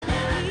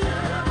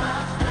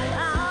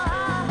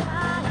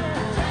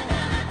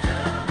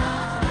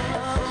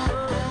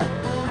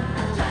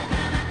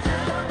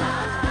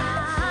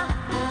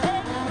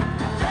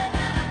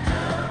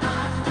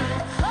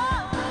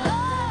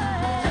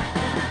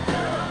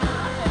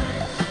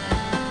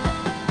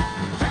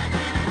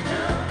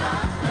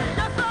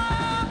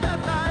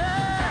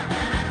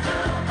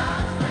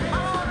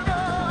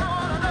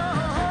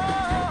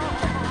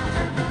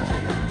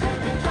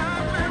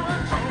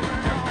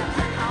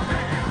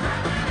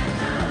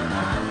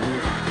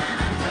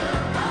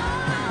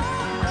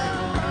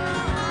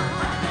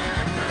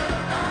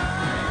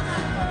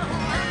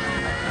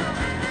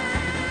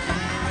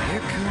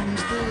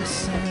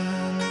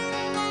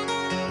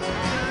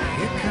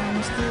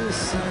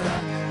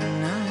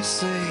I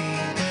say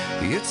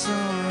it's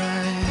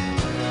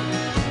alright.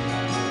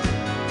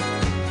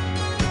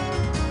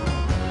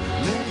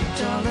 Little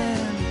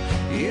darling,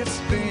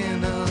 it's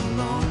been a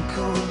long,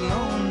 cold,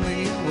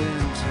 lonely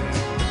winter.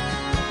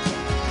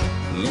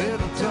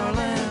 Little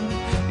darling,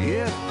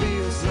 it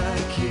feels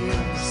like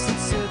years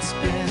since it's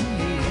been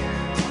here.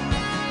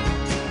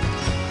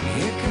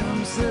 Here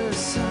comes the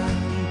sun,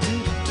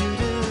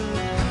 doo-doo-doo.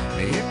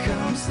 Here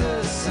comes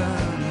the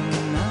sun,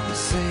 and I'll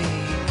say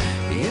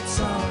it's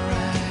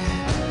alright.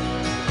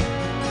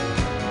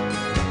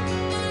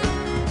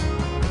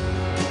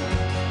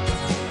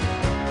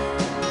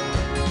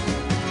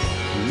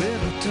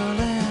 Little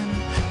darling,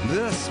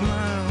 the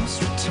smiles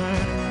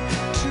return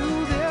to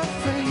their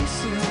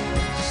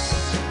faces.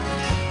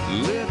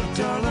 Little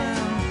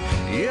darling,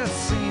 it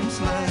seems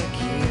like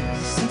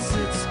years since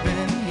it's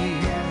been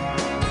here.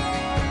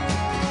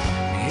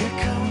 Here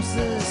comes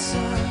the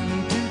sun,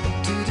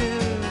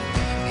 doo-doo-doo.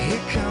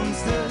 Here comes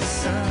the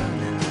sun,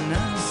 and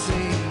I'll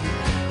say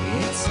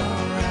it's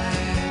alright.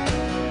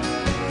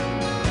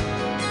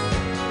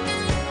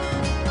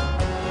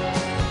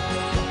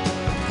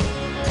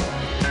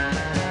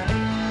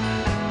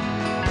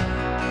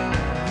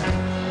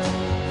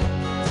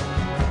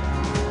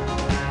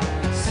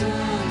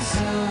 Sun,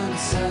 sun,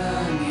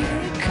 sun,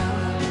 here it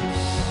comes.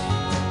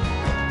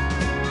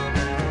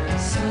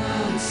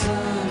 Sun,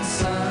 sun,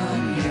 sun,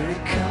 here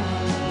it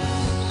comes.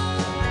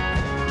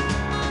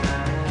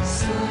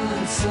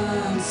 Sun,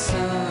 sun,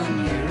 sun,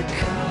 here it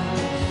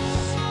comes.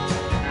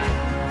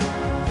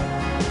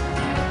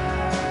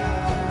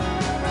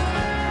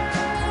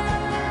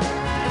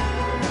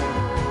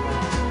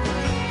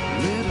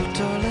 Little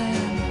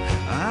darling,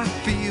 I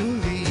feel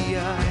the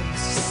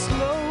ice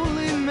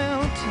slowly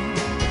melting.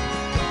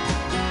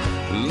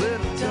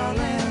 Little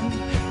darling,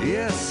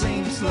 it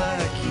seems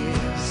like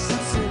years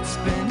since it's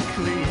been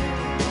clear.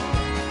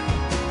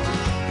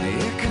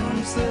 Here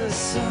comes the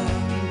sun,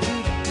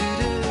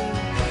 doo-doo-doo.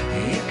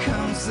 Here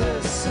comes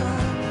the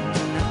sun,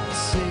 and I'll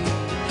say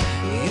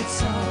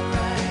it's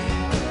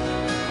alright.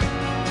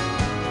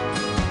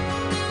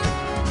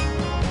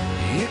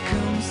 Here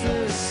comes the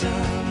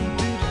sun,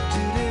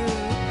 doo-doo-doo.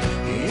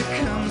 Here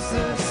comes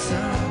the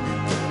sun,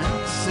 and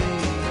I'll say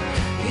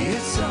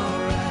it's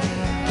alright.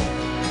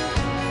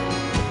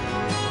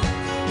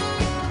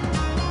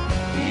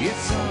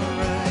 It's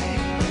alright.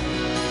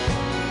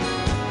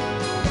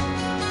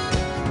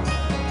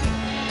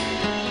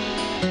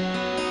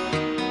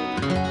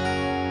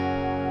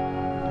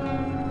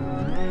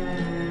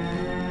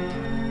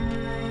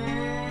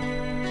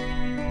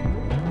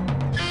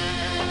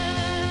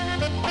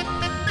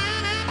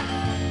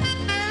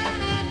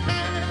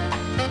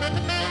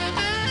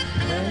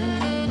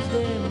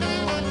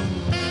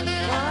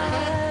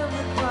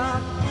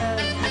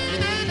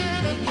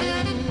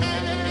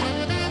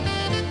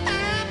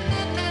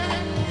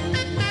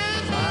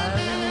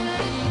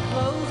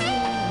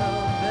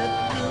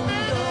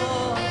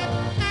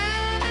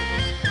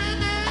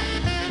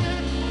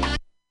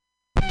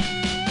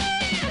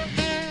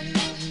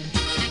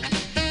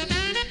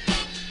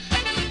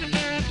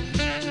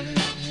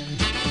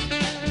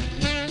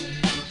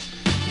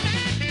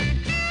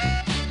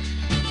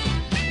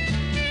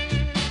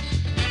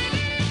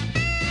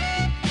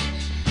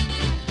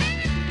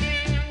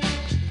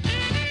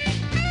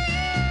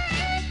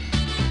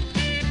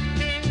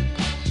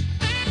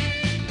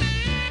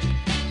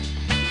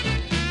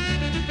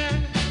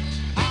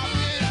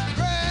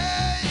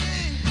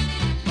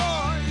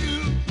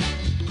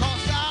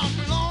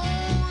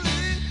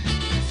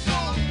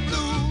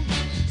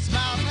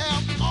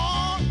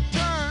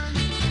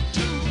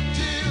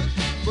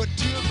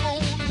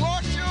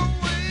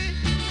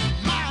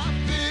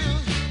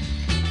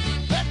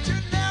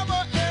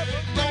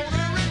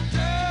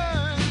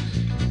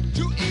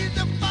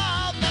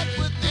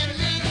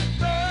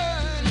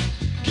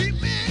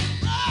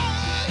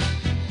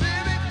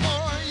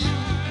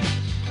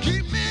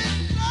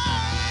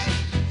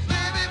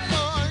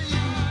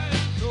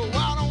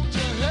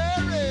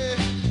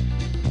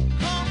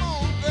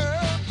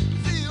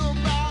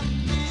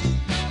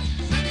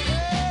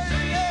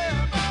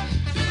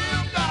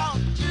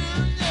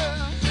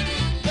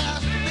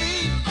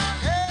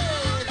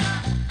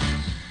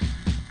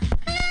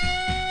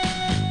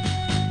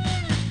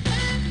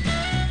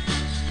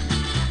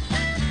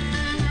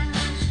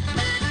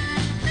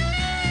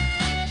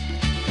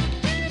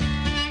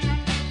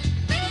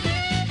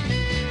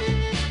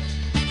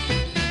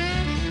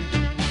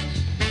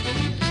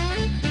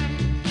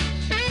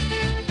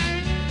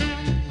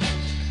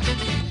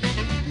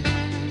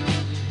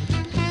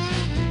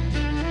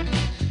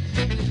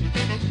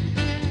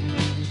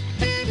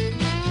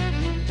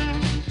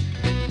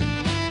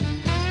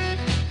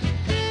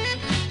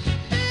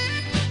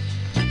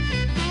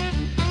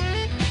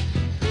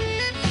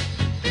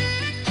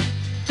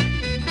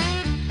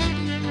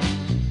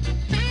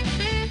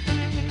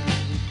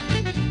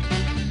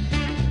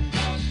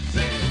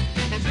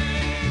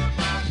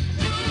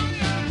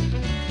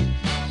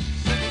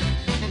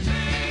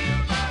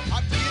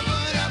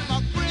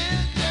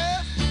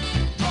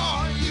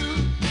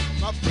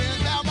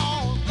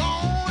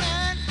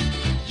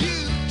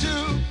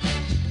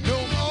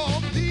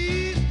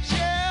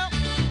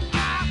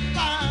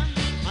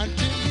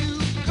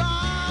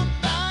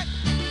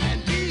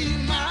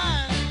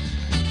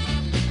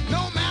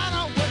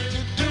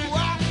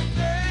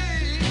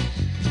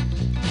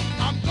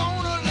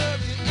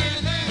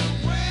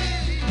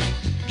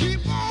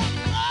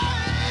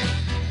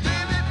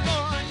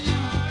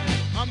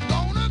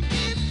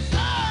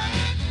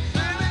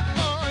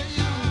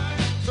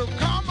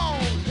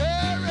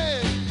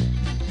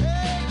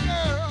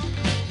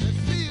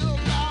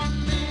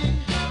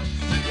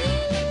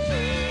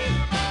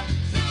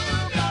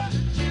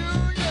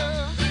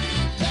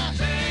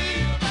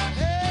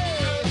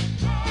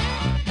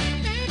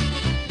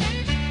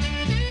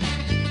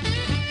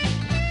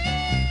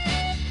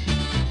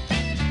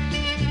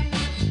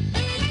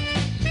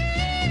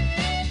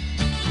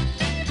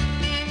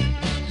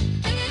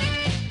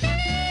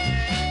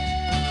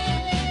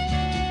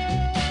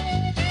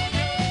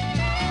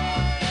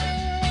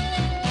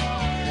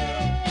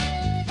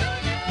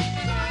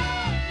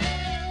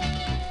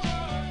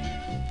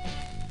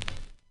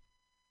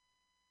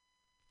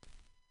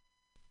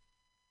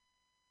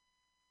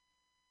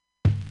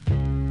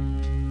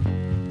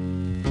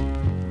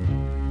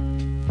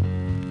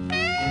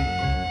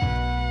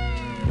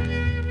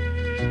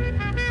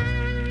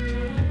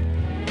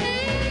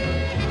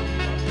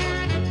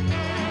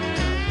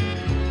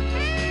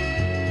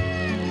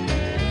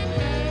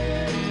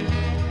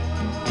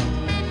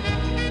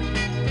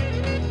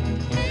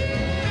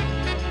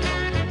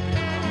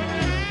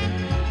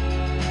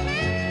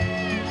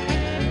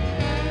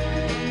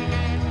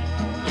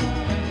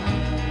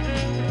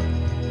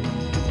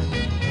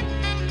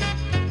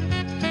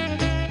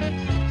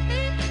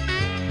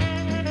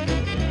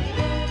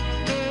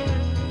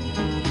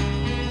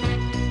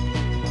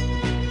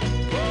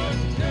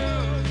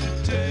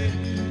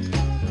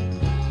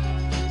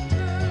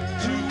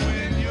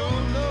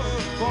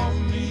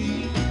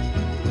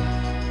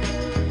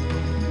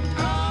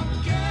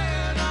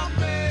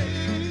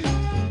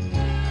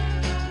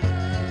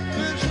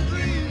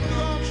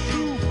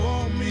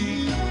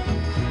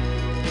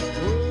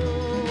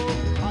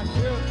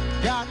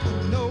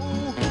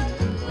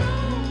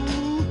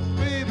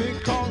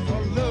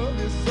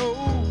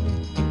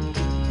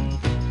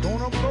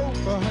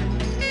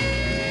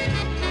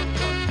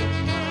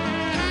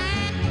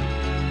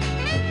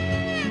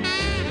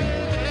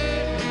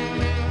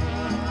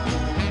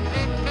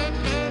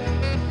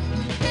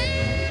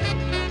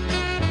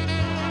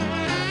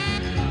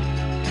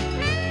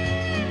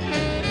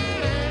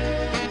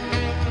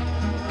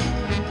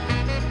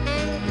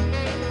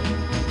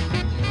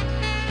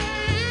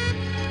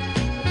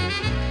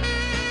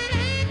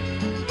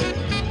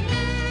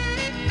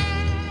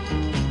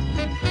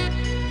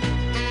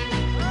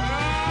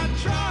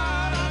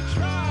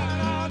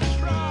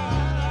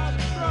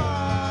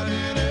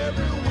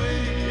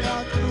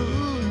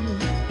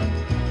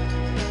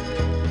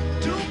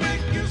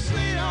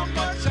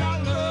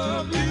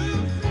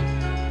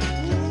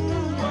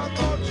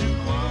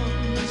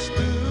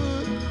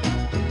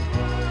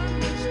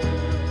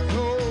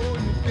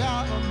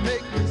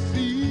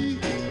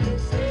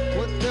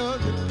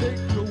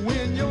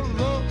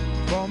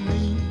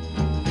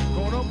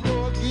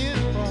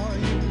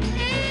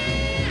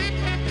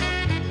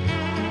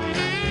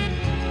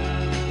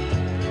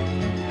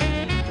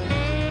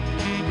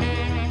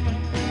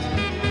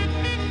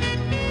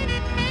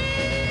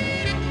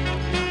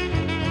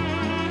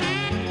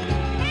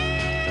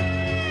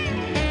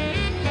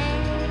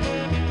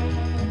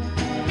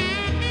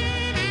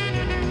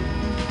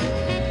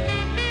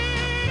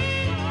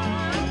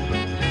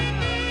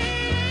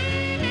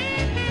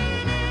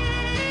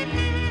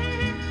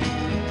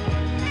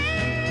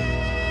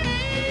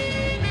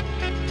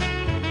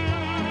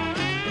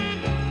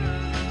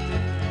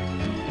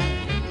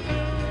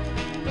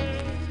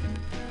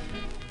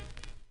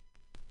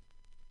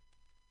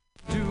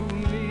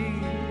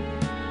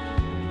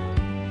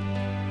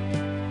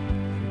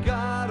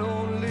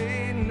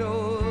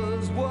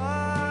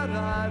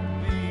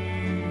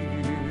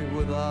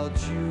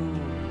 without you.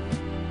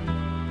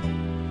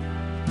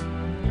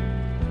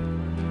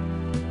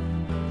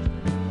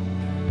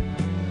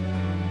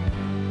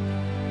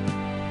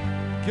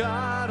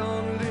 God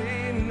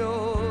only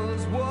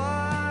knows what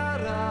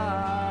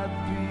I'd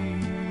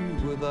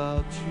be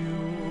without you.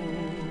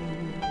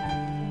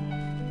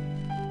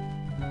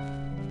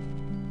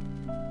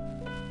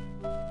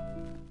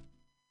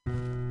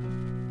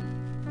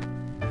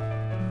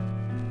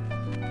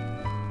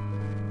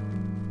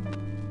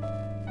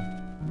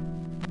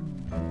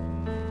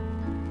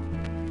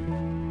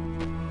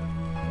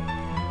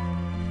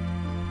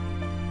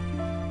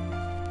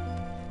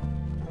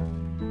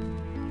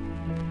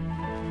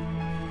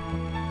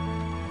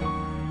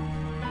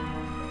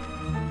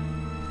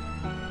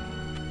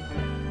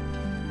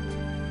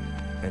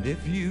 And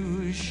if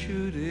you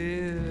should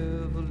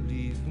ever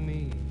leave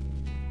me,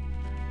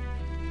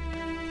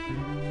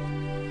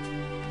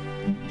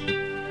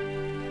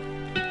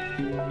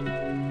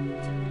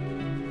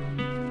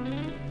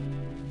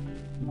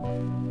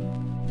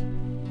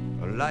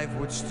 life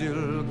would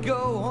still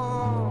go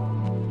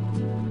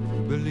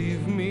on,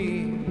 believe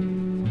me.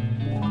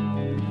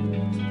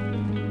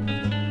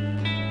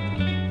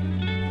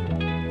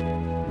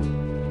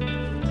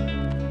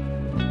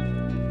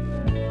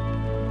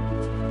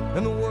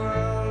 And the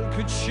world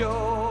could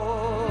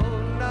show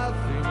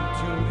nothing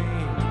to me.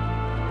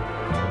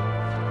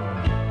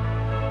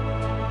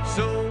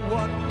 So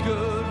what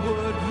good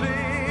would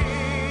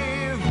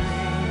living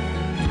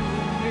do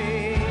me?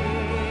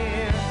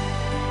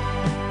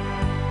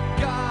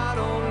 God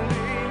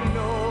only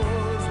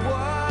knows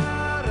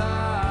what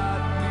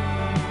I'd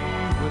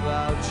be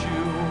without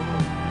you.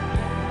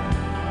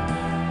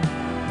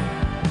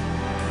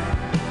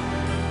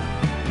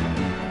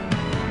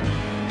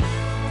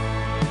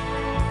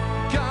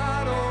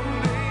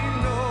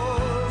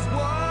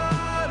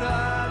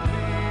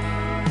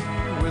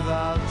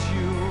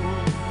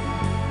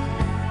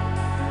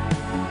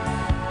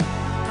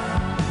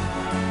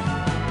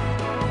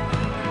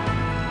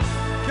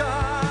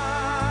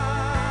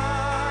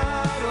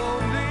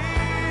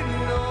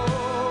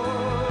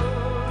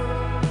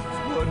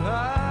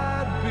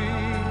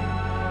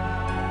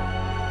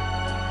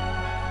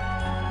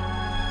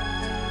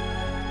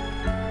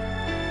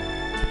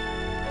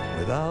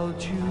 Without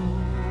you.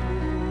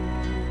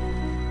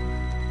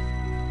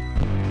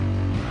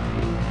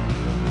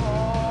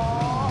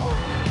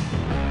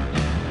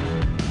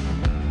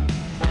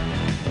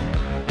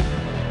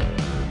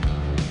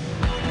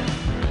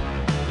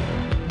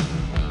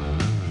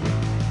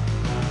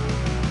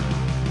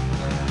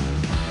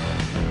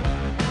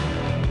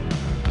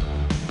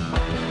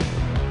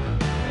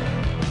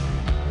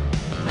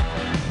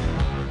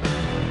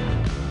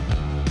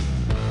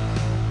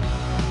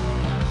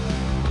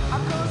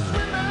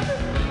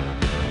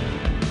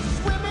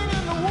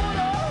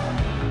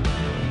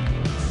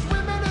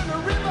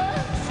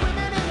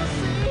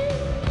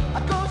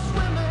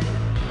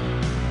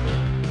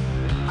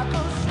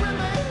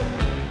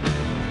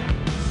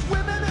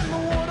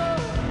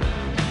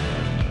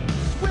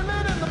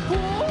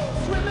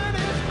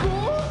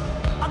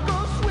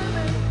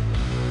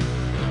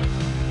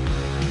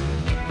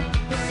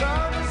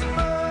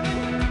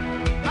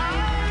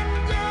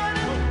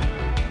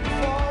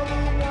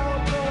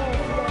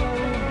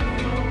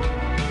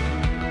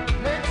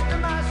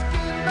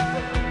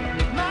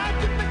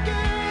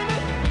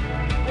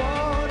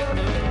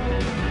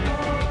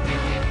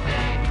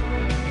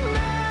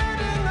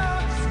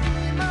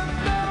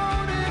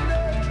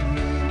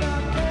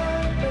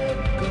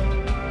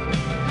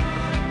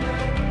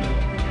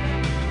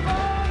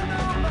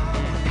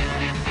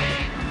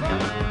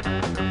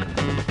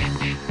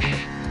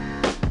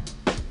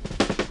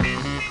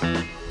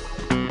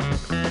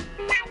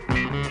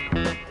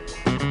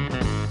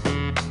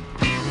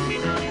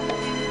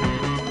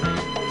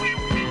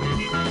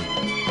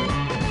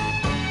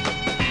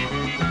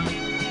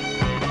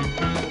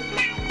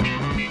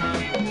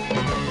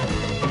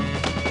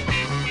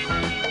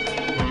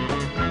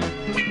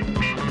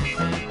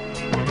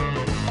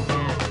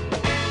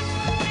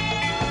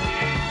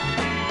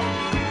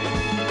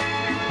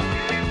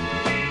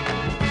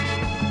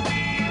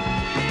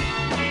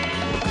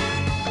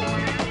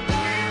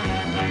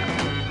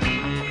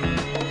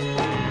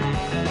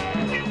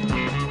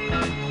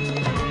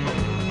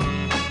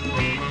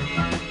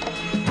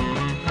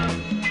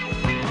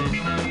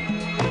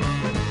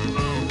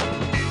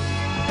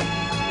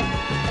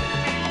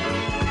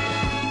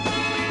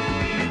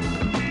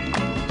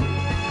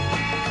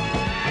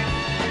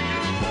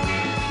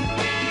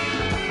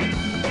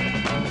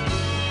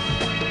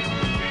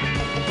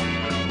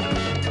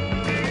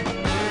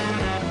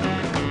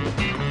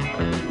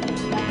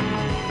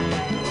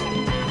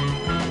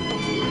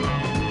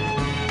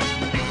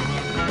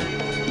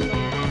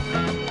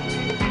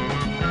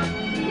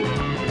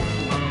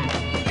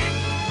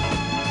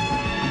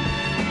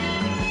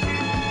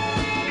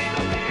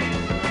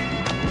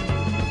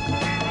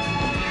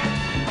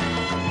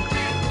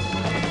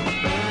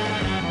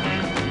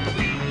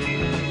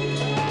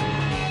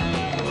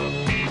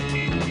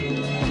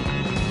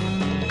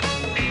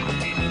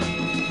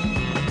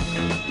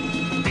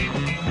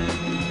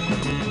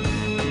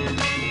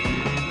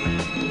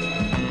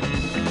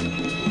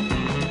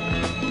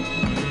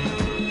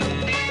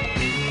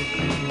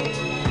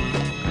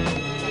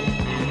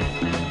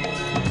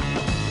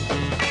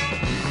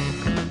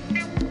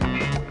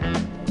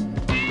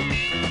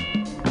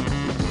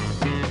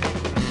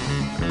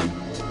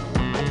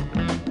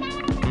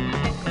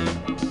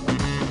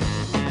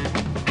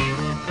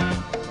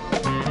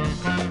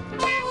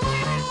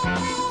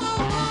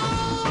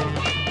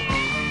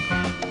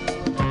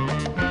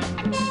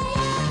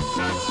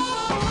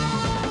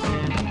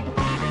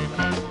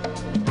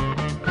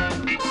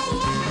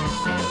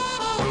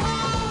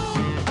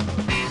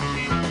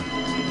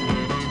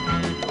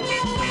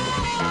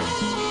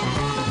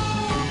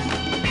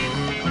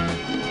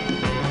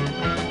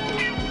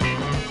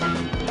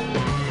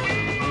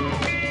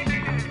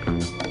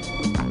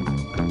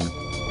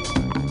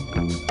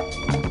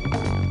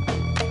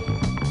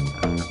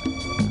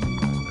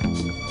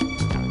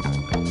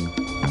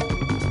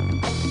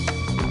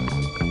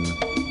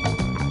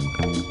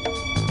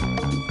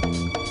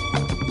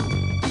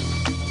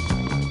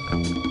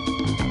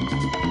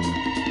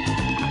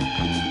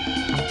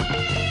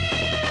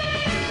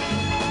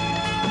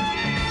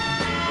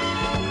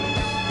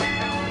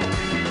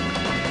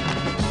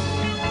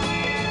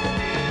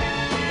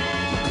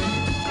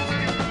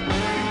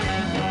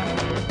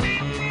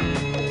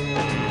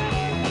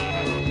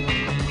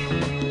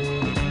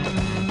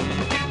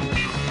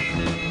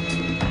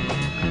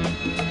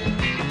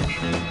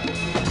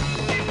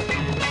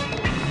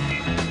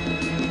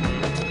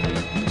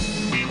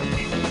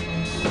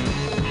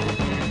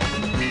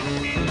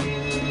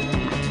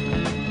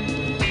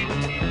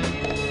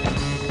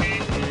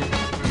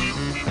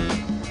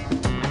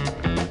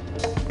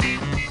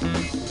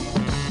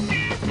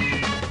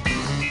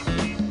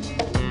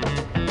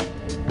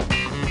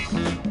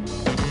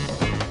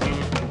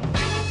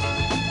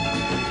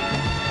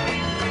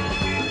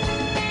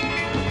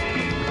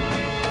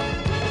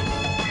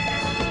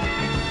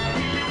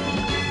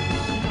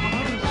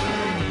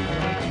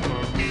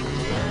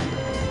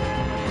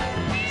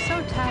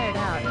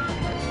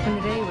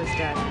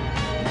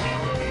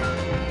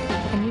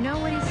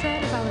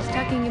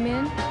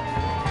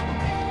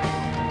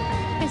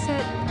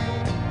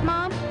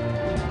 Mom,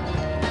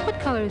 what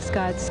color is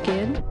God's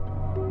skin?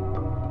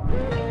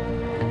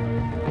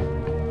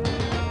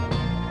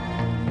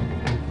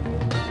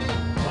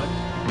 What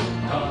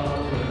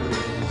color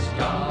is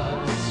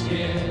God's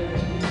skin?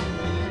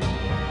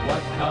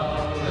 What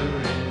color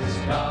is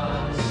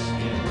God's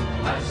skin?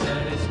 I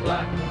said it's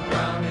black,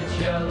 brown, it's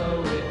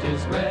yellow, it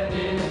is red,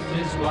 it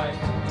is white.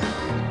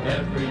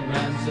 Every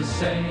man's the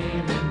same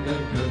in the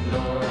good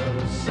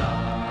Lord's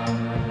sight.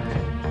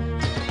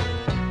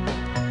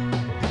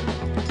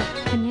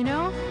 And you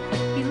know,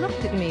 he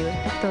looked at me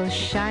with those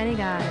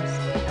shining eyes.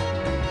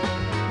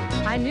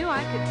 I knew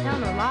I could tell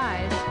no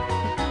lies.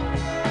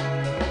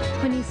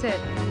 When he said,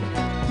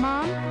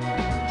 Mom,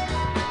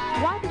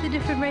 why do the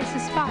different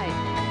races fight?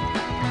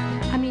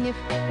 I mean, if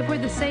we're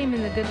the same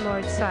in the good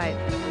Lord's sight.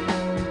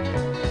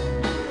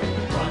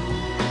 What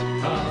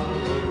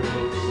color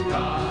is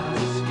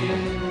God's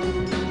skin?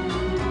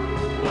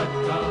 What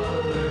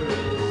color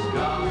is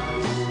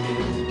God's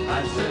skin? I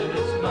said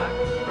it's black,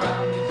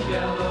 brown, it's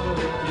yellow,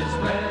 it is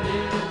red,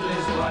 it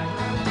is white.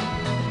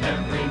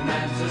 Every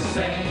man's the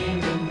same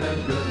in the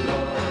good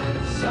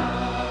Lord's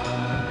sight.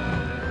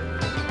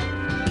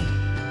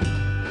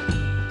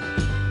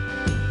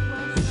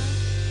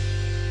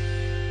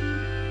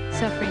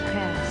 Suffering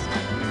past.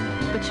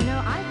 But you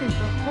know, I think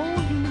the whole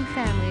human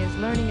family is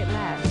learning at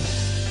last.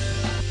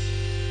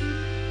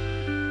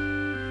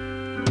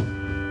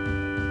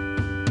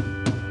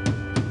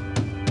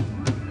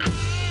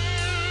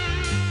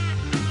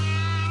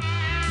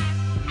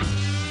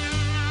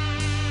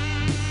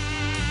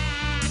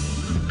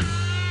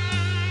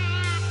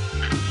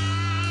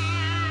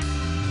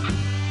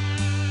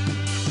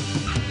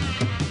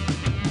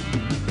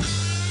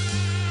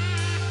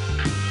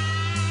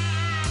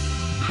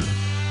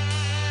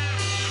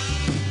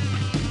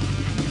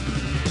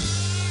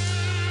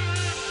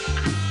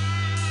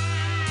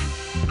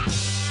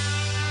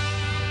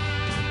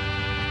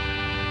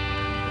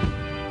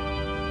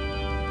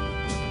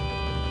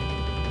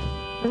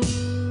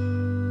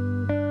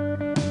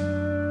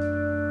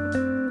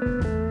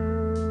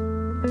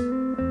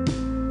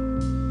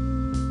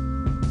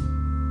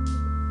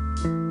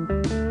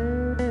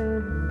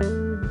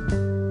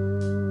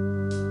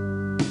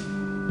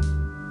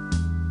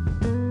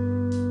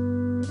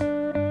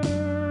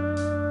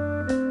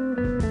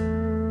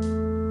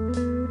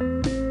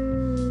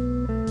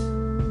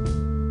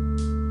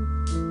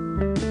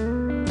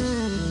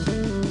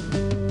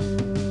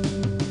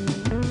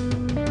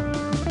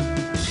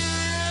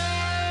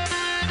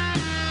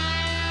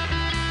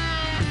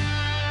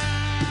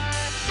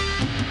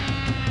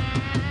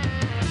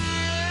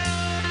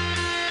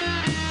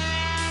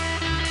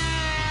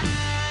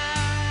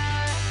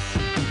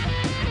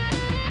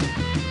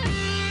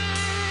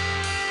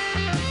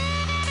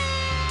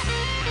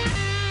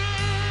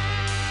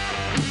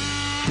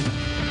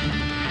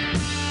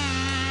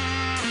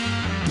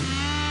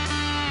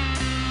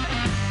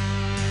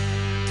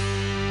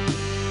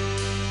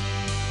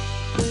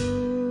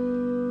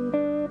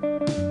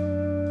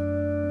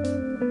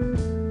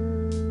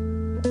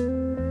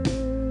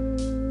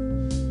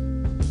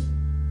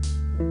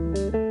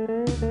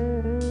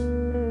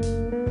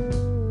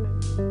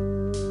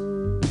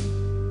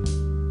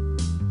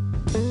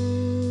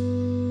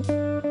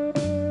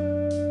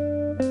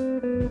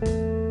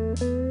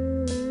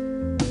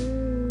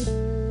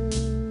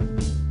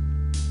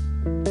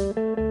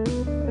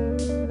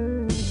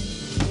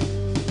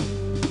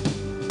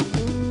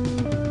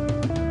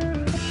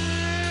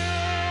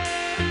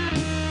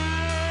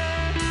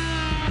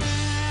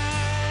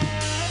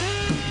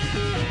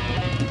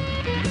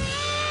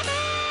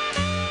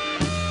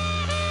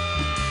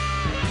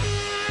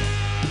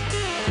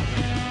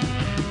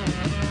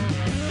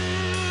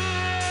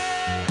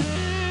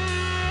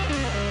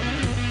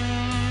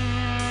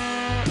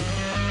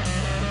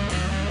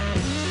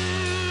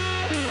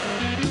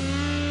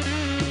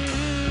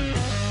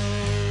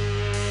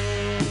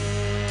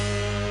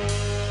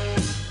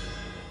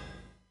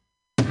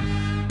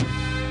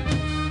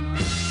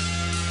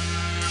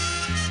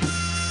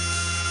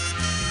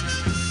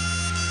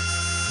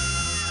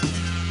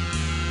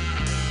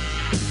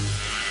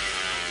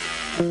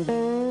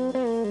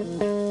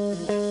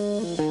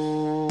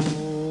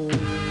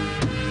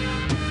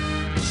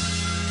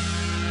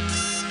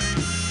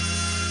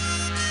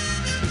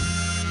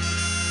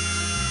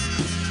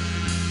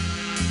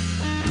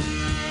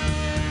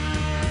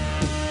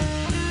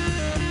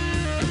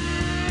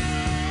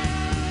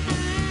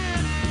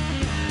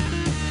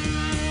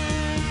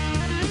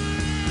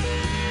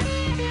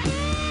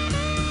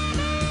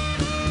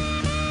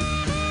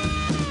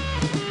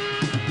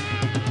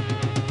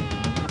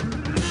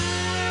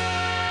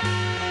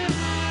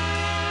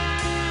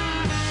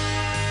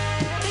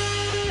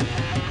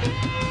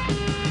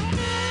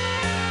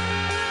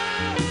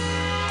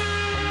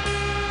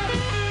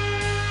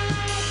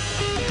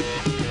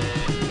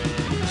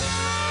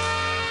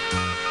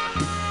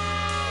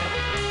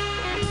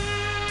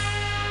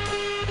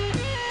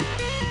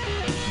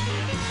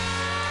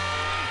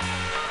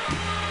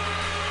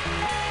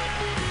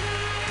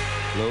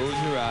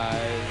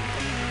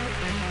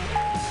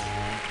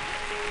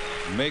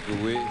 Make a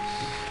wish.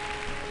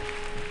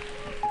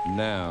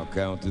 Now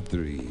count to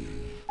 3.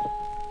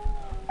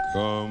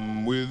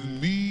 Come with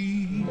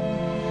me,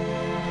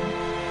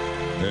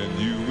 and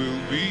you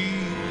will be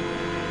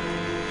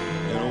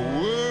in a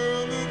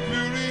world of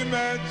pure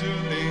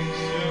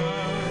imagination.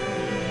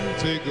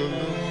 Take a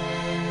look,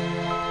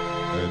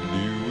 and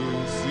you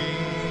will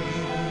see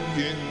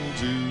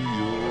into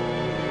your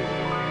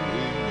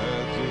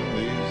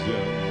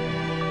imagination.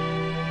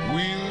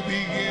 We'll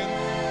begin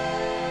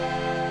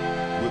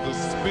with a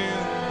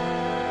spin,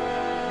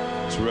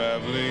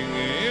 traveling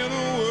in a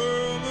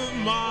world of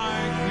my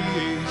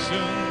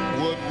creation.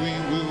 What we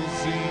will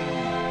see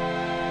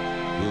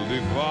will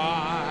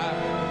defy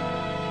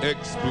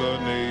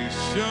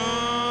explanation.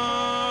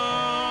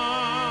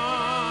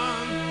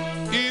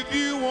 If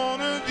you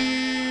want to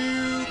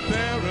view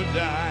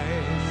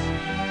paradise,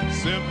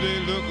 simply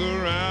look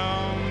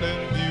around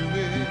and view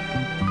it.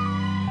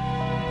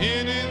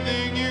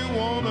 Anything you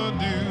want to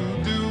do,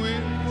 do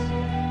it.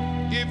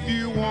 If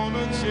you want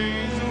to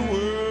change the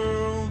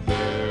world,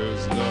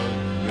 there's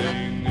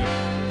nothing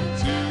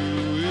to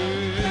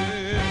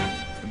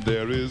it.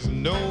 There is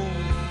no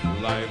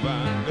life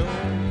I know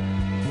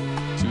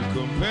to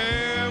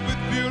compare with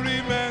pure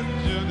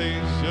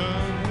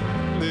imagination.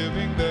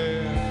 Living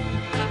there,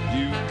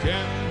 you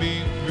can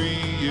be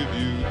free if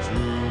you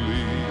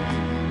truly,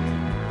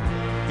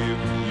 if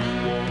you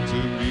want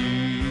to be.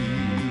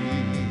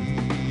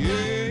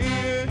 Yeah,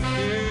 yeah,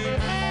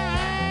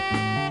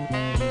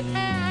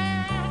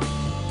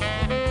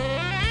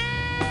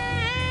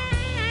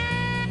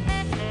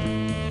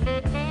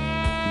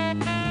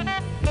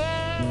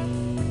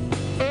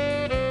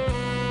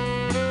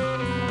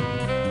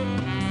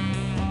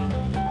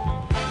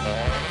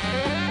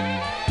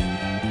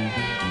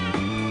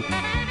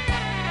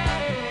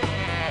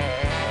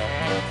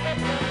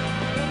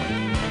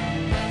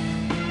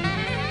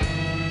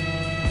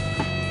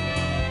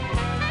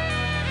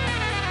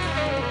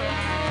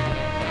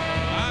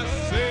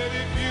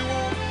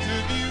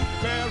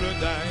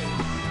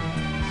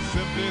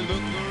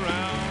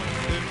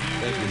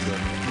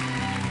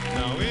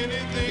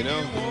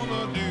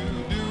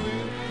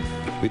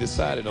 we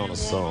decided on a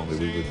song that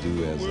we would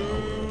do as our,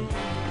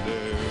 I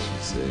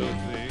should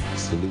say,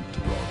 salute to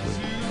Broadway.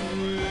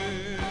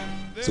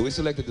 So we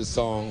selected this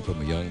song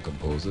from a young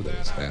composer that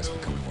is fast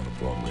becoming one of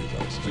Broadway's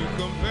outstanding. To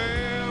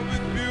compare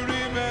with pure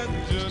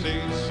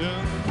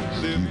imagination,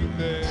 living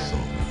there,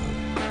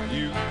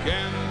 you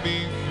can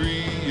be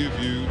free if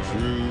you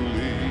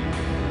truly,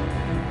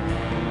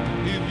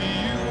 if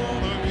you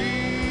want to be.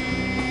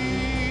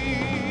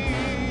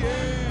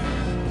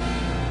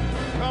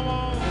 Yeah. Come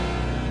on.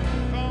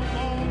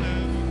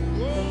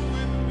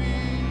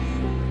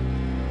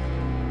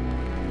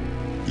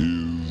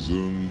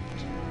 Isn't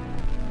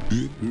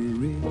it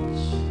rich?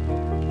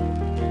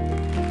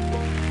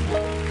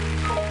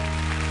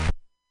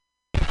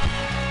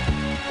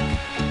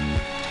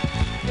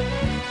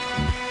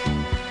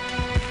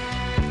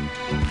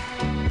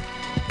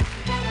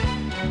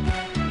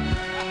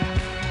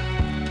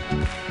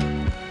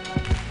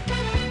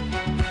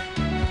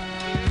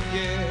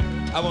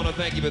 Yeah, I want to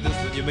thank you for this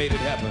one. You made it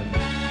happen.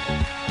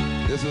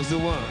 This was the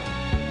one.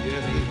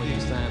 Yes, when you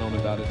sign on the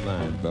dotted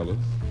line, fellas.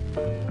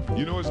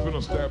 You know, it's been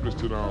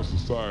established in our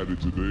society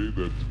today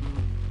that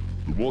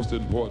the most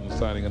important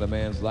signing in a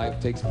man's life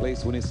takes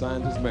place when he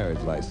signs his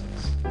marriage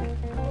license.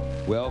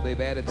 Well,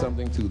 they've added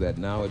something to that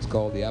now. It's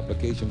called the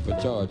application for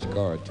charge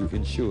card to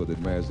ensure that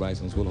marriage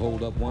license will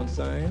hold up once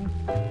signed.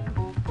 You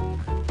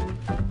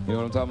know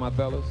what I'm talking about,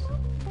 fellas?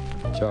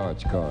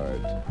 Charge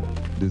card,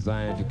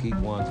 designed to keep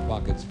one's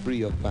pockets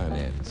free of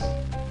finance.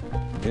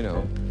 You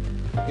know,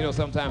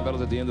 sometimes,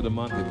 fellas, at the end of the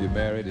month, if you're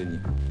married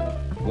and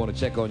you want to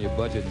check on your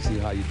budget and see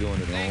how you're doing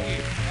at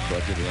home,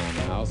 budget around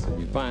the house, and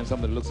you find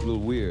something that looks a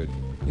little weird.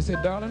 You say,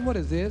 darling, what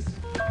is this?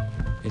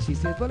 And she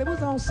says, well, it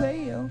was on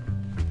sale.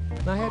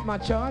 And I had my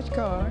charge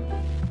card,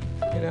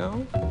 you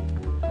know.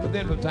 But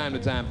then from time to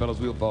time, fellas,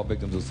 we'll fall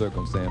victims of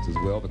circumstance as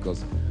well,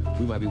 because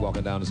we might be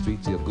walking down the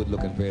street, see a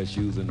good-looking pair of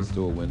shoes in the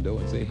store window,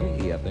 and say,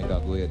 hey, I think I'll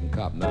go ahead and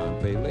cop now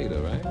and pay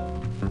later, right?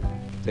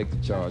 Take the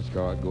charge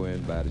card, go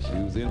in, buy the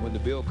shoes. Then when the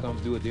bill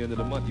comes due at the end of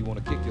the month, you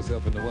want to kick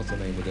yourself into what's the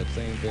name with that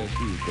same pair of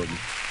shoes, baby.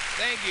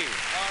 Thank you.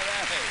 All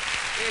right.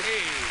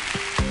 Hey.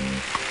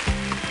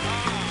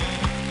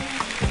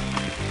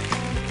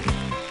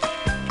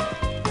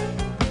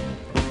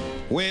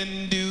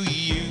 When do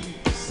you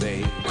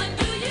say? When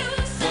do you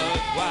say? What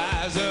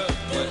wiser?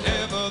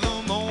 Whenever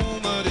the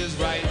moment is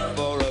right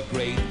for a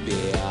great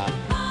beer.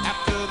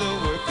 After the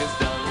work is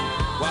done,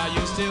 while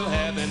you still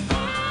having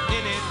fun.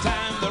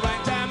 Anytime the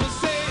right time to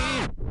say.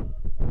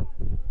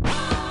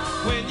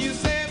 When you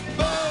say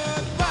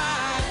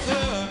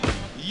Budweiser,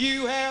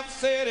 you have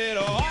said it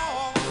all.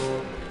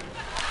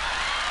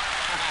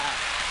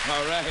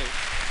 All right.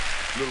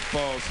 Little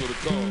pause for the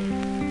call.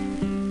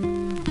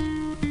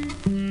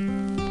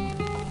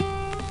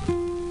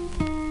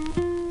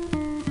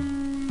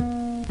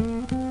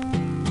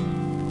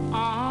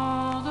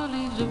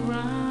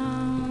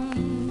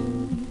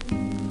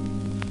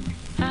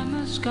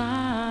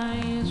 Sky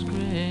is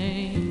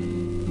gray.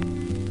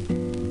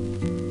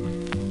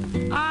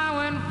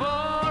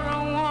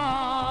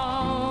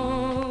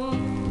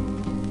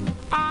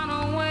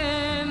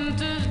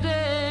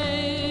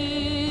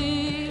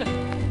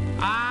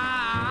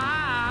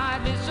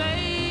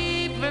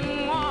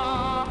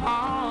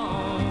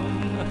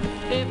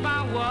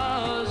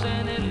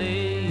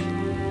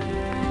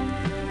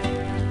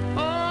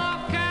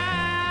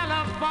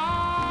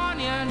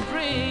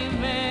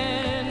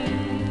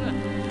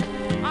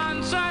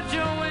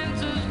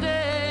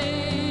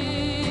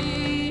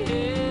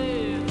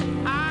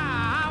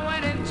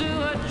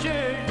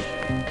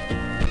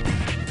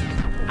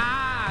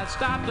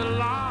 walked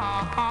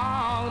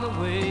along the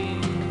way.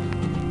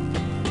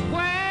 Well,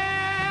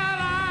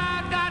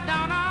 I got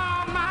down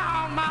on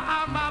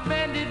my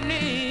bended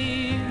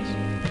knees,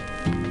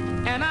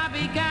 and I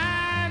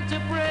began to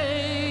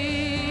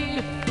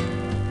pray.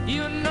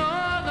 You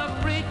know the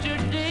preacher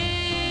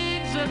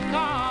digs a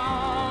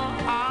call.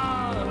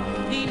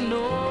 He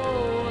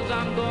knows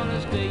I'm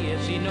gonna stay.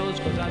 Yes, he knows,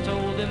 'cause I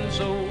told him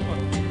so.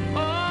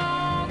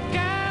 Oh,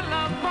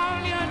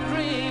 California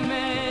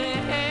dreaming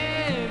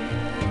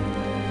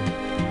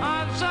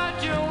on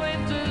such a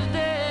winter's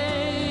day.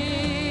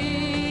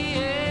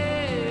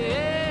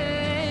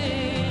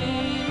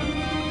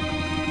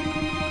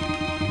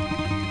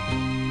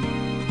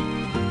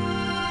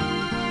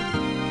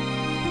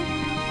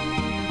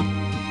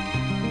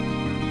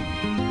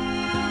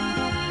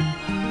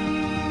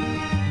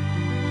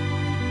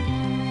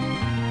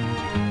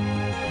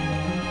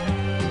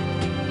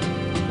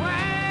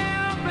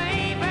 Well,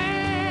 baby,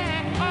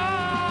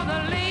 oh, the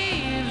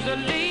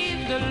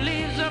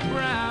leaves are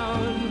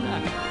brown,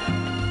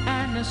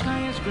 and the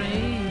sky is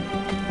gray.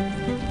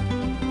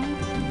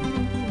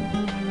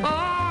 Oh,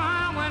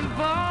 I went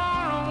for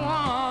a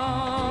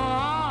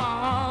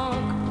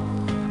walk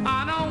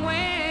on a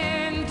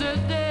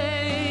winter's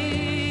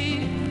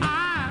day.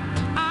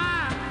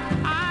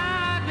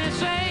 I'd be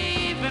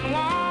safe and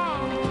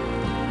warm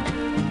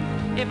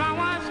if I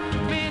was,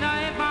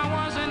 if I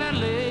wasn't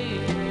late.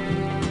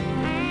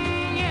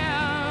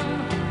 Yeah,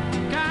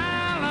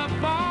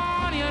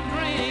 California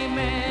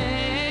dreaming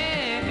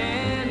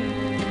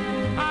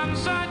on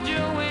such a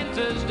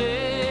winter's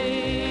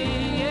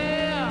day.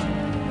 Yeah,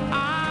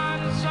 on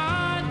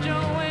such a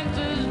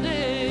winter's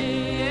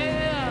day.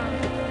 Yeah,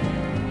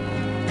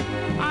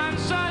 on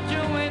such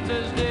a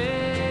winter's day.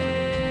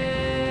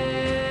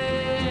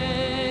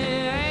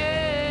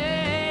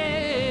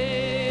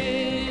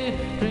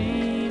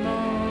 Dream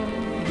on,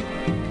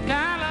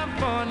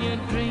 California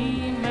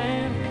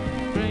dreaming,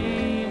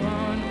 dream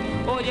on.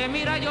 Oye,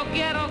 mira, yo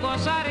quiero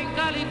gozar en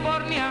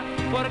California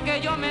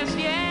porque yo me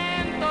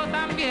siento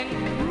tan bien.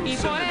 Y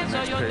por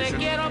eso yo te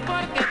quiero,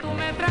 porque tú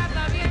me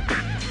tratas bien.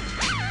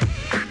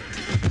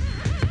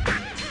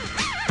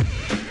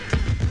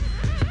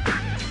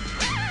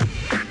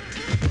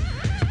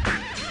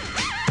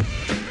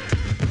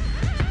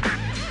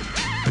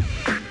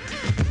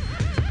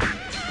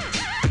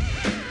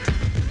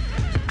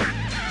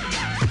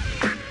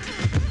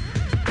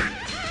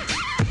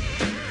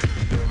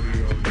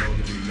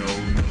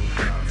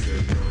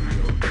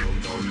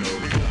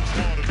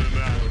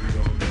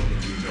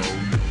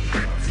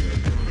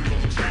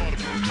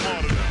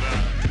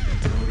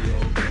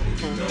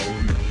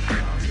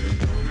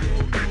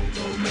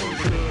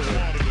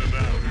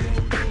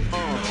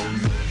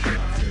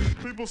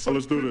 So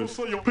let's do this.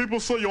 People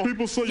say your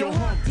Yo,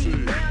 Humpty,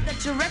 now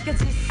that your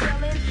records is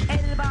selling,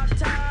 ain't it about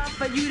time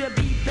for you to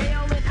be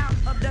bailing out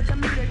of the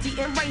community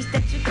and race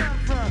that you come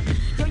from?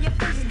 Yo, your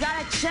face has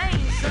gotta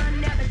change, son.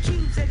 Now the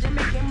Cube says you're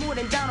making more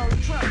than Donald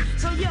Trump.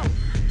 So yo,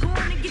 go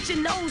on and get your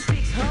nose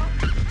fixed, huh?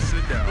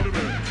 Sit down. Wait a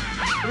minute.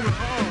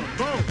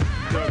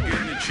 Now get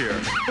in the chair.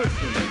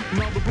 Listen,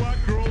 now the black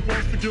girl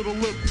wants to get a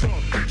lip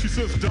tuck. She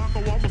says, Doc, I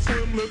want my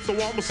slim lips, I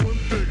want my slim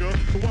figure.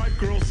 The white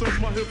girl says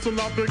my hips are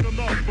not big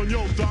enough. And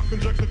yo, Doc,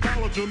 inject the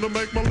collagen to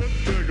make my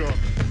lips bigger.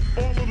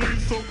 All of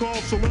these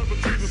so-called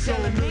celebrities are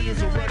selling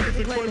millions of records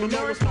and claiming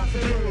no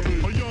responsibility.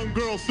 A young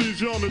girl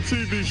sees you on a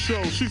TV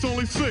show. She's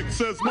only 6,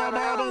 says, Mama,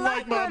 I don't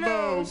like my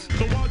nose.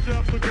 So why'd you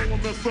have to go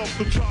and mess up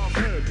the child's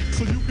head?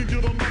 So you can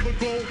get another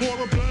gold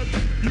water bed?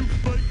 You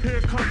fake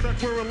hair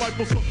contact wearing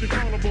liposuction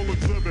carnival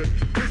exhibit.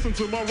 Listen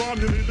to my rhyme,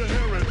 you need to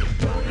hear it.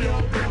 Don't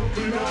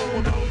be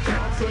no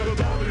time. Said a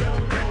don't no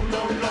time.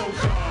 No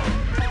time.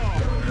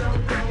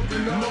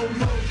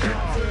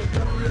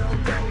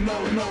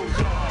 No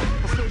time.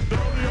 I said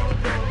don't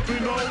be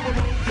no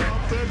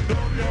time. Said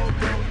don't no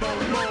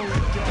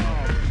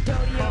time.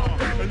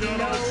 And you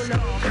don't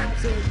stop.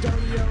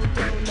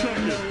 Check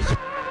it.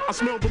 I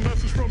smell the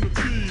message from the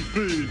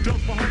TV.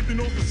 Does my Humpty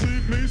know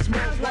deceive me?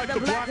 Smells like the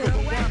black of the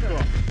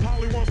whacker.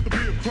 Polly wants to be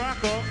a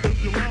cracker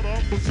if you let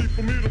her. But see,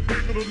 for me, the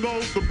bigger the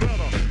nose, the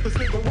better. They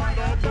say the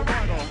whiter, the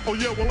whiter. Oh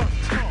yeah, well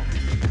that's tough.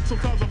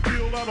 Sometimes I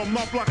feel that I'm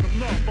not black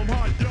enough. I'm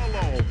high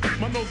yellow.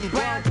 My nose is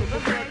brown to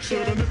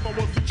perfection. And if I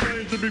was to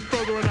change, it'd be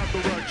further in that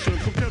direction.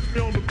 So catch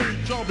me on the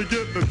beach, I'll be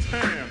getting a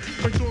tan.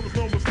 Make sure there's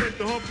no mistake,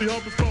 the Humpty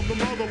Hump is from the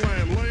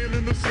motherland. Laying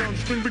in the sun,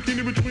 string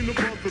bikini between the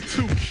buds of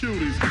 2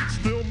 cuties.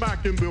 Still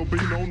macking, there'll be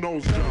no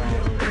nose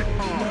job.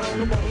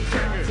 Come on,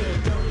 sing it.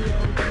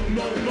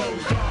 No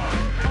nose job.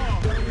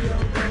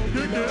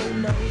 Kick it.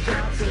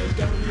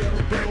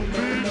 There'll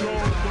be no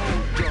nose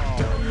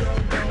job.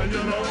 And you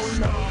don't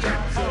stop.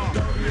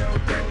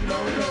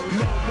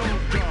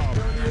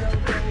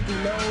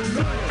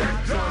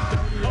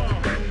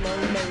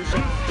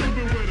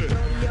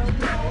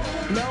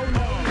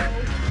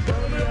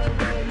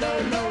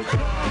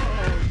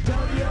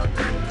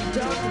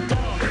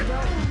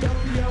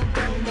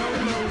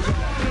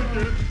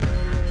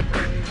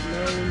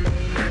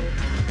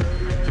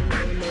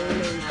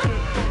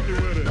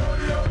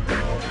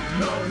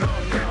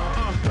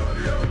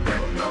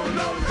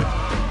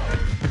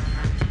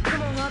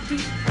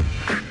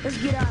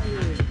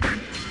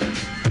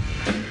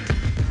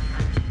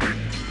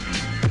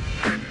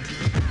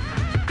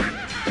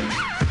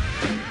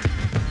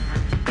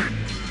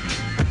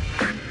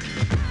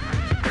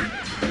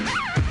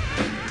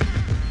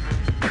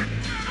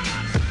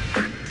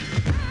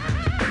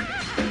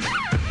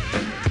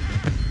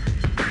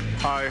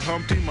 Hi,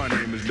 Humpty. My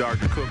name is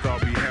Dr. Cook. I'll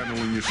be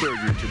handling your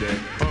surgery today.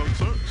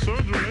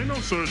 Surgery? Ain't no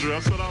surgery. I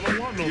said I don't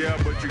want no.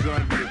 Yeah, but you're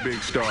gonna be a big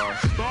star.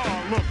 Star?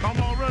 Look, I'm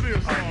already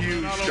a star. A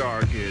huge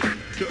star, kid.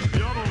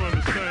 Y'all don't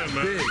understand,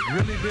 man. Big,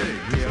 really big.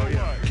 Yeah,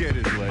 so what?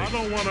 Kid is late. I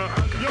don't wanna.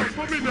 Yo,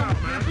 put me down,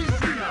 man.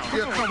 Put me down.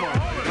 Yeah, come on.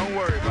 Don't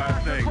worry about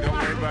a thing. Don't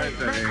worry about a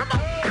thing.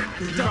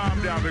 Calm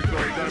down,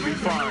 Victoria. You're gonna be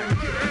fine.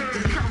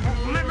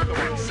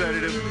 Come on,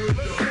 sedative.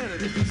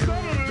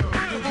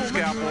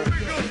 Scalpel.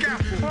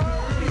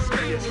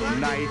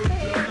 Knife.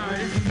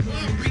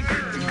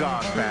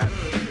 Gauze pad.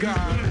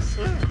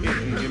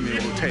 Give me a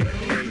little tape.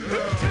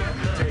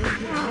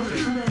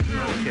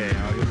 Okay,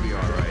 you'll be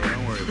all right.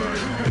 Don't worry about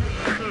it.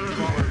 Don't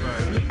worry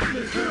about it.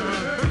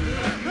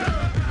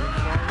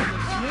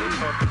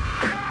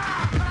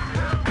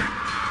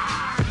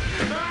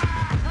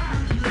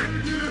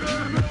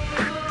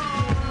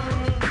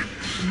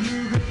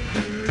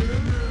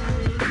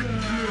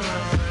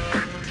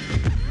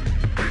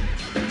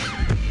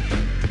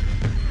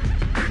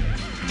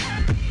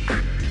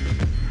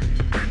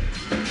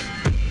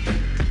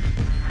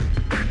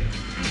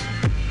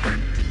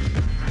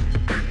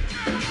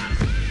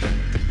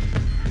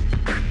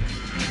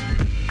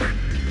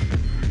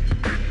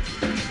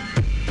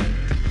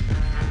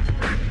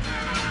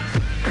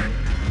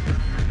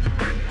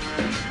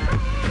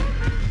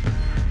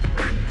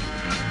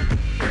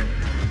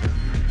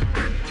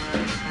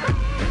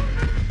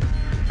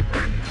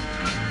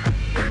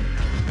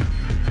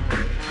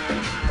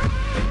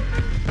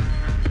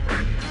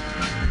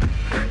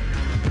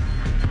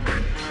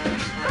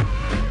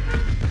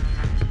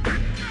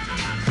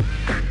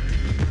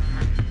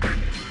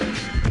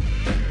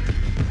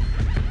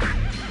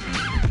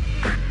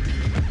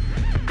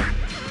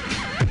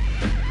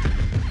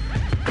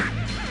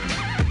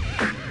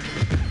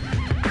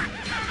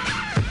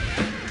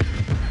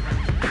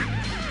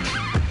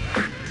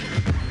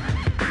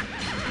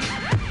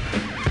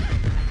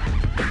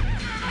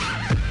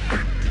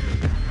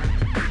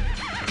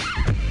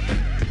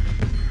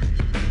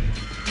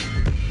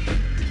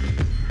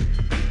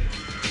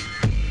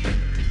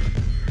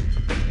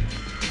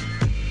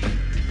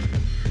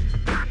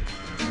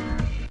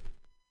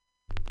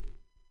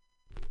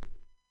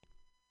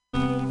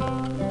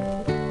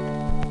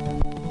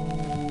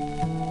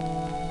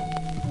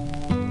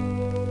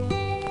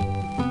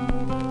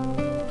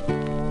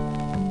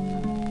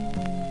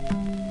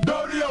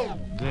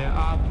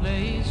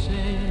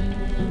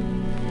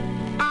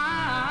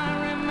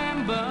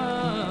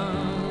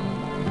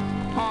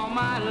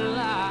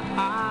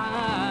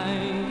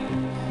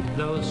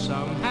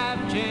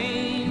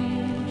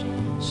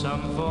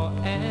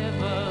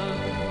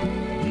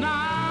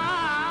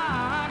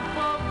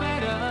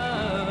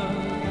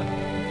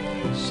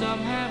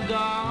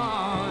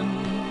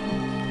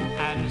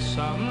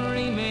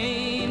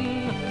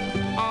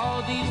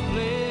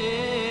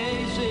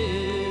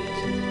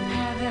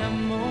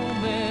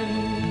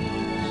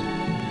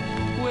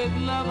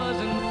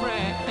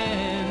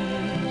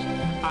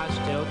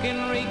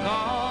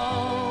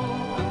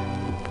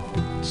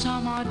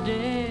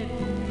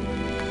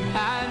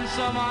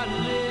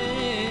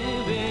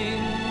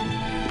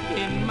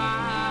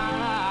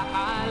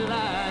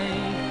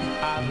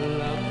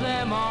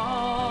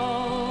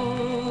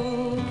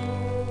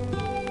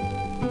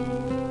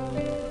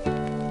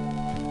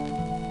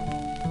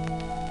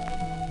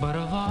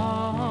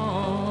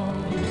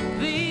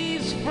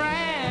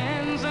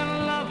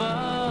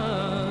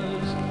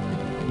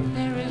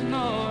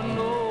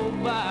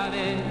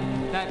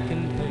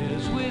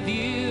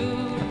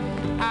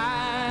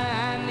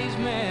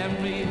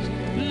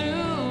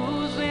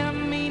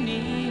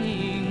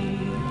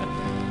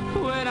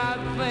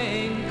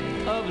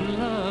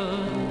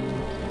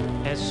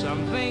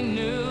 Something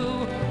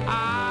new.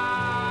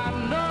 I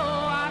know,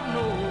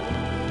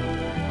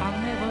 I'll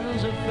never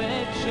lose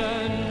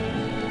affection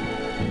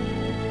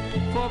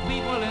for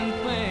people and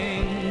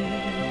things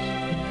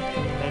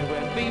that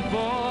went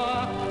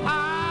before. I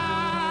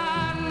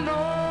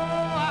know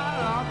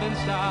I'll often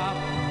stop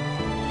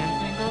and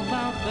think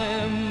about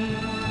them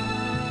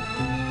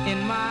in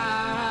my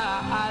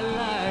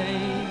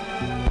life.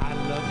 I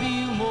love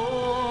you more.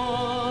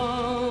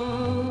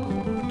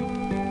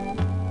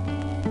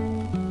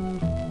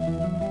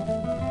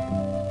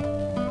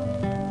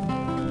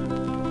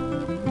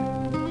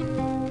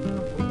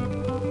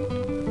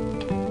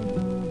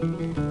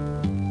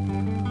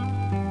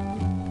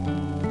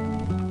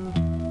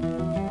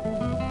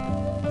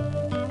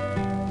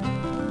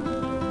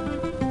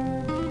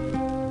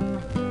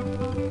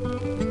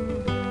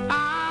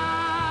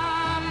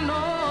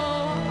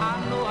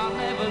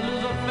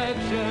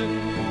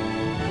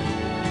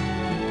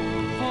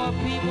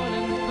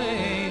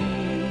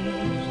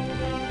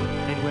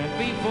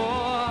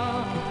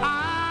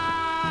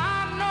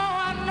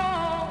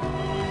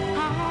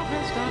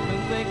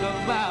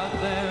 About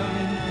them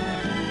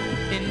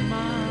in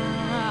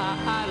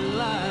my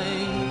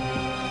life,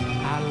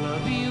 I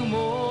love you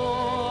more.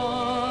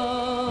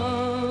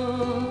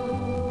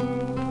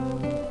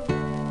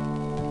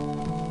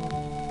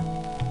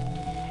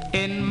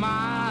 In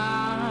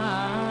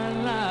my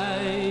life.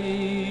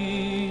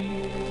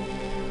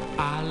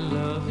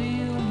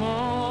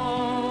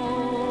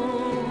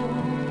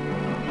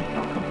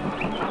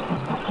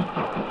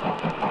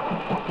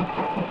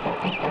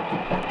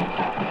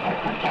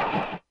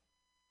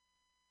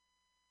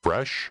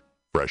 fresh,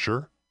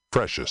 fresher,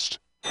 freshest.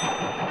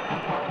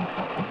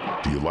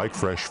 Do you like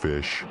fresh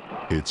fish?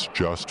 It's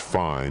just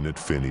fine at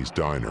Finney's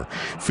Diner.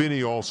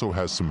 Finney also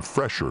has some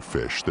fresher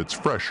fish that's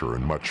fresher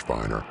and much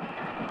finer.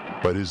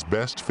 But his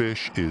best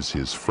fish is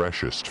his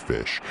freshest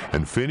fish.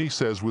 And Finney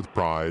says with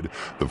pride,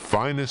 the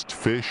finest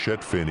fish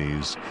at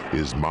Finney's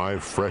is my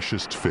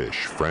freshest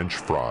fish, French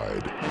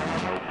fried.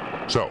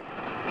 So,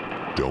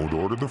 don't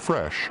order the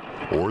fresh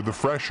or the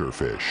fresher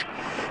fish.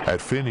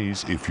 At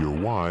Finney's, if you're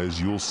wise,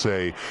 you'll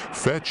say,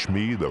 fetch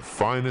me the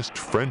finest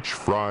French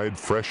fried,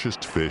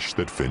 freshest fish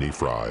that Finney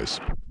fries.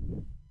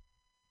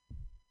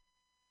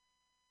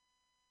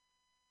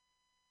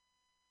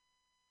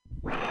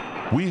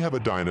 We have a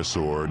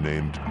dinosaur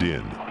named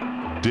Din.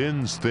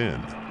 Din's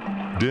thin.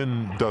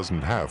 Din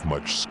doesn't have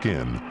much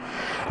skin,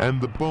 and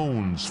the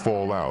bones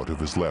fall out of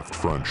his left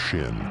front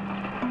shin.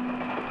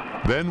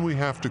 Then we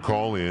have to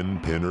call in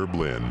Pin or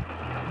Blin,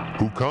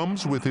 who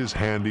comes with his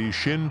handy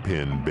shin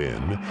pin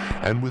bin,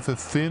 and with a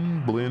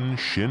thin Blin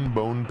shin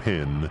bone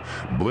pin,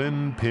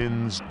 Blin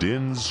pins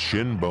Din's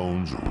shin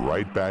bones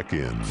right back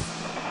in.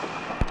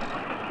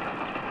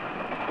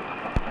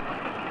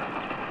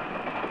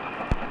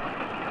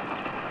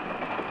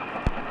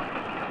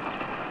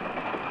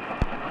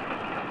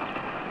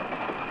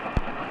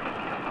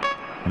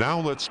 Now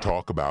let's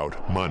talk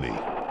about money.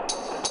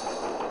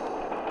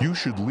 You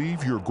should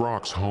leave your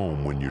groks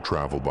home when you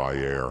travel by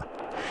air.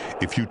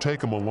 If you take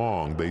them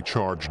along, they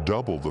charge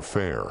double the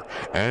fare,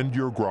 and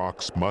your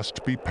groks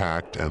must be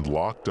packed and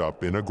locked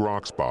up in a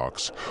groks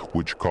box,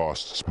 which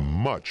costs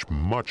much,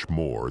 much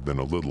more than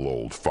a little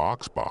old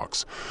fox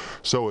box.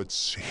 So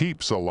it's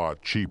heaps a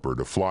lot cheaper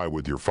to fly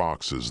with your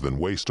foxes than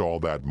waste all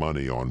that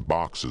money on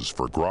boxes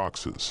for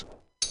grokses.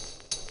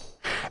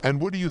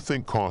 And what do you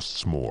think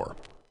costs more?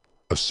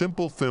 A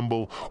simple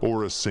thimble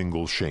or a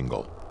single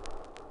shingle?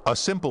 A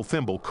simple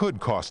thimble could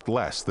cost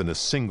less than a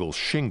single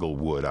shingle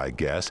would, I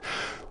guess,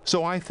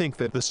 so I think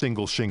that the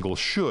single shingle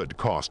should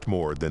cost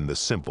more than the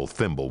simple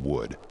thimble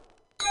would.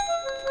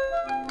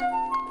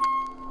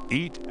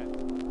 Eat.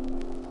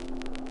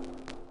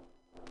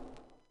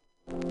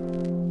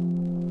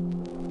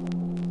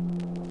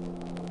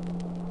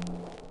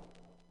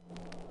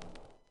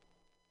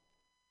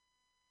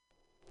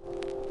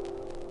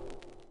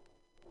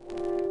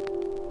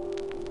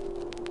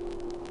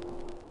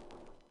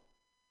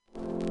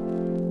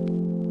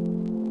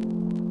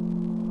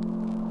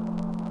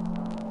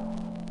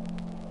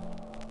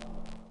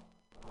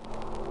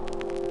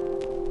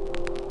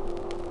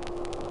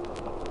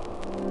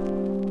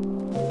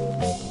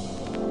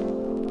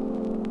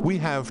 We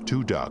have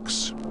two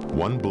ducks,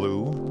 one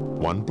blue,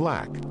 one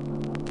black.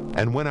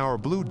 And when our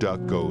blue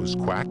duck goes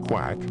quack,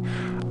 quack,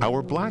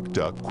 our black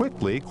duck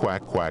quickly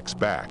quack, quacks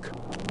back.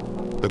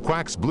 The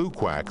quack's blue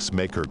quacks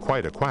make her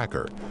quite a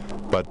quacker,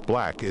 but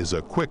black is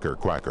a quicker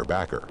quacker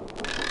backer.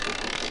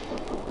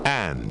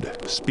 And,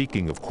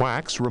 speaking of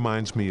quacks,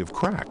 reminds me of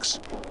cracks.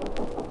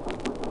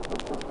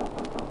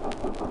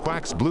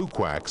 Quack's blue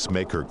quacks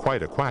make her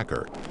quite a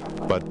quacker,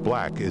 but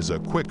black is a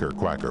quicker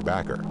quacker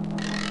backer.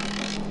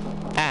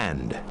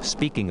 And,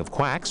 speaking of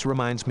quacks,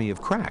 reminds me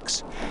of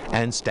cracks,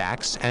 and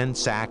stacks, and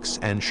sacks,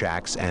 and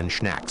shacks, and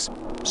schnacks.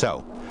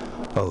 So,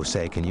 oh,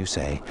 say, can you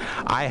say,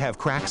 I have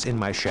cracks in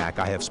my shack,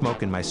 I have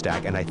smoke in my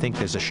stack, and I think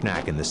there's a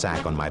schnack in the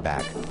sack on my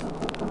back.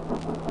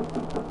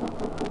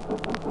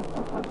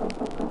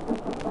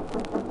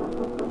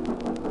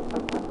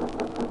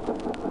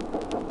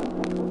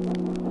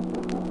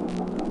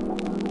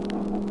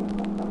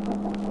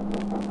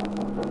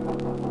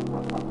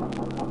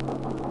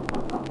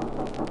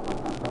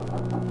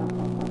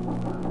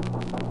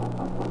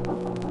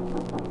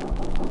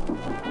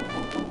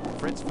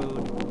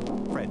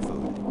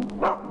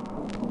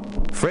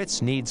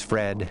 Fritz needs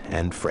Fred,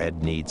 and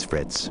Fred needs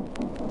Fritz.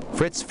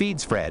 Fritz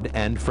feeds Fred,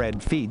 and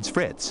Fred feeds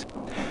Fritz.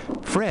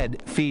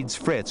 Fred feeds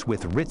Fritz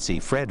with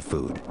Ritzy Fred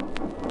food.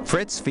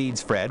 Fritz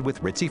feeds Fred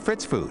with Ritzy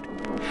Fritz food.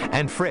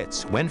 And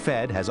Fritz, when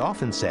fed, has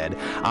often said,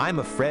 I'm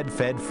a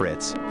Fred-fed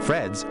Fritz.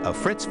 Fred's a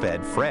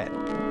Fritz-fed Fred.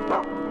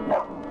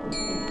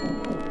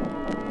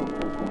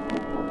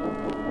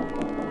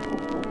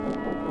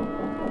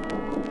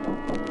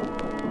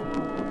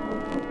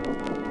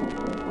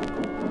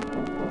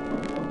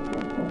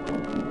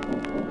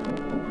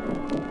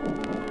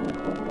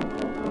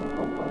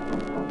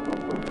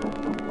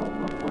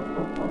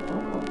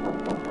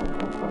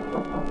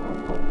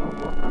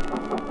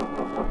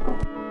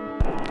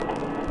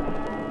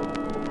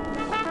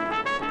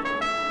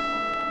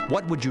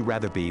 What would you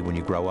rather be when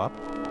you grow up?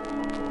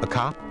 A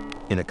cop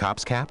in a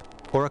cop's cap?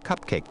 Or a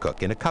cupcake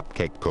cook in a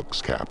cupcake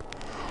cook's cap?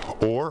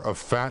 Or a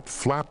fat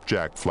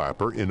flapjack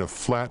flapper in a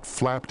flat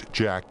flapped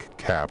jack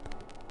cap?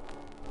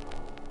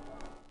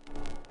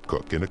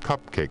 Cook in a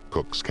cupcake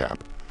cook's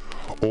cap?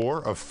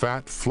 Or a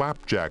fat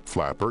flapjack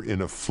flapper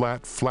in a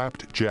flat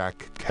flapped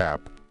jack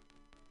cap?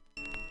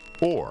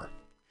 Or,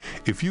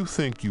 if you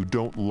think you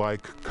don't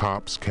like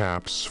cops'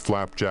 caps,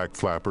 flapjack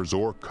flappers,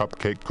 or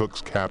cupcake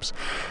cooks' caps,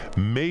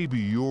 maybe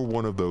you're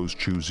one of those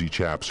choosy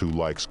chaps who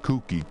likes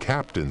kooky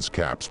captain's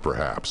caps,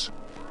 perhaps.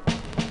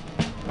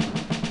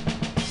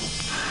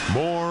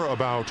 More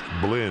about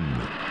Blinn.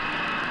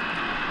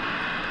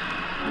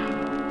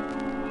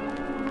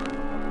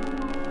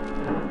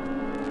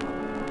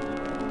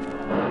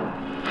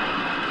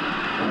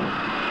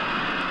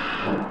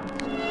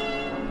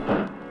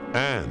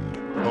 And,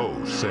 oh,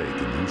 say,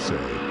 can you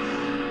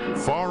say,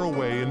 far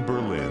away in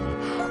Berlin,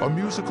 a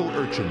musical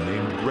urchin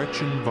named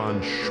Gretchen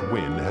von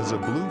Schwinn has a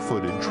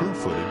blue-footed,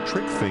 true-footed,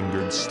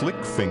 trick-fingered,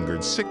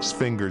 slick-fingered,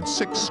 six-fingered,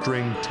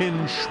 six-string tin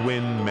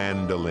Schwinn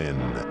mandolin.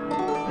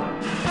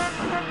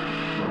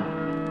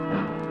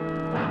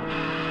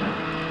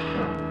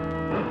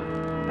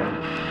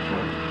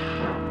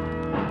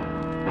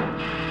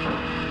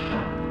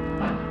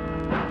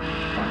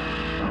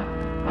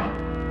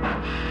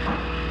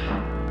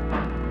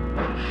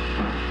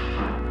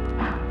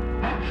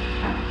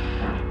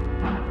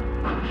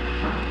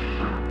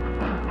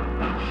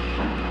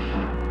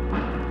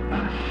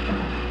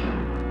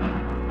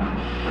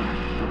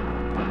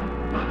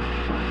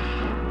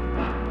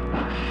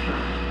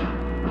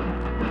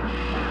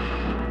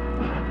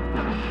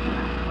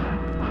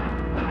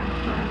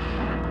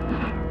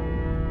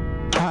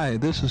 Hi,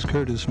 this is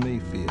Curtis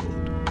Mayfield.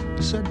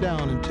 Sit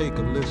down and take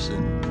a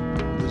listen.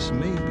 This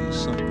may be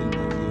something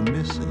that you're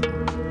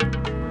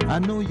missing. I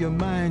know your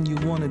mind, you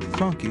want it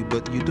funky,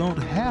 but you don't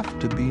have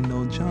to be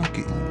no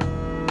junkie.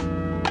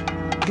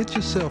 Get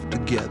yourself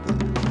together.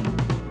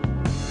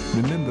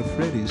 Remember,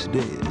 Freddie's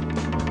dead.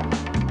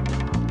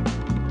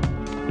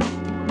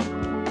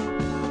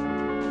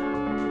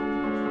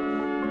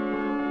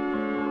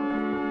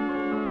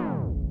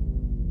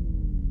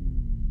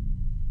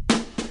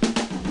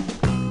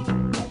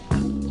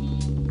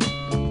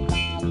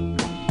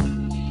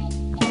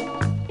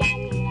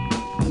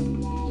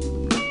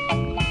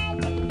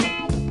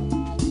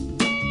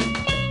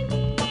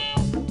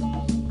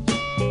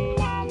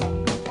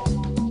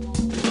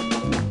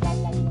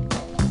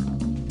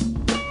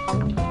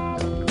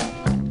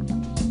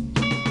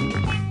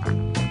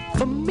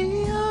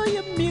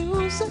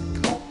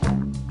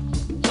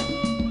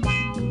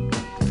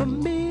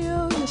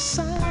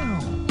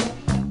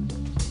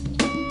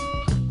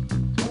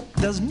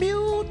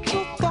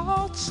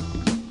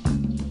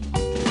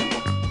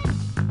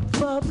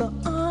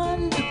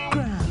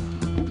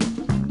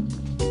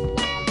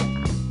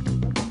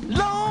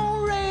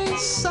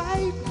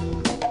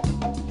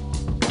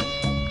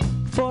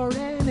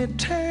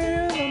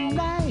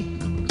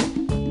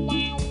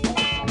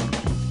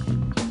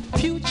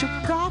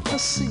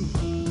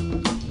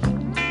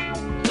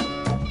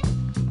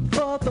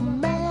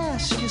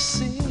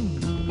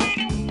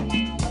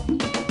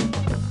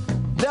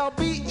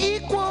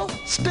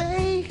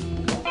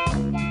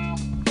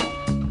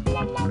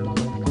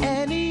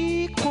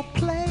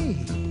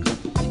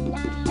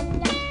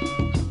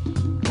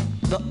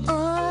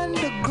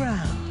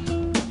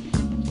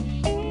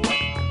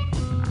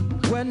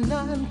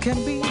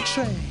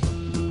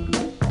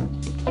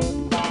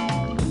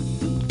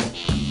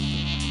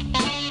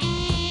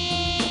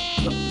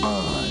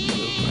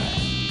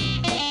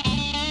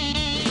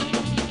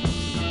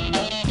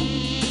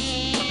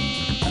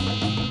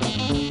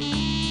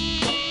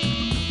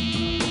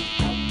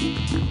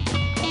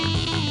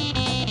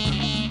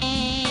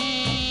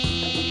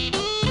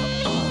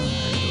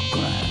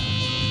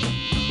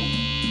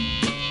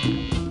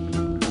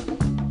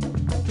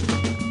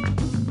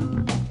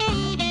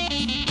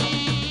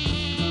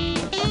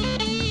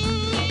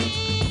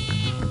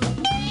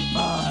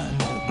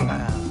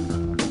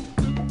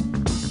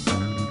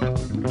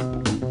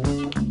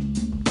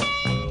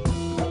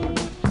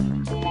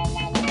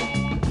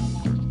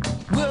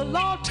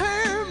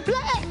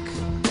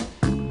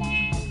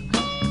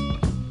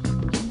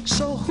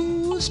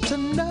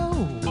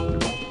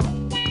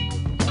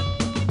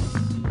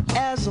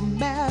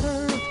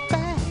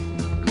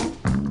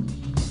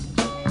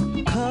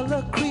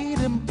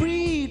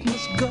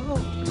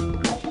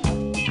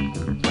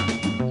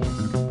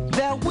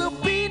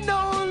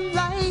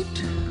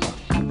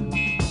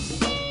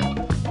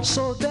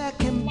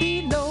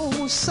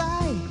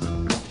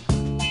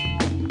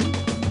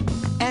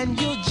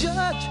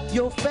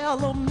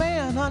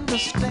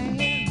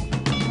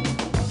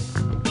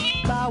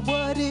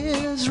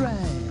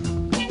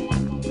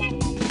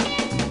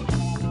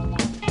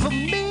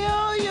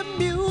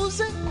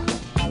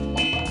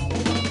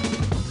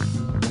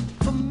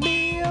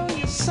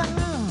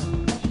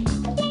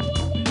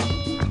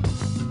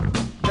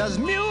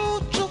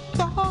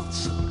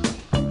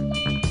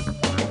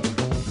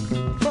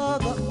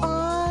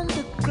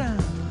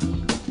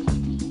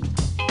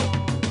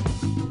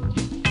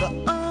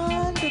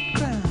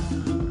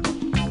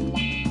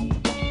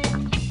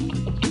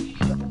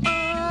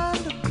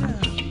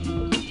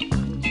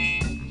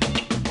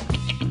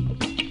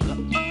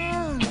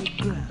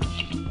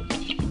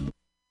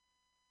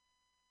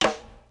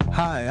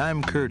 Hi,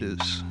 I'm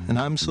Curtis, and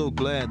I'm so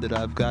glad that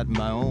I've got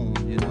my own,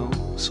 you know,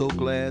 so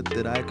glad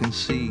that I can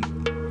see.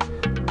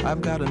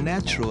 I've got a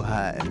natural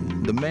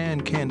hide. The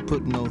man can't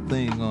put no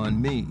thing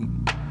on me,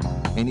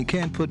 and he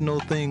can't put no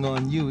thing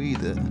on you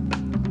either.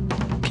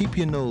 Keep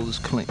your nose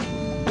clean.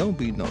 Don't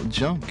be no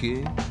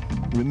junkie.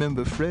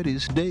 Remember,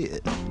 Freddie's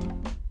dead.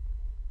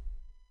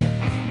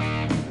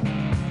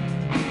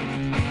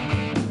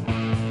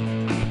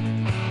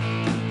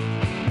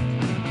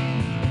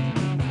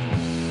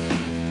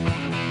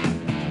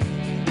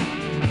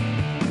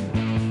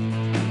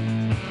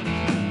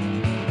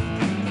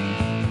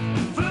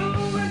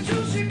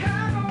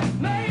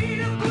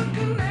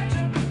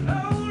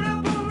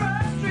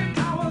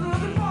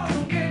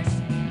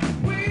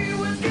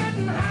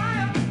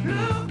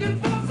 Looking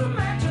for some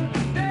action,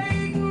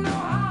 taking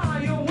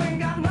Ohio, ain't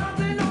got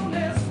nothing on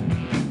this.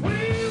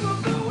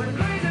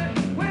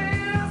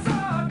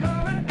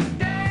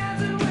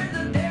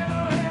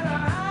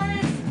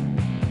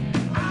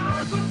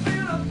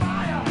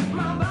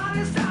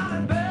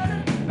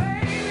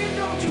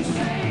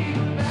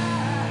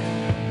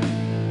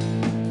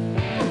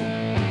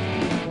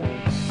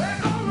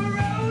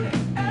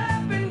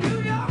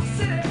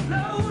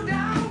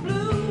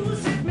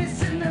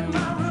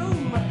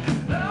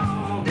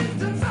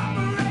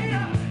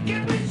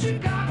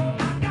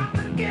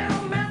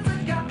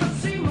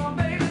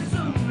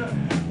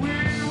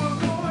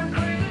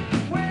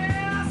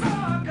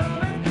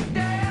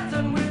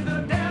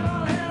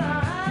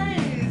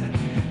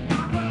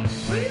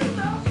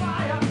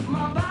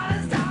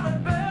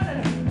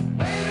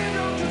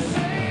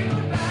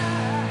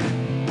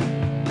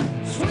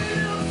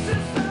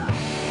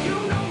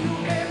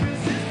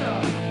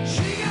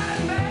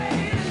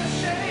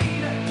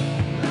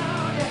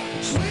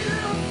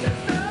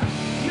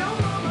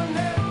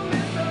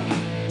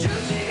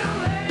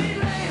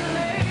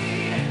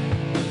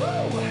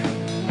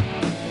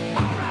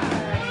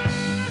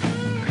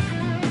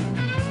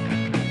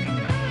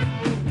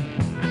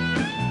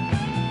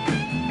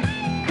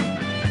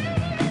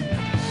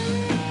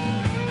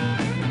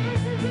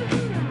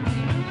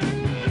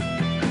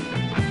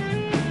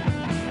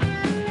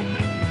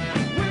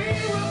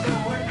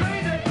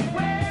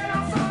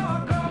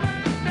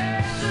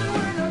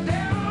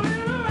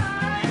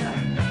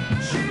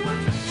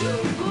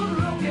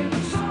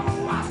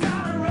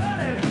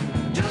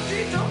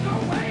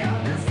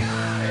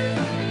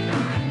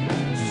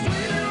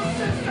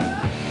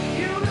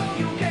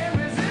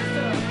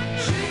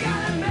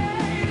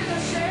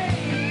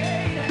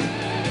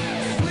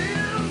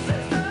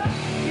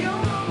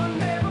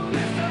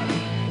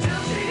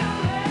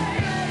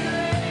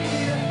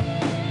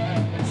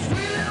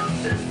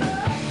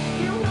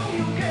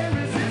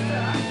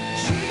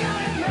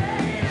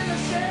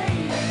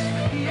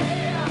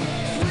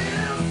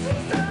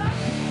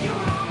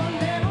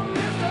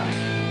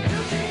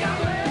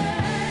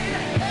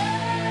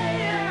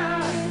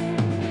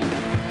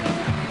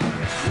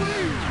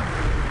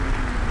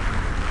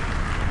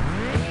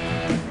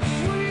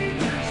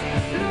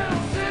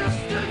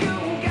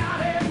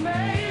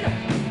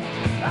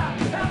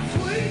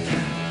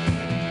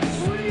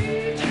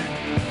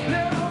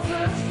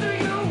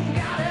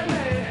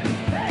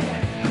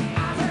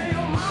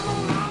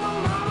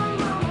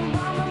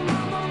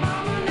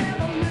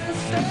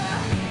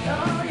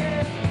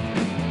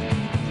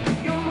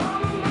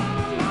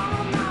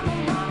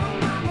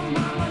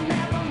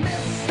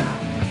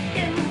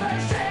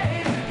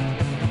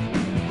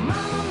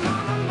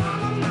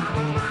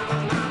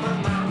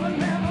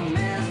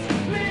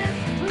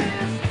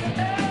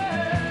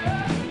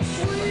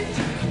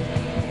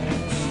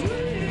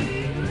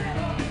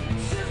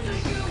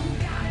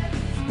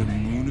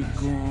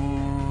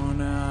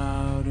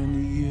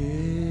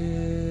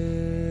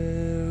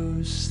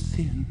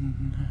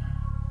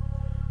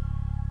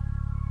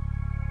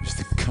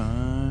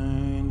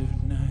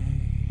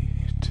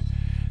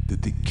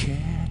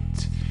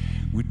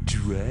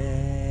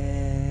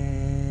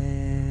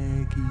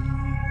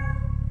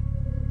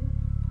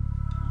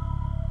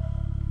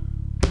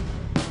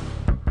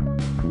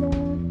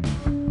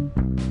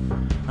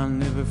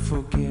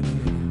 forget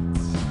it.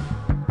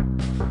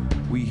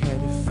 We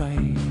had a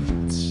fight.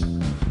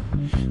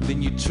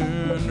 Then you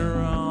turned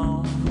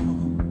around,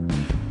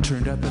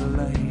 turned out the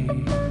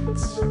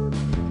lights.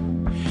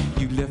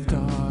 You left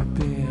our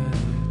bed.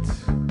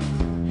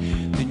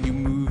 Then you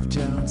moved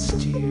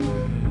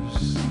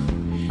downstairs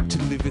to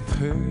live with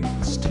her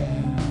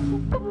instead.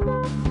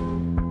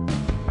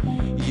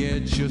 Yeah,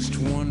 just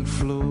one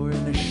floor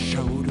and a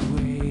shout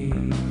away.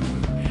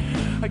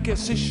 I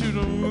guess I should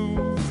have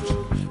moved,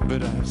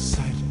 but I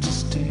decided to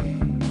stay.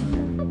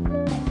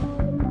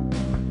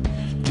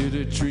 Did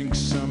I drink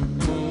some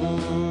poison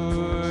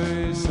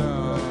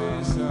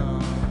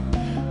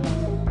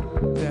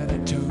that I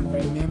don't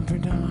remember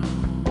now?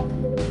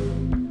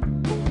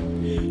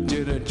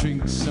 Did I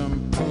drink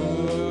some poison?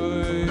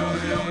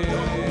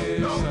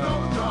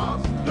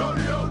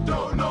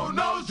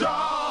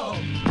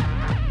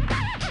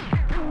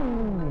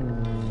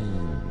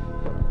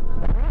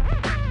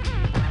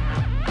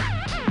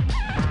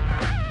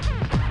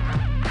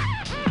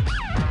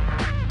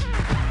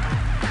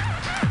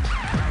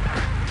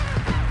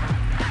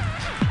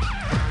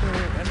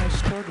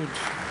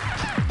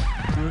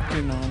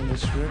 Working on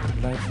this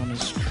record, Life on a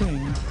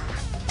String,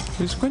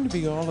 it's going to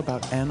be all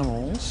about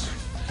animals,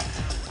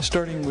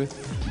 starting with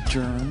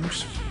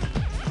germs,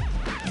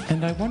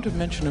 And I want to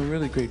mention a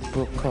really great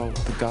book called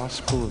The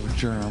Gospel of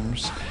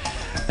Germs.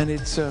 And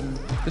it's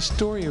the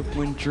story of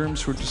when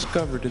germs were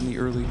discovered in the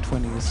early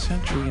 20th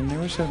century. And there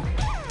was a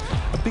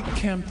big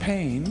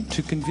campaign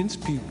to convince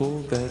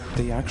people that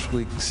they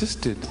actually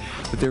existed,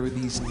 that there were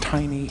these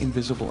tiny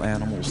invisible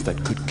animals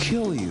that could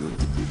kill you.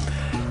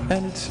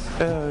 And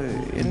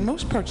in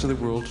most parts of the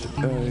world,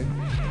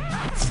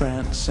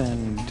 France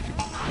and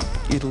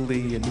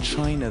Italy and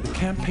China, the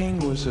campaign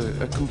was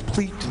a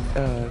complete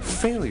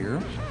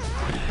failure.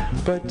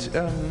 But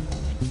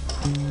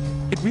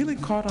it really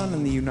caught on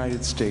in the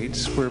United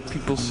States, where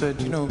people said,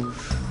 you know,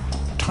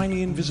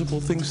 tiny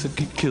invisible things that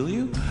could kill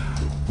you?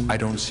 I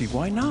don't see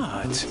why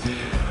not.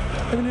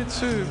 I mean,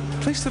 it's a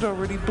place that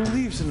already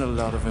believes in a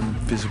lot of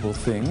invisible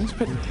things,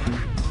 but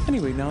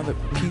anyway, now that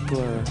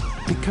people are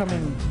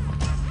becoming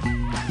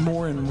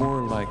more and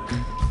more like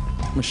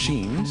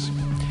machines,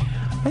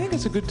 I think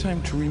it's a good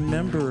time to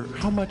remember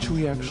how much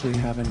we actually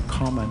have in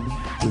common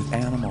with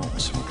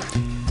animals.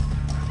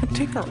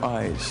 Take our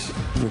eyes,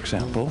 for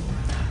example.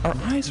 Our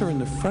eyes are in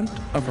the front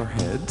of our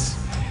heads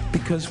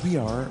because we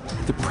are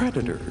the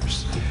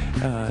predators.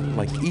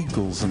 Like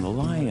eagles and the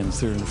lions,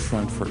 they're in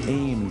front for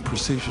aim,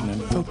 precision,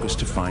 and focus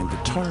to find the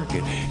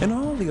target. And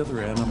all the other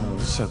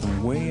animals have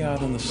them way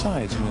out on the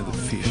sides. You know, the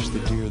fish, the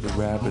deer, the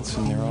rabbits,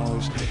 and they're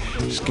always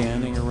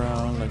scanning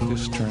around like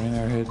this, turning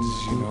their heads,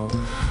 you know,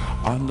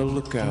 on the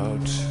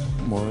lookout,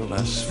 more or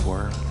less,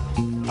 for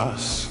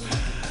us.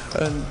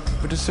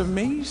 But it's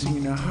amazing,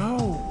 you know,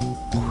 how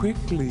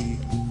quickly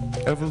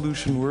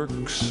evolution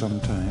works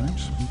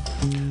sometimes.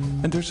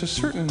 And there's a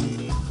certain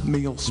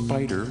male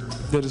spider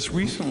that has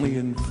recently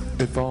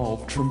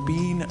evolved from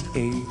being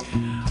a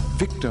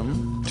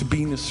victim to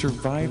being a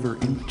survivor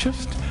in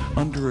just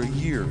under a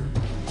year.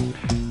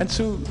 And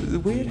so the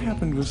way it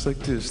happened was like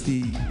this.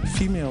 The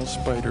female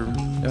spider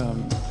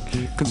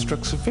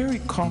constructs a very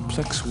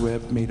complex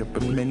web made up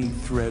of many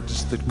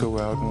threads that go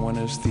out, and one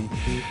is the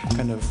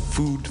kind of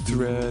food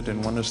thread,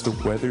 and one is the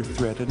weather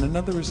thread, and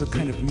another is a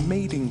kind of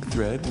mating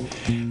thread,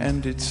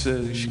 and it's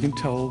she can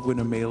tell when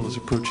a male is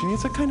approaching.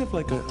 It's a kind of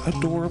like a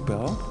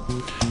doorbell.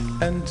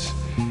 And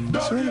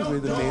so anyway,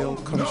 the male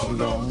comes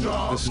along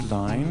this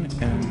line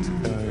and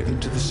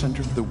into the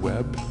center of the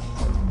web,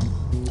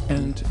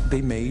 and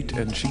they mate,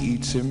 and she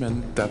eats him,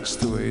 and that's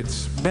the way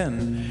it's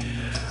been.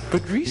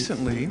 But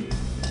recently,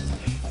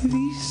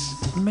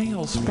 these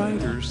male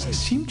spiders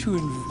seem to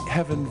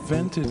have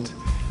invented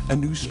a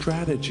new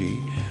strategy,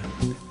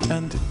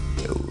 and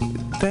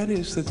that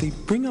is that they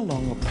bring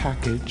along a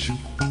package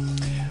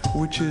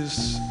which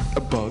is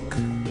a bug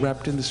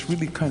wrapped in this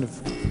really kind of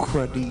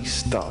cruddy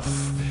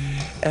stuff.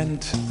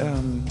 And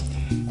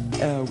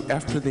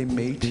after they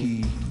mate,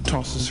 he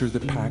tosses her the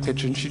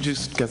package, and she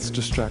just gets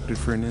distracted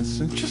for an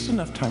instant, just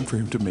enough time for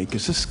him to make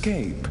his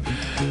escape.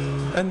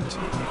 And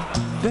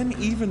then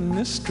even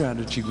this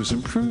strategy was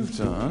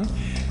improved on,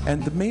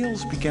 and the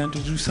males began to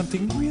do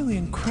something really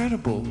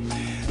incredible.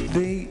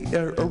 They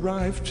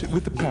arrived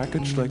with the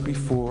package like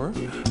before,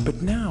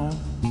 but now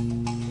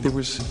there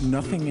was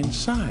nothing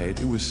inside.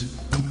 It was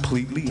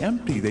completely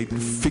empty. They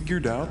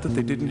figured out that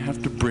they didn't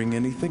have to bring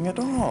anything at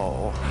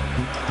all.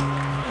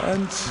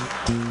 And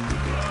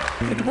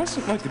it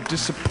wasn't like a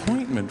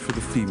disappointment for the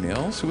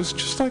females. It was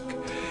just like,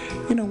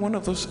 you know, one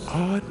of those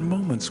odd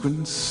moments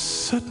when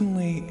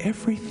suddenly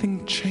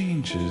everything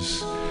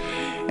changes.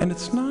 And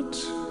it's not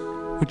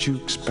what you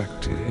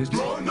expected. And you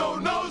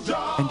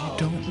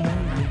don't know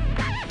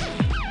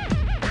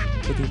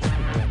whether it's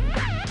for better.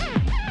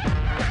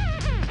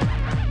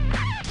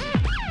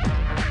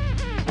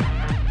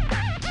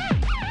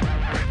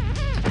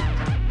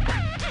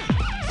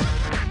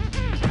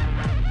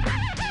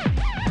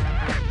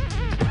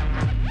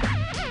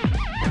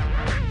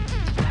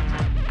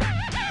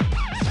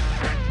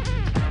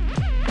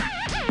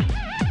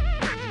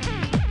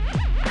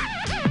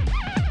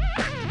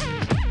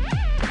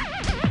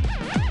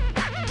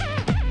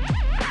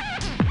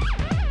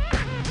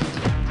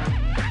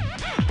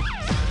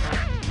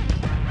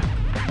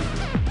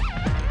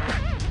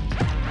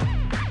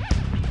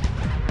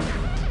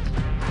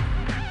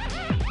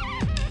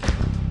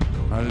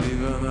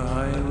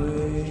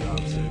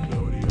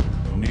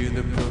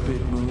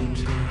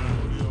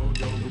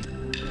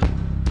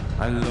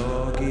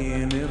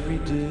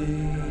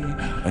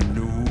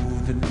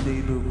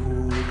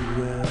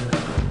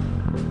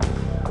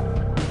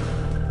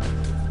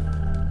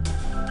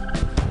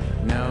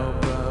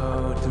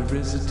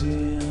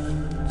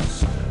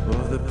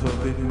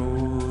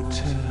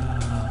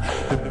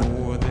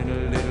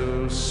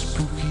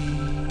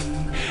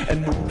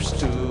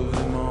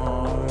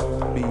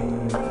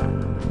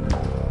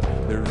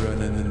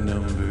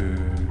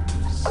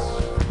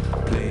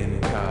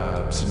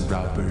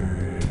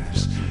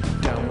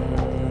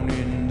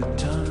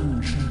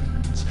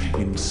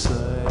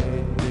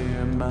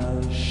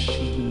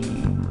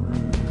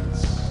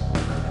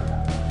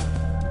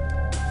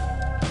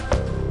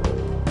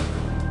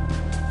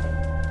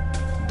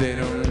 They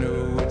don't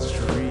know it's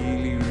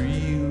really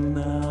real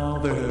now.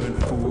 They're having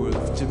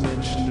fourth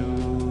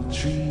dimensional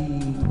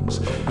dreams.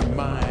 Their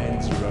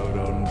minds are out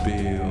on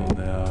bail.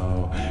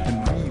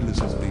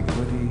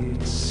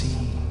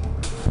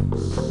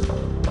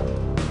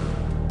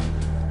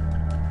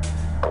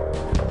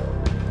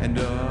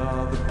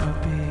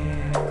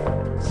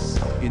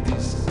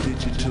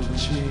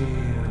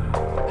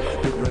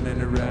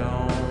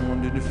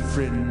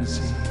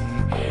 frenzy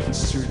in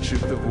search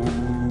of the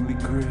Holy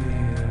Grail.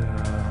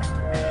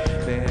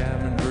 They're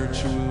having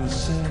virtual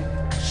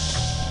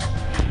sex,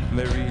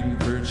 they're eating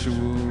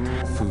virtual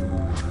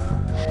food.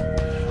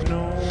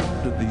 No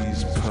wonder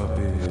these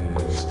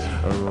puppets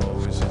are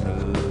always in a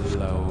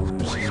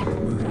lousy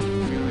mood.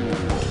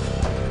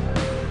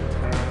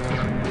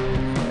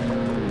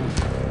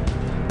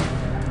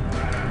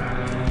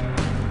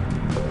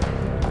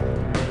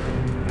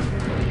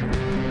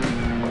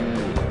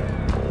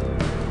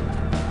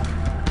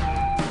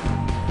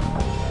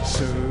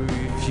 So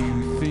if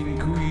you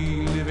think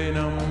we live in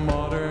a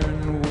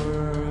modern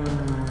world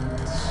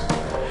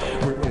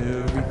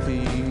where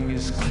everything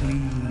is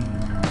clean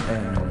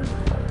and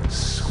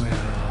swell,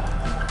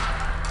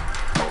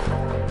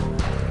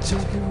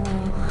 take a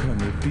walk on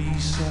the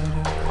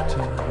B-side of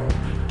town,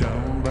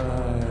 down by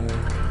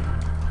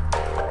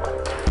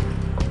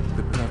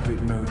the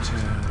Puppet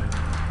Motel.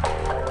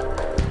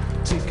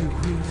 Take a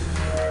whiff,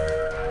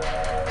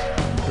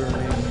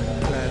 burning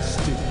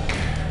plastic.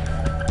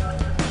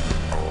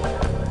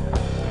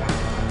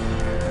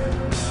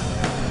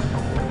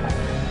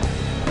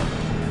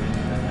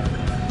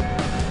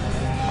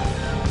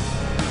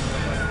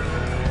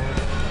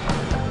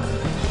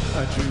 I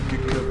drink a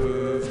cup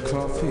of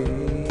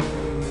coffee.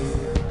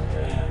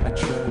 I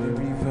try to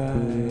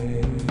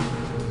revive.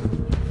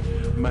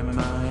 My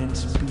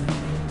mind's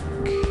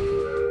blank.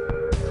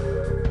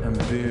 I'm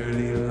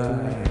barely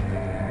alive.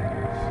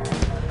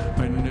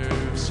 My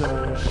nerves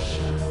are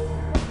shot.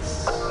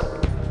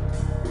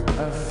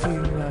 I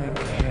feel like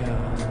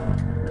hell.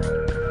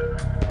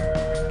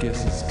 Guess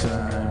it's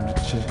time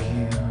to check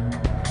in.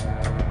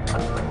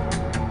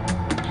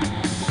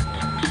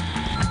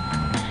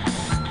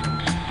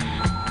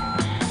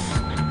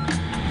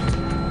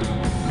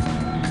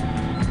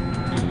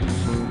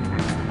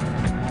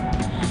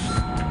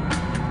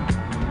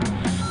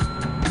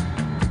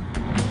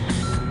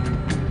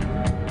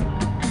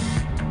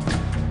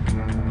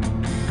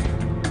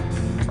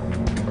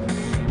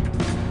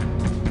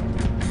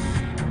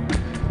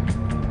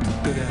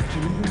 Good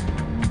afternoon.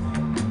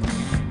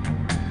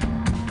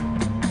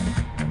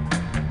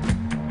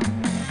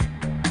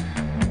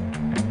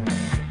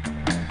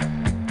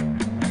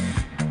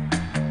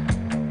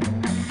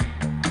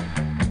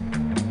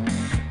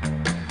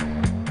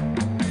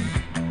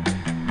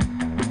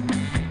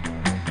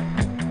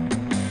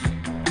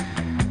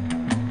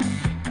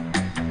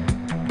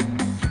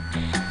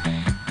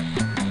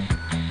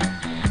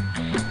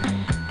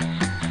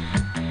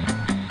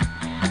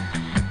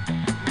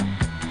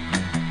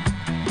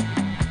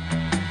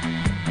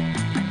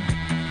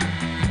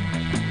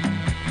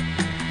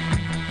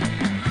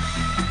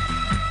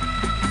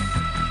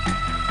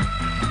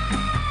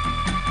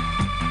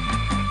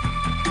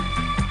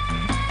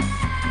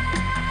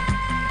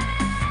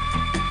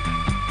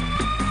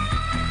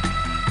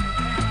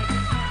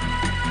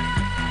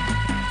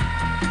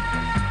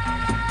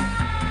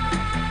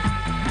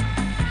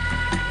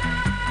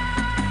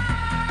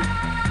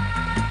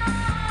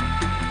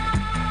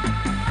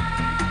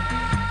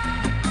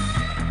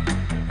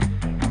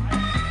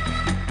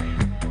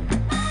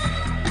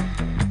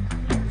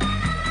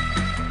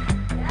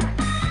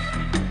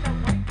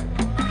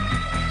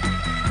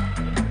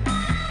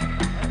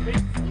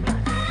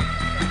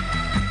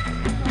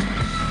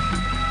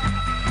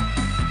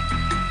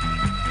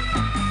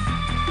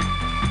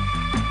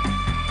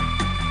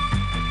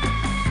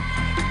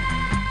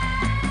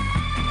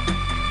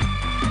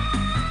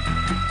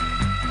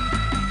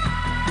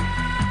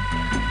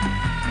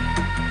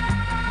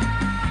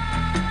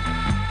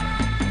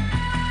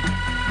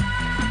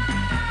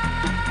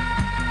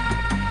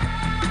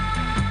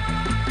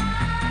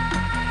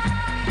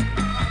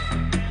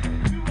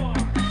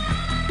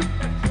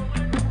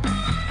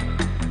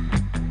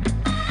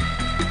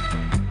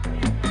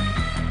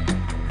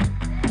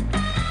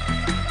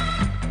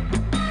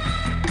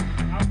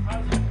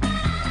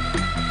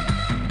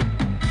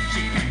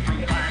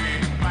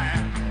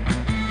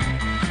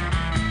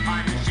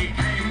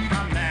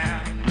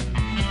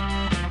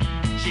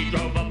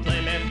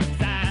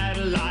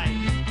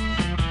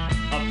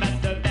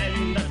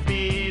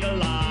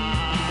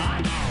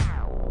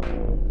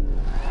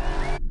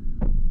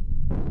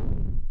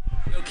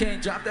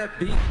 Can't drop that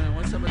beat, man.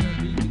 What's up with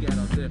that beat you got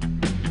out there?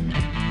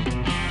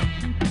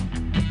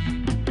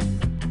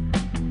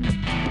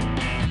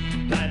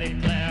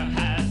 Planet Claire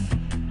has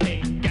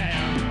pink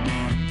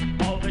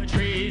hair. All the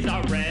trees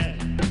are red.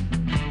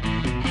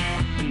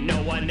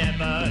 No one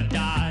ever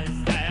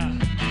dies there.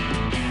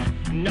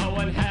 No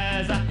one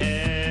has a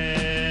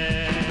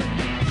head.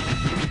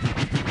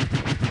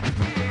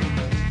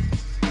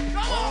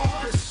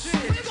 Oh,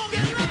 shit. We gonna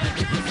get another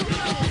council.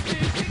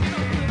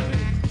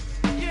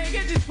 Yeah,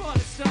 get this party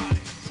started.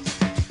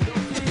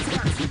 Don't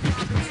get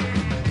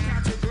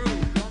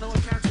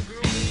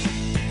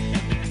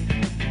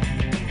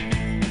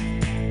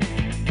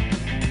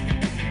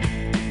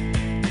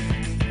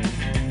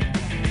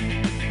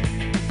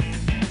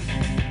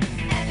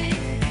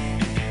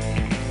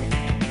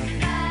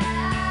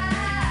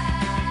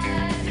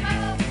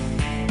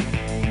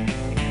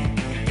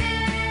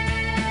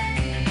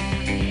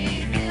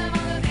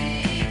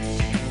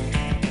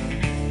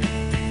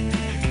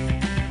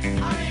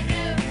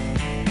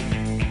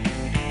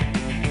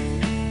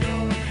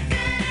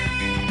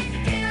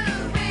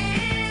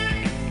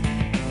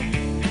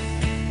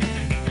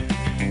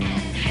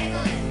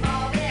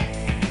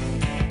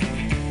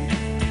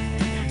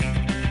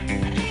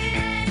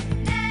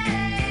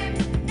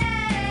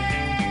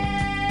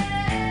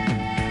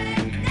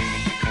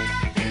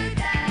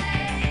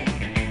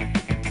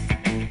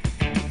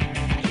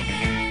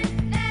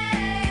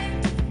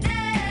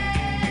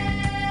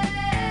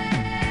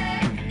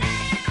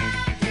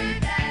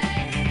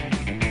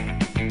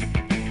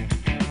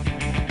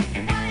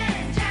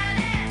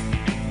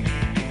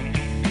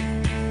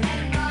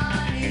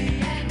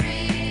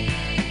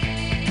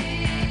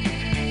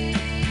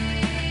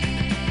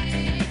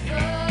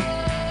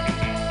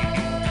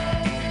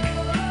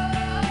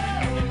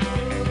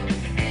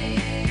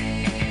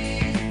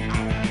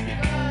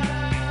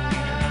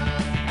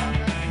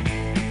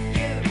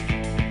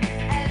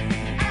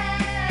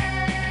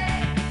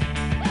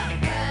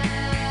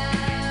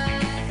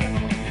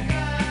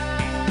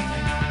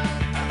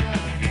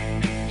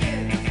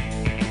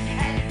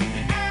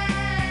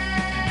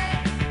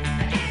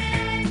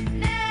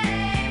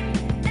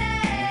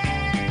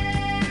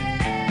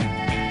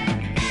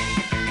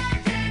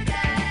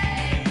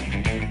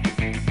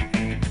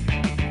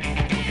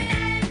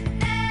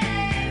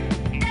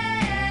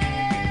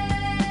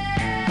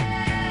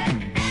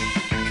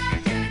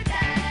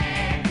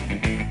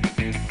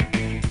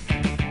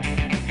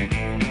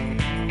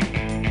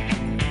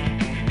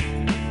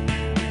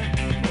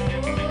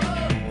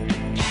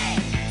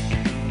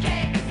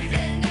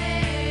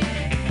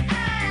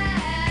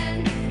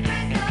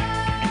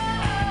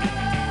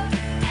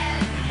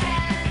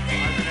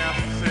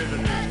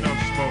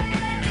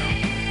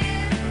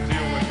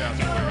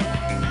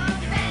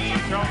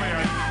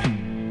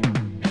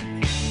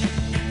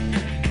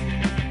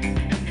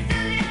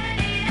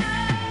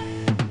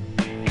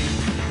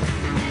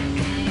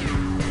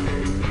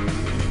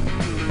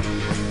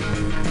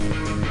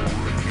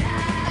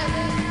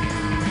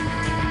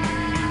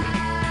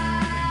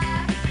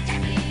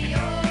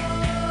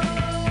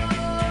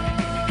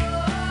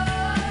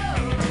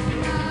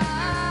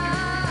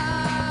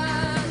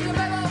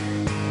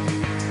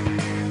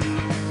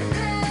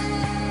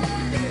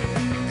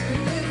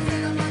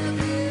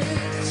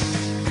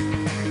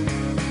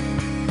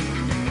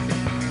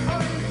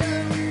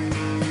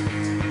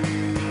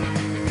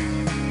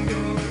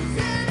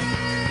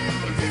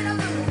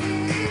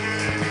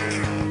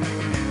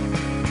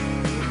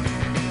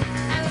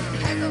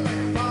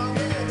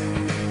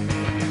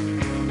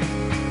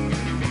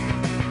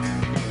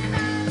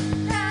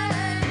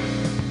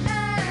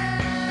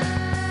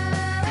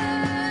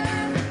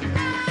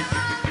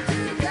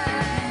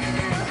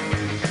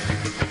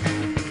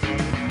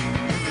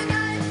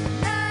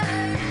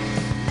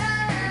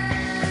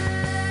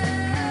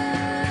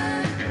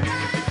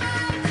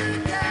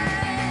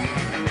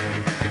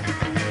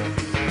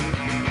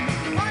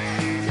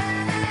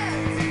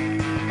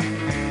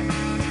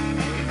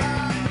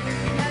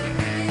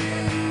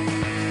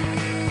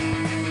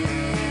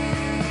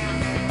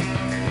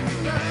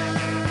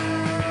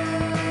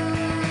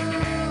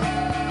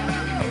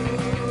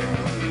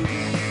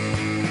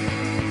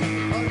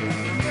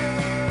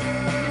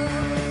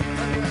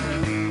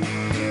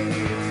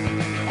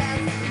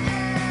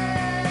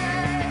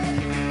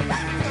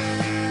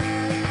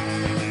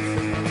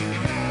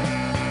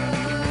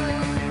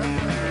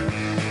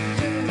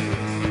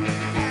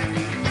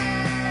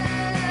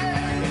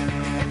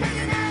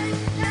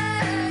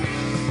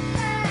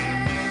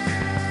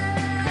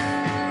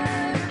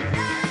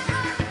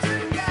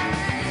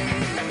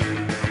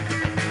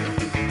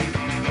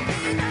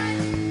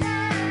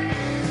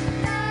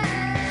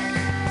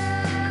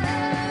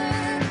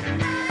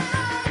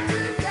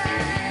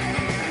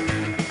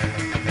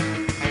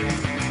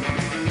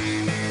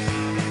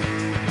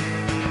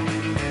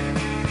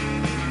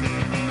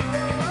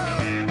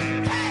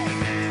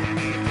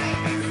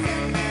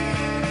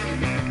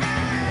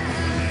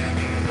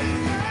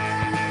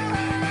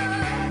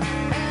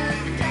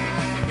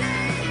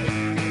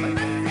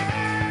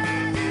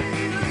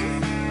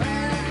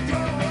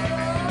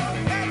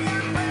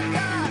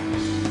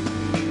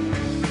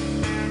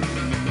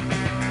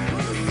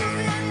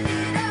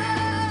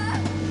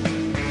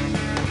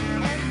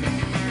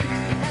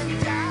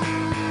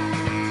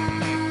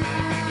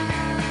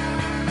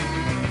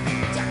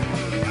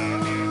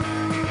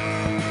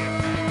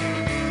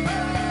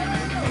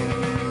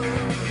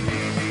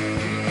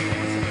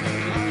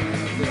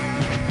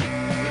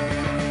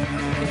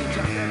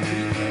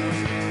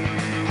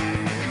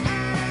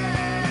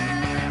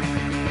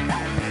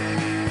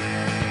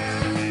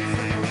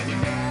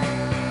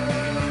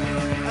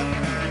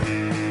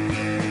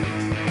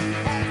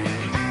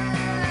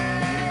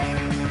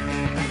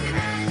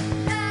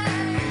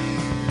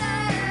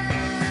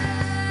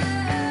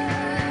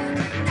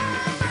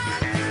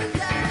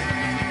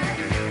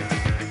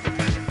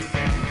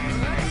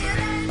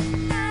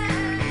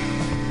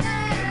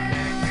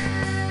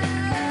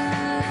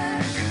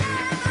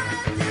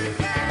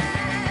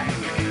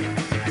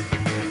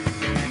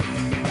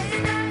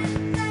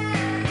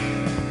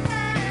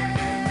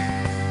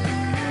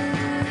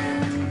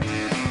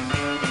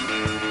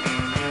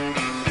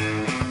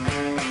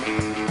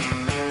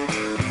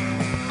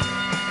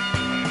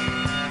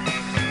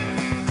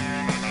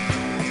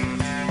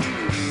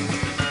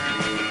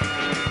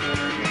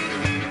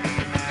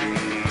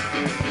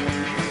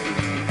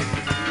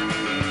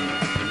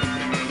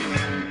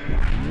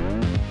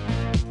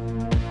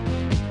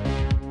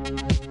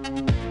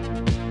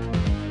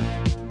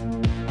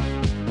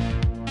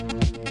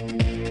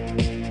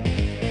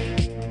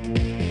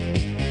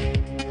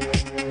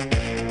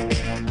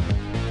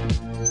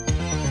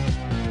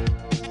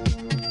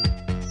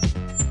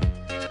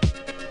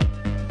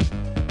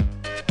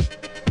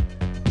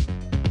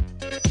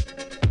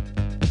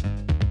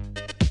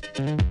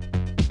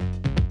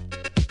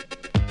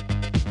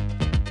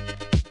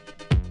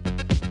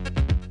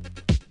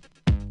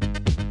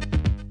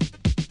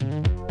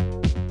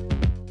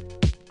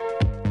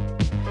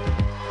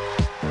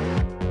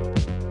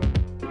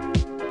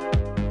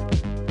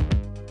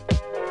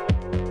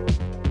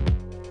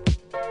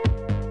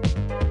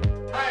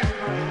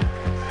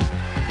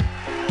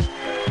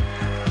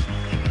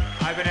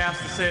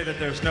has to say that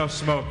there's no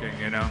smoking,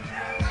 you know?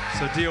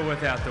 So deal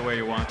with that the way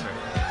you want to.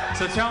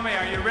 So tell me,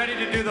 are you ready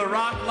to do the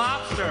Rock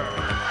Lobster?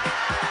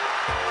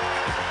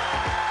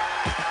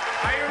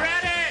 Are you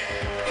ready?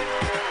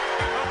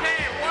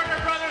 Okay,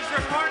 Warner Brothers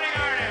recording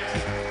artists,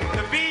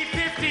 the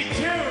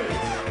B-52s.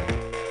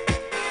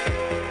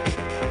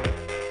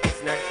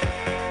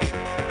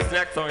 This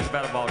next song is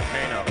about a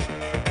volcano.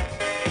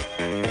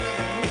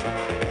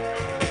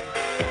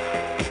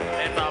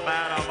 It's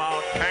about a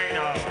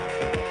volcano.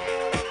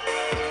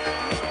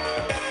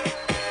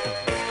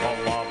 It's called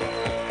lava.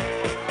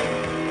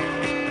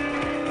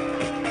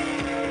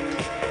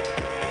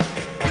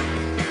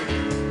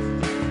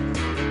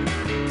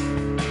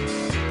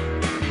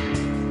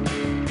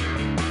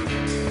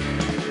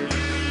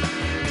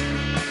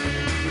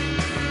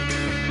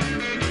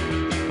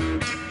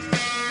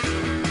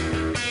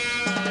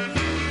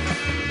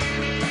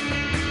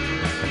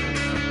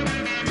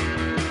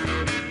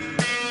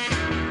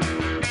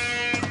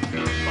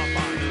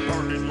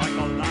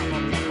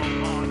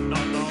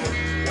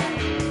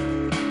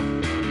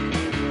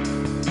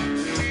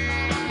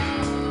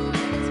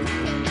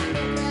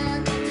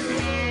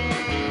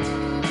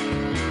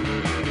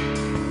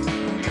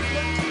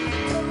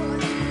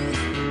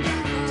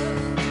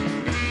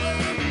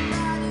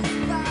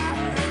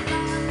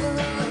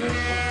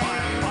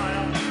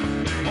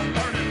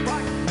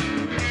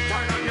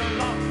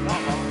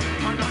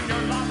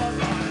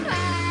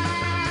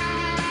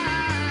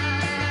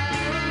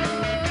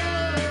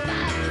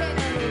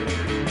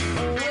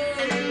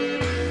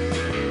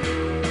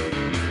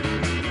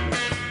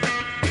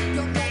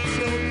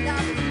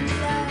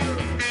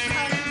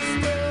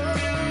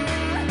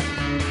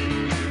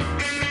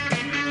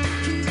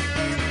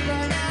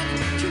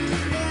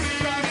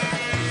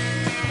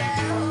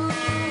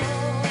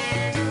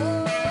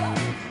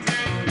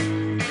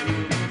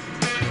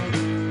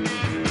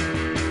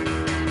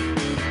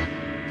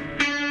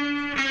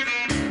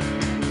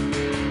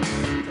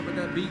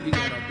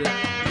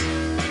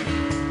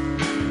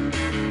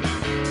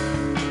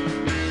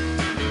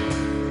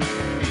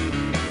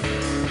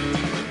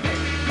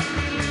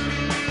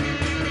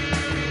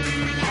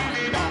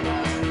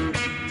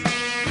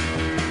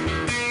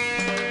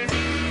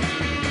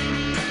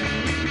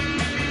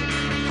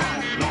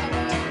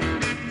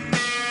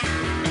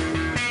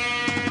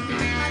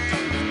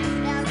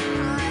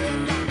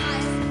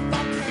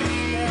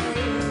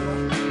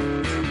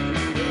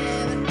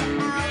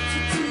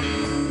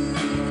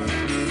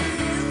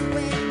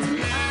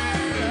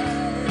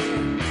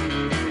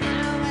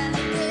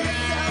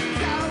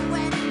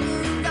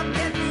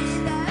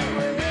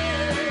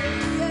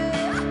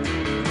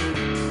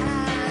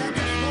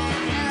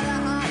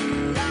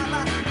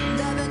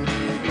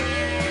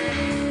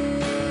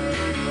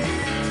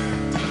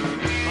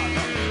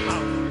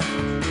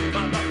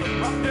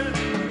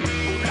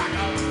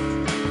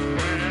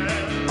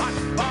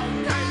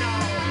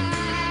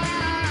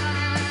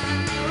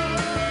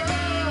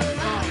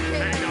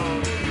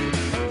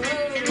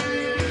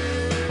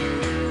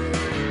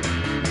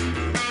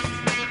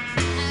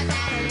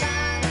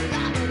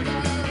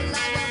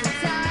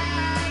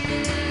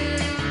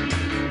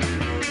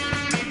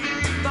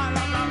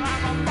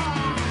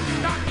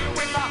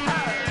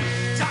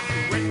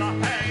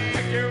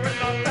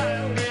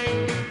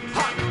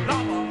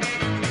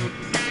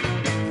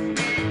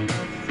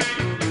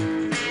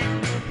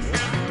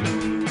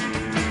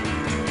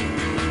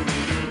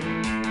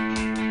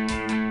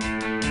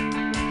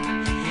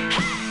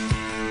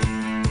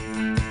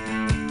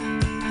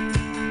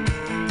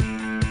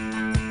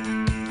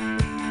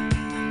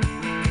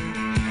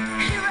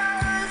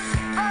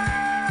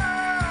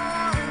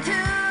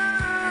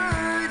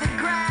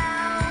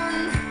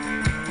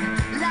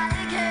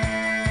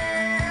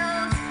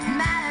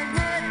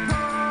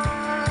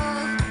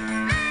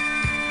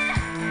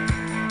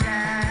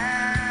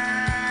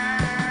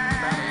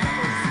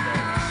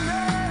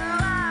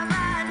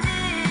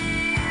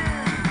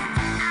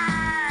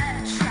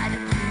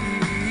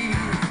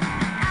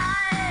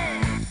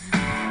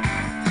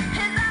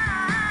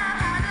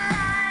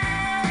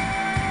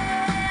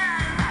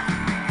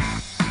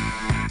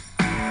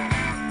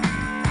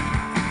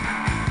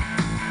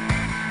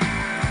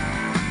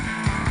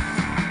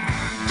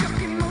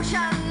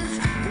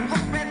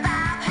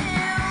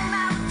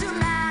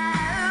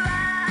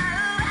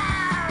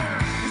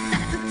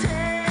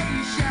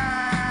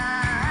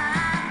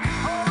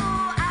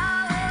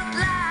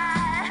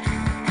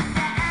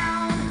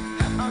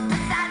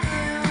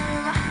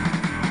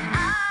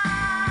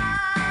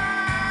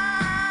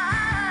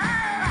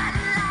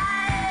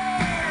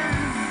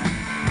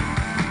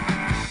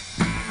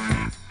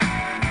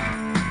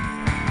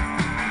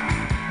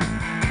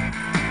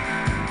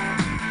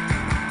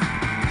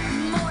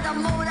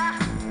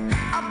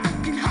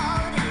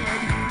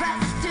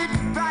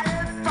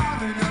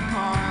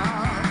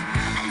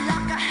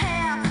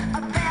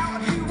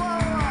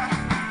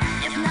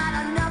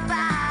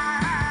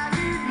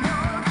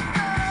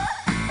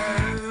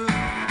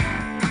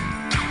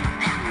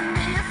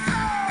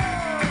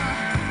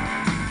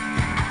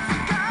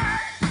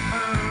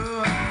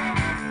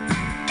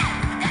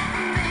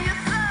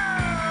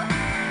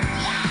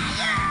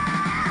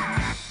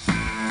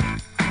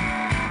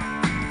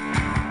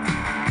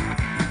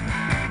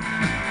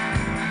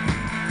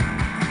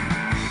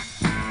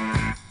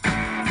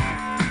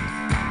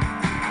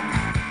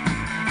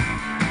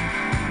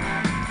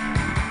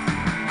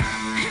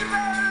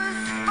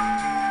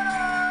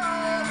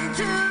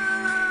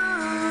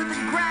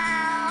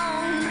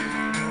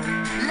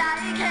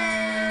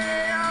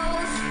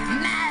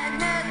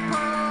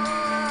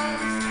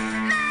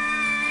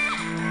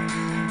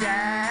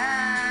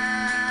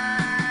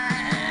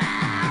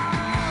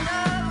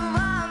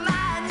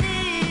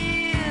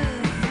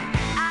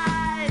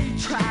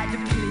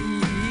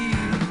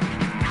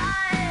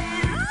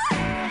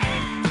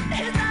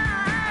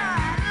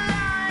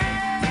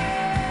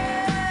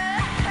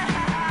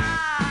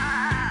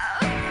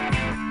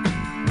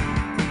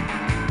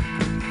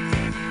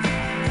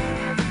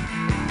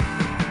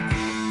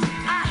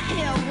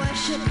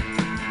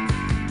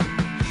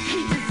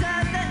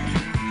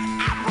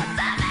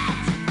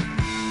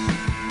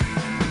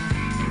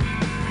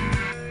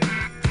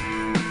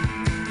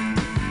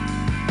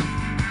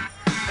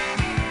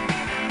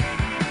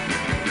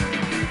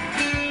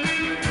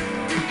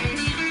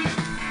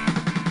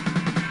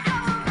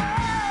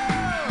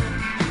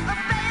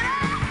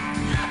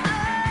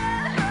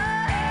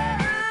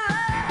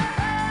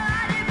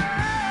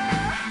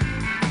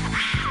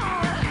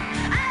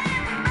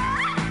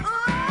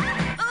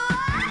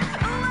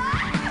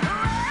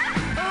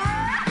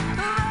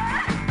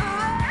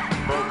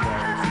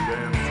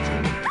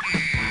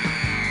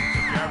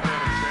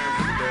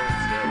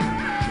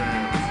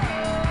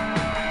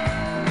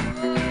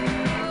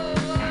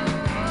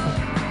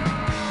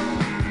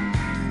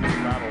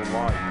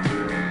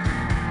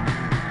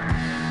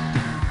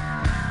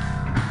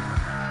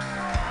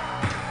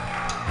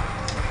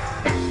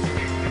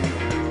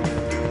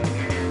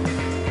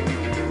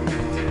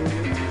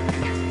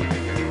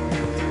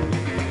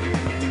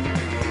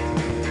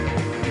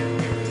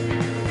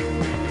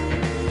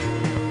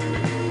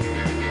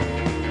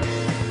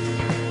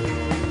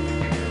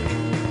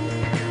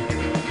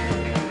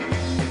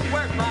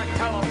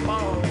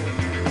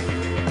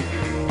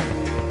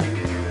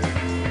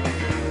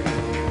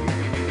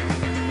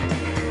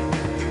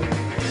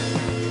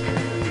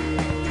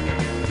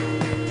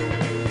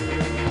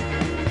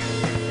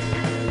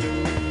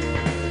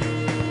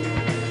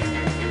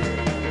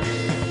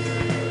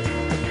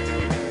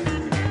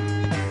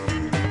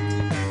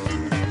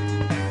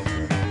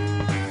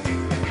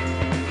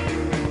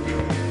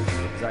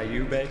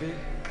 you, baby?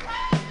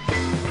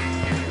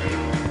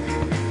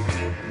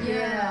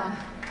 Yeah.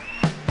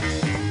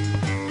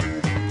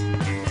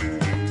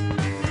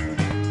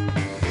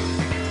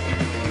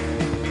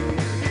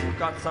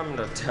 Got something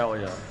to tell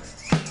you.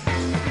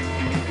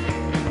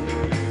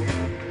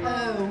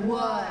 Oh,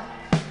 what?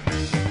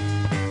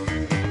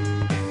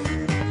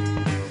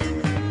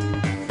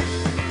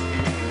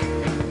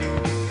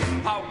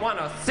 I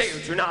wanna see you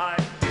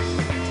tonight.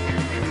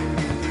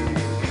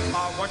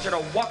 I want you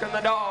to walk in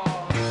the door.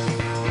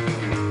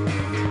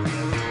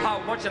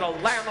 I want you to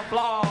lay on the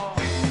floor.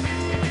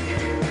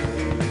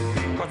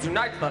 'Cause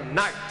tonight's the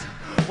night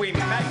we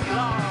make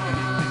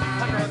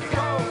love under a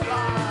strobe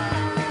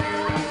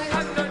light.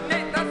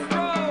 Underneath the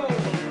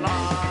strobe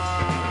light.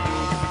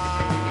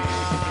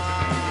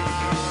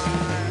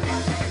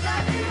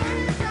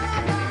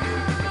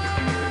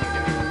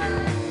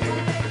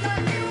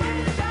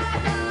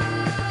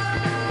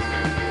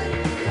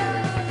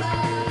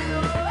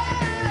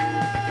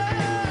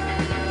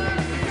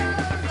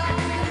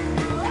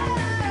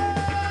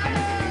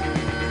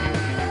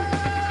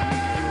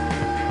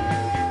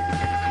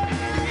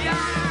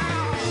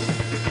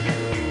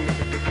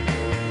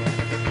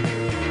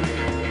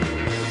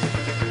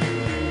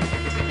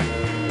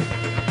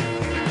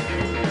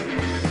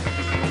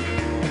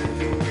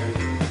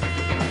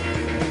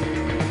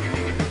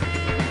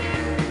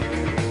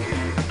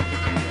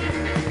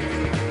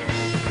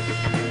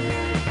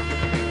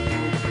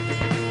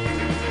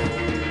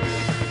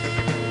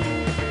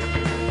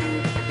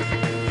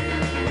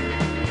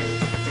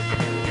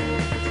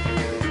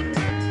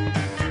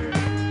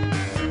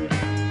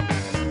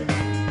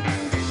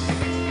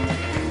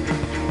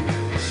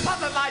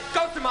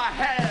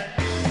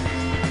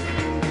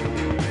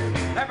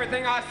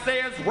 Everything I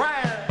say is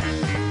red.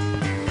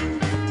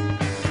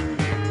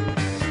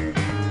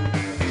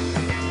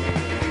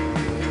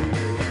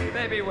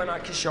 Baby, when I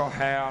kiss your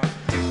hair,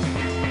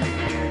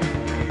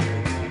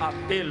 I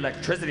feel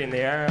electricity in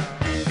the air.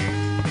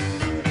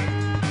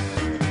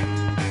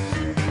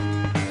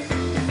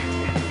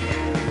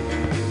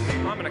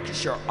 I'm gonna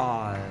kiss your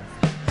eyes.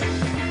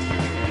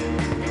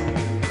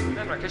 Then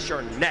I'm gonna kiss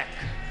your neck.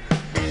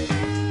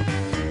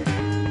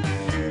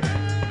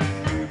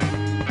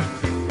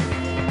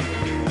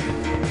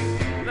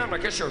 Then I'm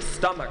gonna kiss your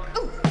stomach.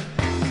 Ooh.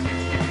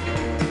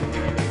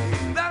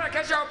 Then I'm gonna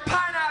kiss your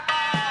pineapple.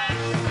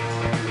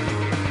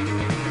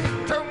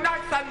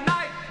 Tonight's the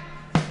night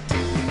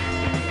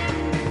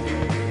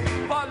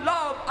for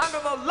love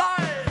under the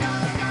light.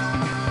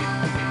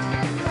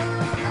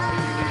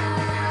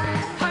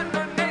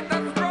 Underneath the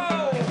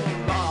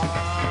strobe light.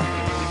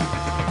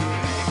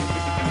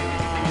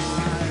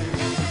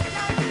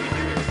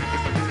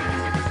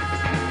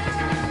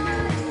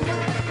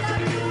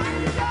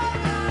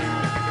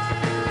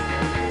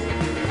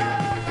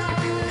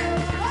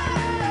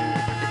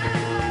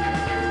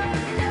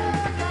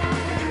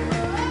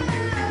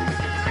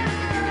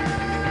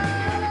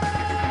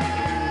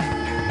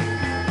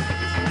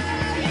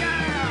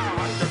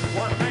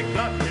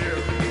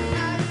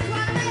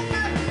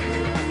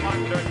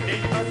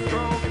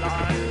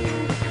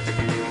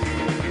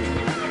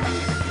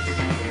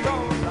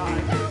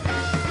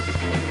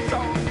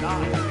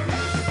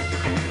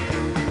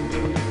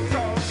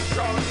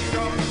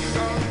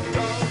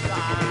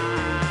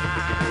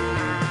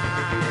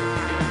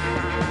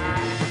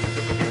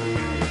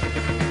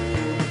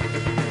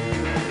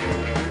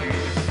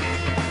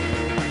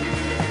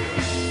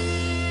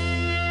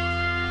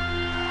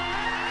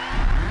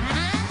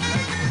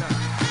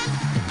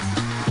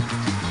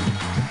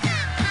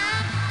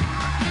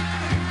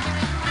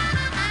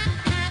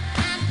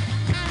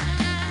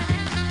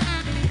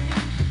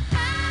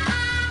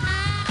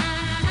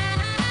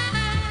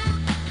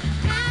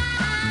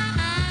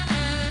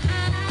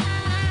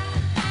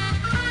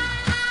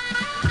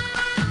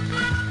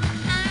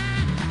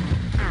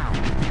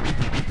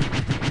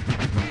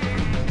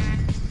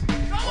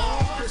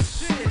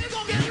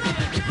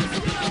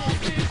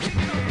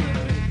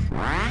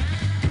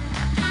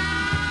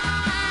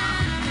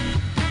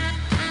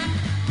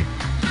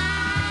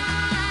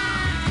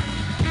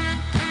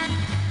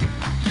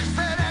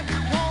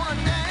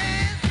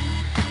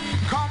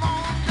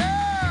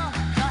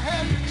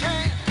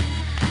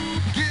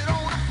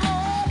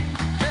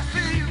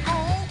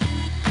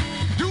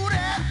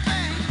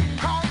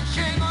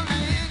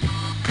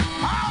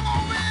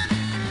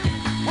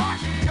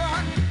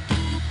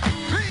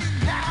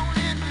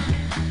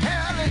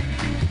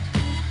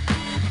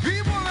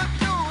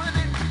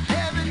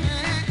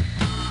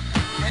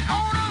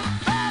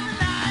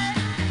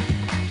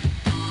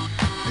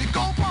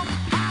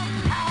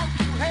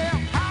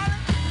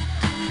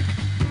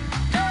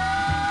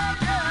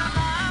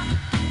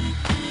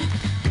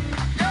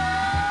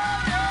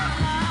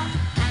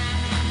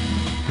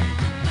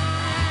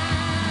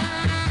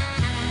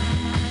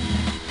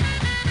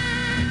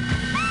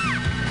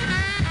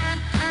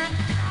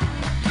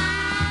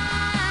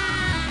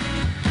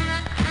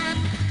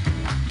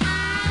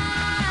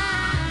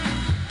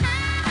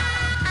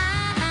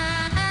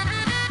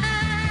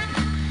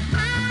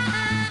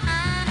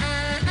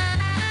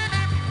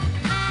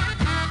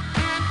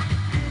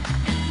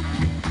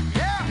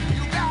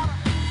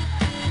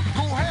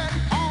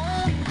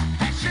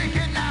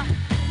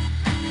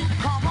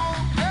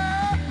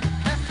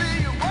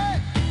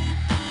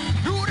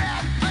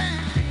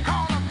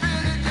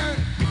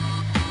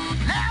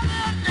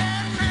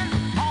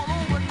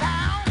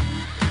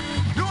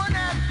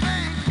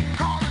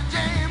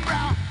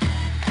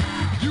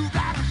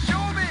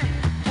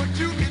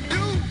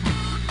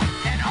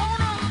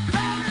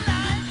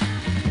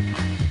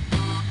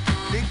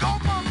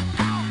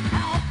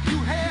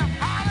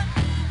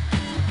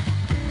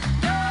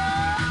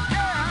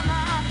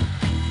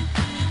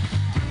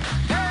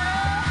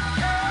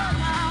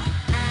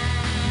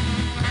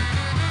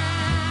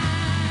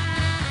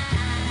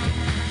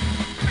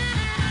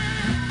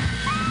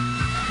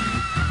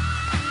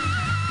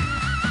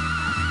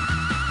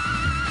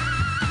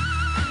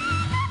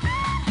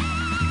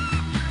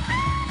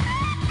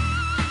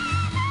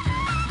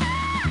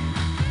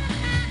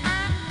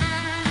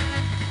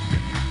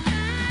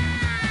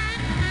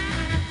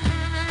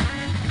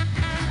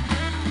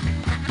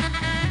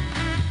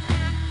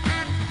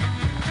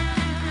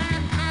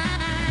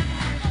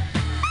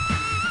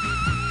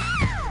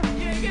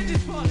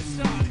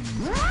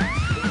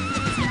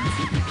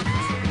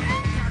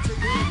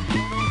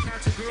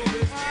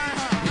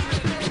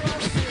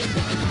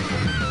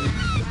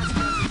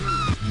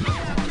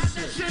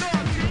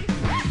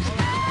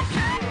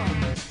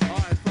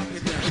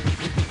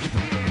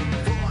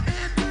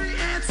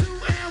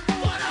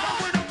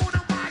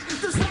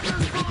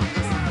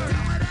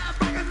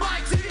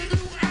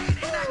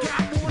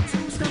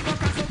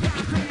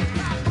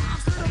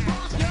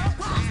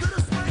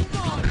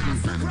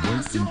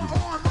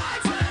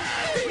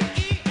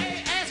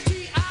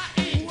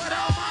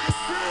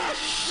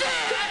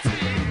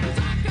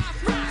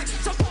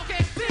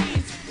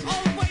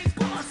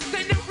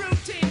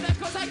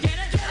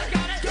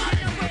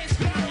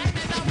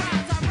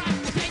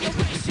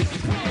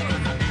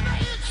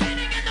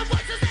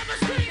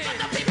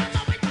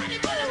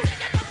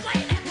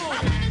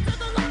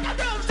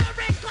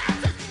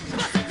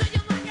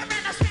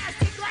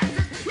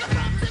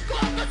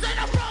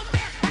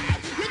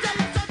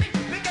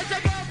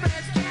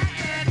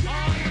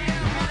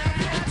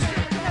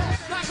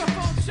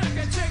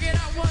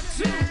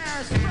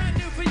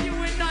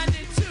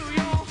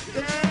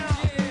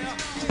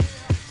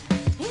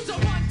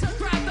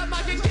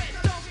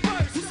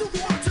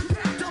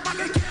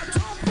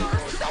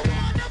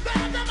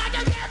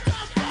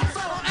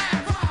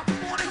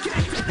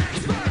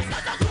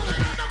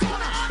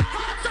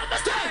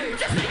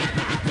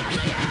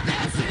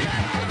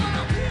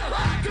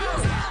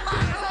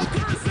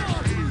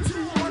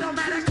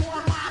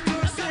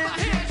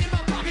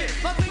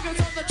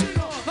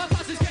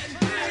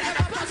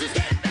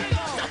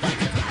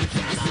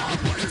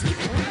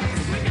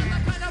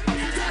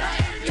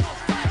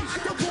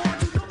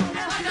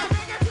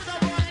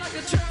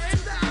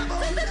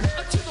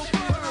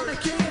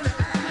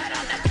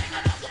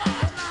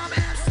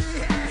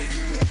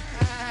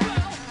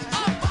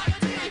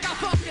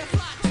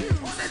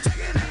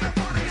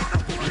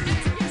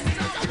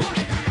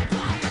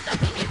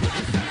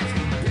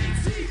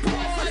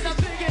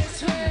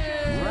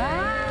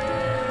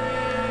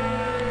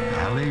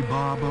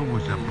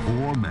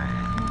 poor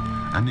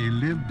man, and he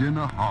lived in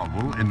a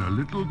hovel in a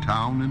little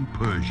town in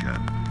Persia.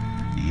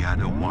 He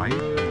had a wife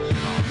and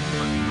son,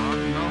 but not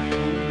enough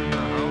food in the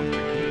house to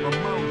keep a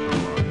mouse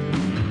alive.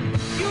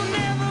 You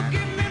never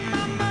give me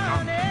my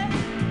money.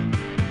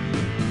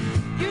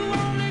 You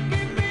only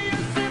give me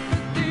your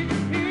sympathy.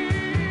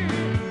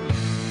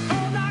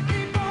 'Cause I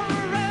keep on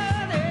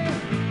running.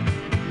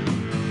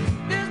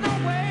 There's no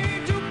way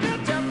to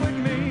catch up with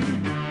me.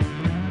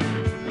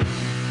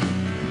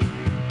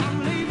 I'm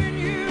leaving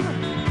you.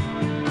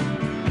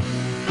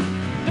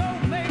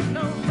 Don't make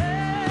no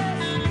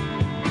sense.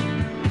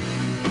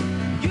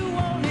 You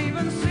won't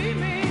even see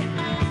me.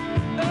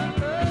 Oh,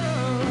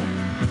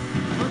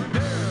 but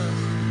girl,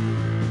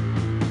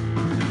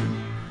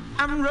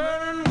 I'm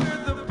running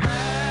with the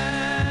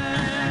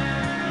pack.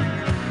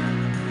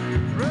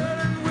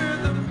 Running with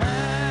the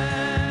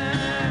pack.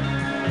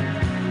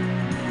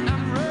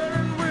 I'm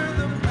running with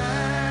the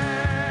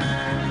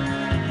pack.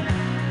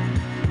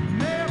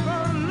 Never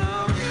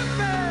looking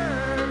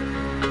back.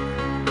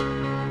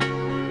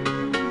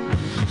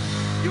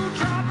 You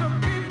tried to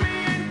keep me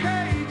in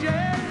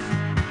cages,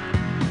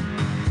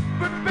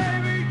 but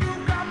baby, you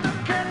got to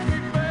catch me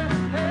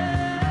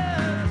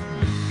fast.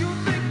 You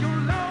think your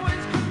love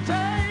is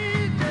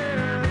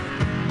contagious.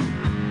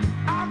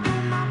 I'll do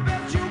my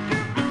best, you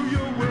can do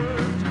your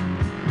worst.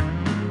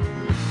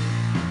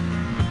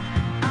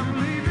 I'm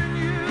leaving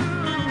you.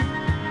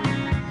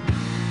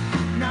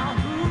 Now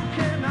who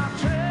can I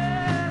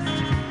trust?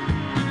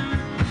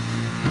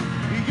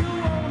 You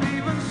won't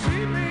even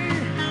see me.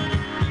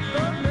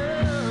 Oh no,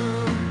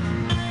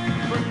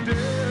 but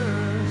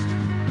dust.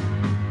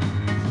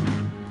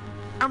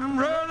 I'm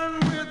running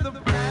with the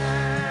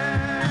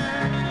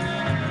pack.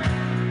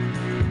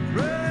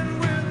 Running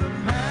with the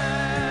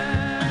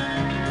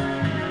pack.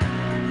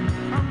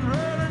 I'm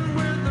running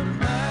with the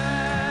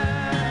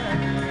pack.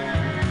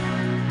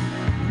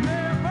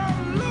 Never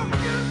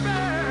looking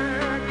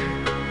back.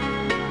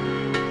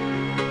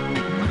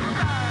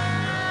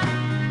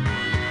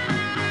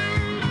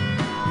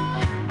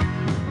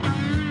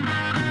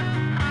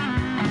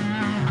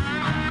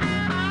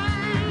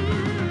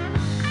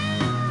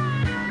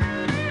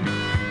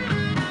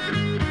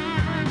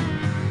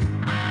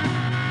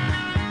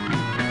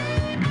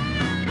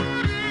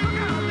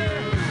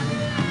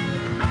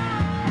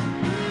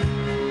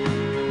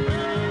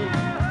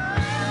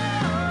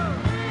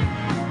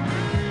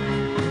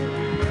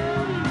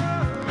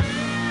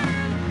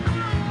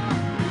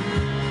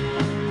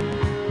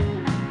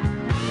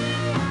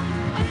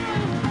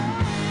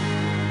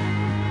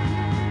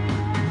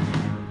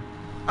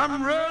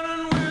 I'm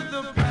running with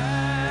the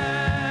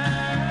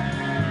pack.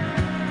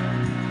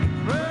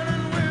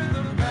 Running with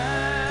the pack.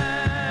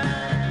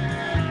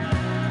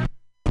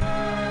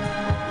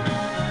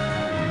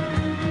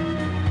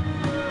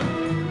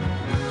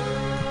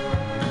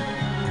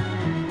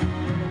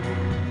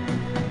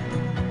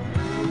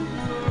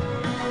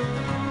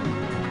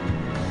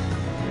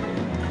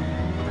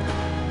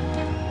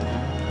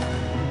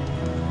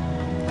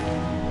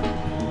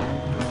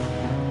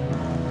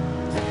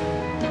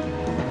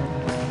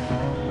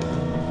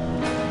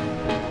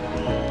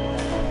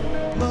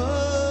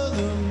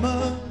 Mother,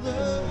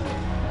 mother,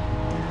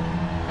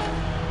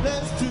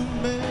 there's too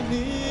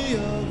many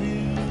of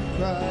you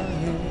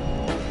crying.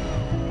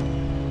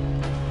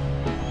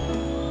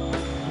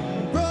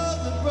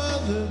 Brother,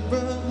 brother,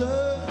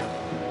 brother,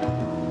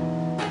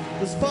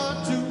 there's far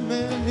too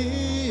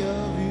many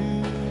of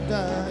you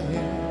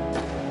dying.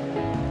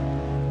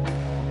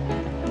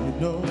 You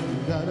know you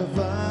gotta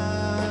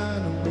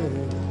find a way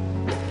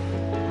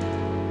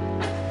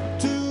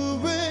to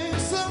bring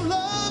some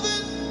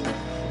loving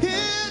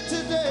here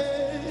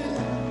today.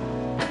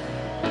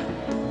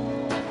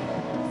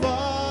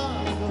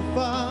 Father,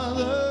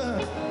 Father,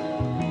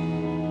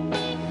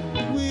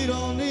 we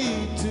don't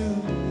need to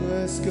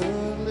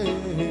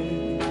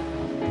escalate.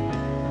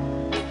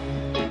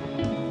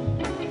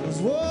 'Cause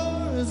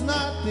war is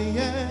not the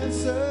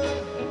answer,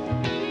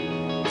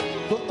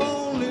 but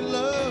only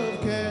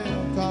love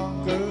can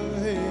conquer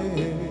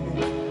hate.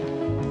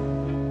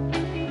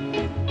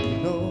 You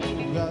know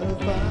you gotta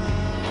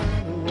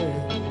find a way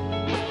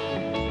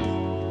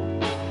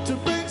to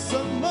bring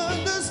some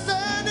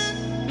understanding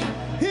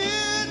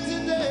here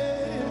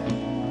today.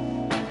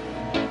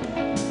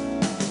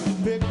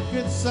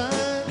 Picket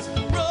signs,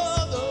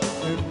 brother,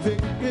 and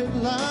picket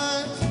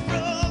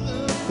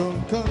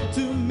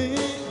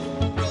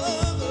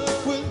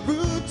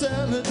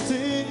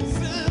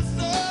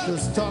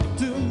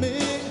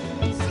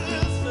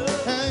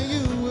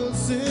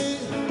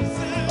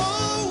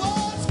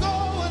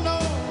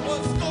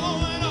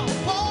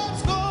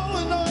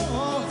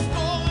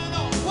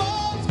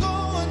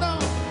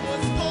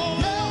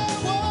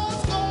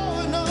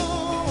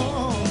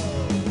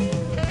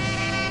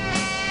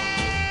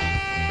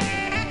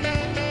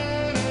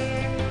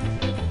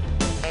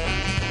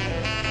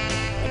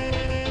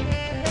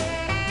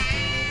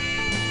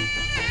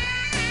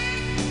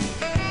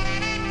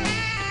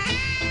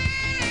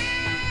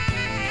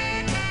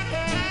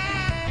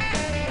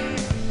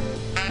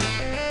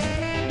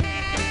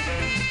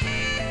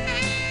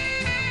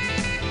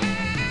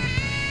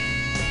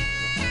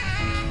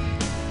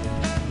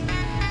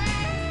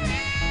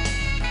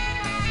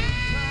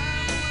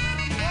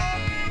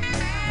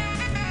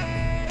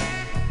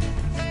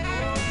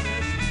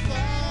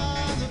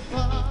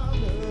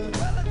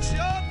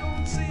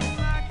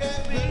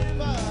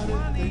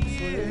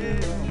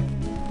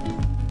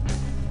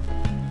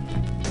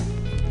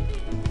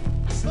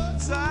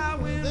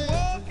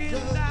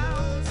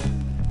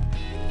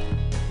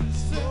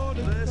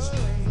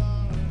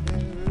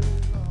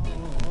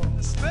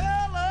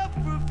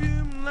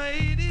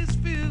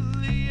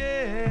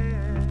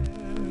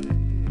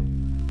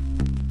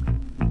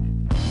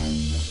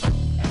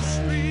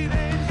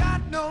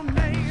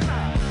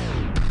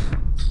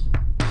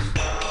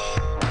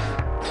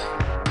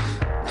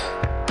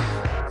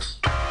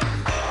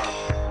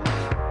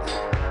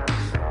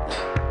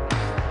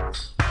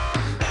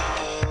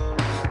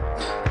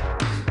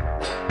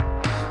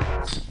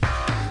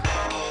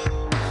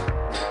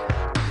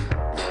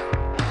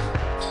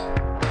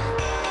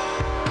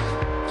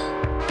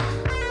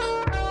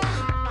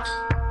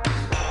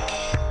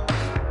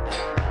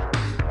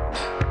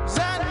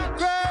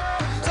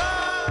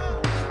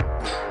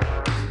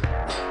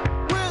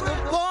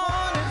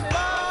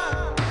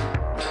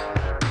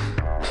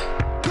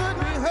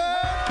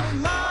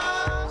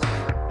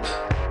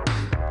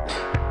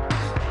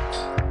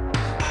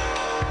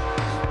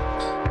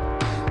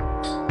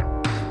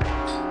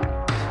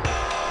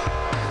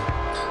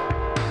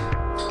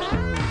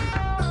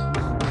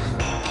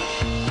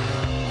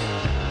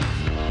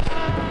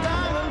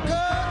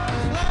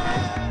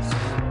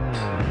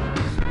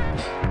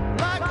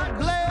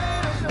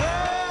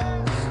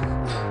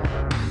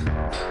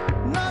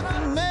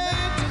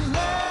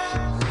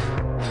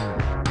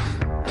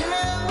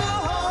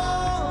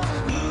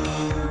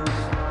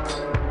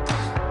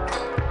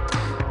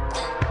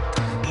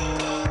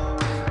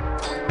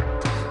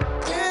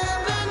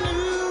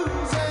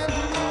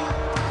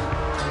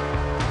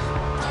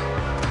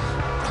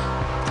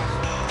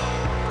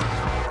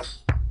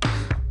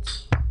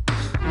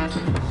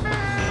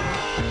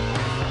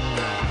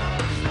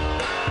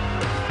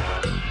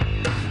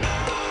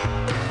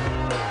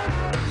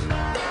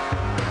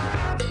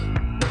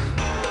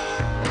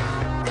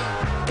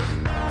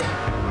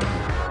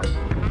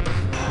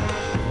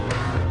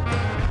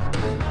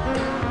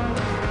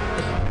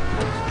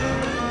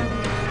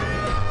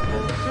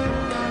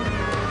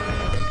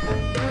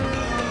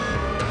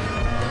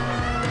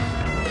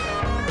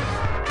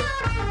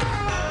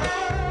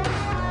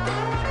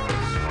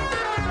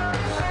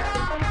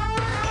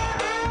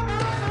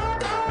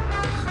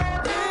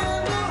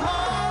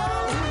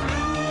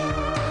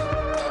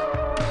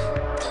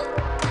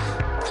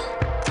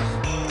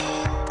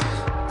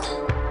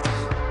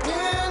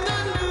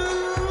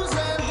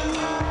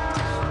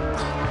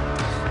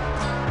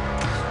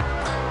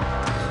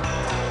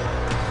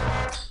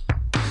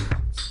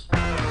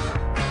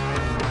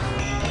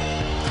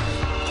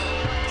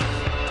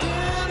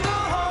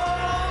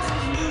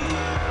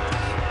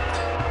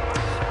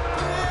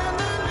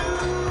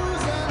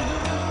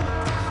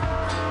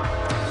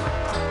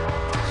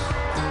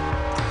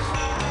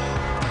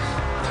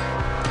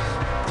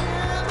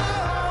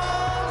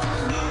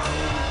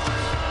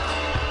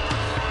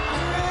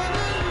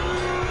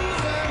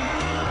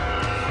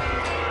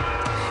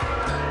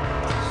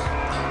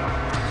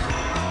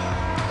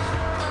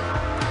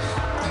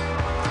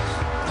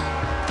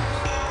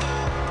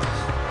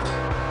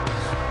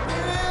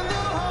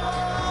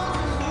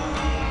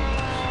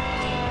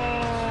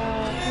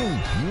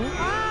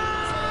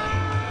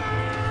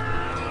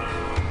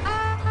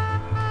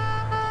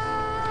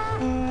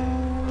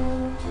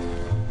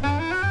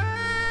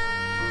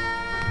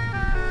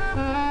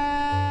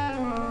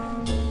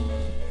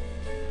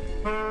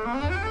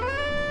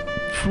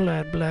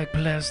Black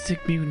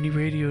Plastic,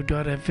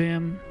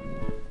 MutinyRadio.fm.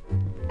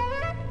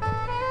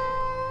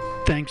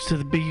 Thanks to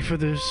the B for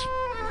this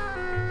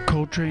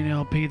Coltrane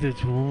LP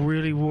that's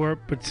really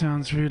warped but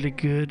sounds really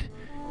good.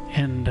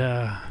 And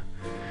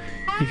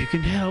if you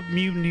can help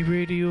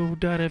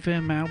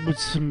MutinyRadio.fm out with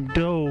some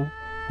dough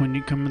when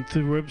you're coming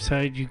through the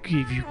website,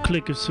 if you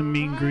click of some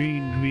mean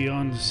green to be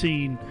on the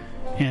scene.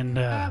 And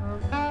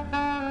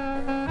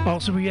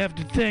also we have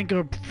to thank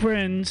our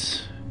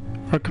friends,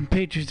 our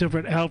compatriots over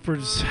at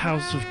Alfred's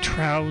House of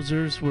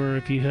Trousers, where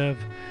if you have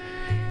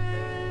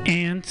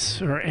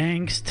ants or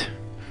angst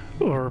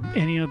or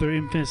any other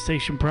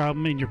infestation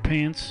problem in your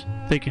pants,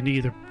 they can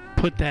either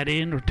put that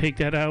in or take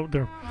that out.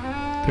 They're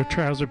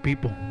trouser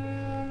people.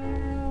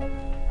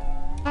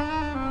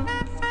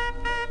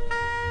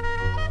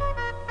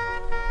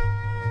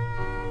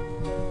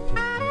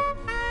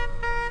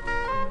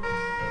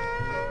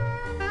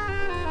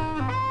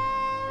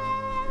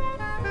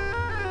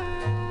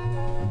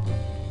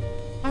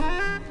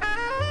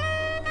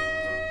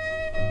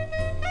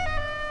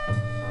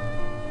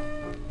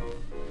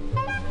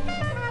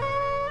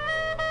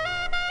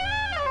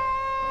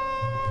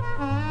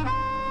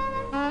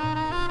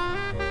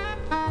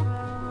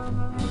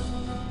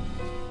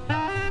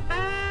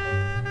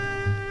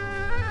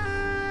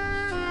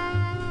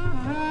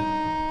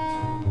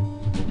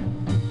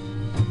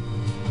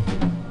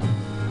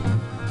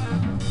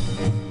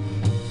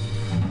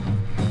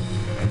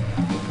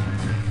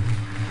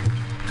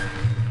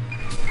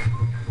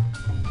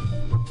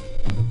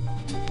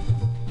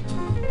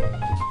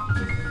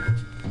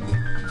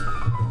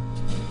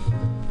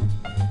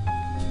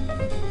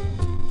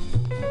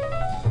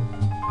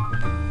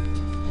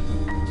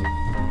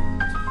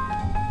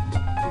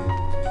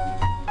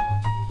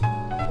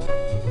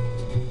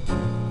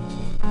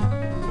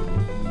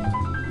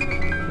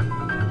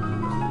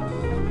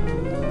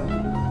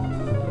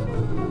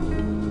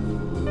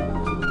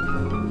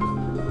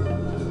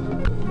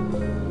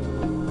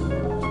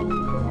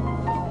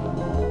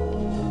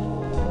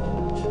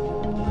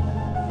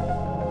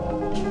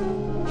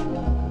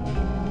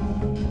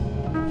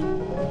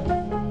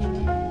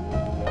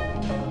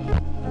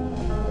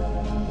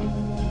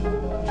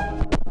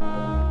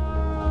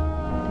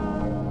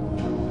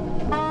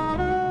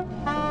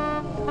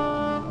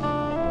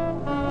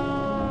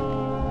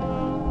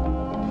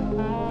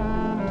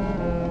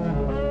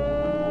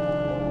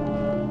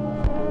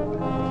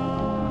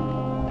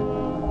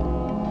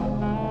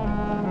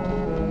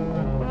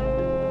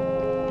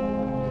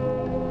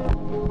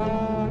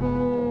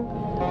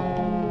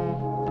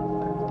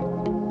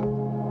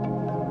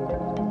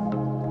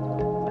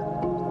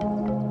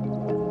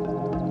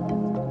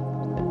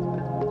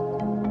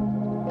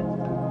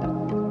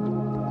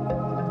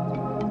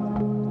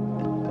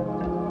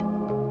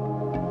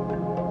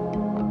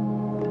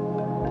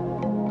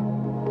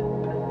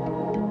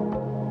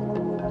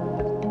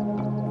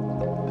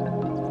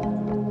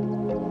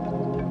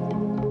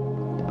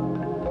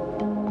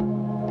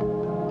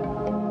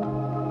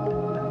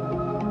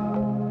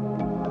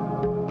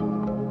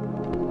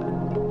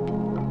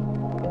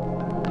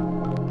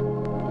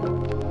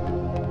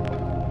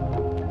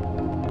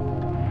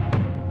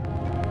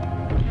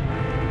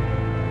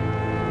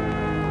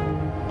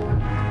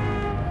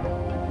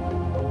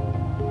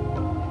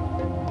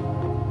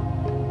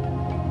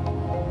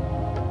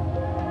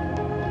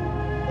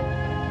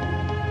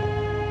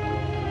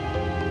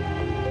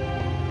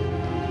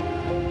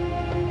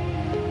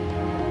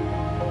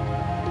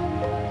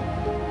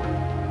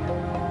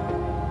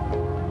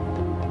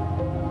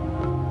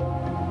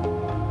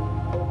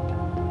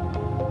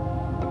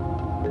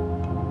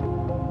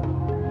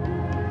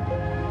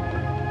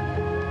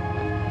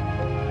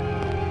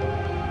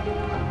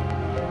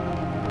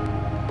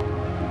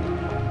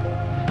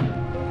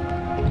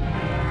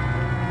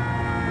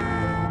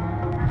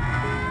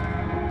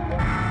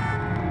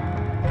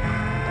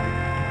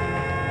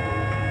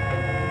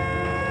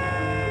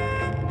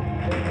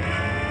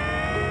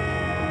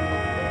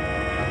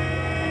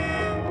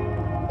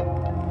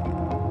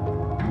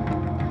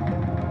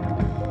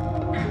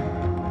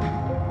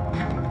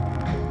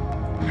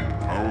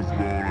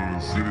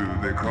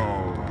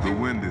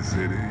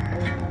 City.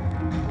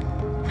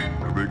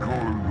 They call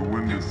it the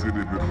Windy City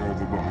because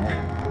of the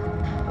hawk.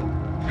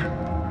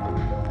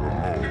 The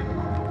hawk.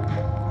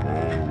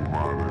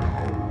 Almighty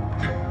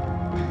hawk.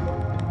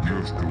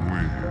 Mr.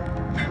 Wind.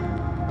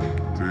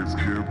 Takes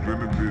care of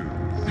plenty of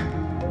business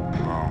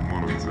around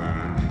winter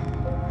time.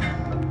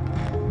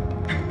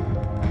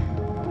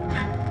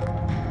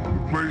 The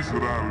place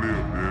that I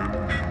lived in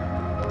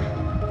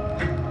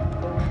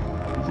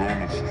was on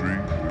the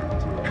street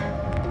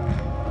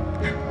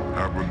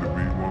that happened to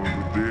be one of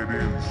the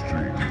dead-end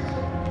streets,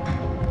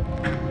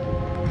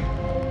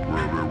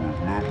 where there was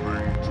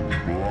nothing to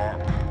block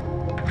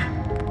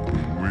the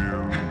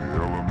wind, the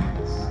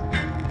elements,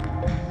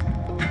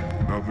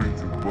 nothing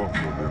to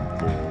buffer them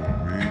for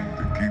me,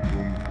 to keep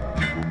them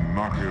from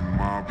knocking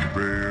my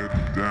bed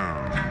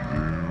down,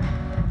 dude.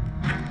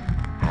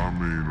 I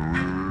mean,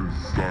 really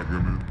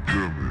sucking it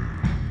to me.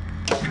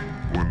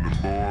 When the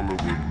boiler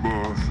would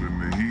bust and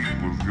the heat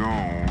would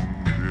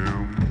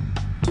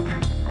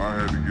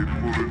get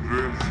fully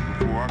dressed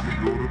before I could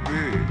go to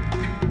bed.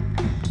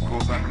 Of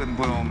course, I couldn't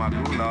put on my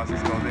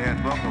goulashes because they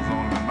had buckles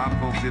on them, and my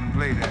folks didn't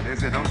play that. They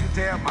said, don't you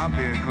tear up my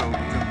bedclothes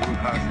with them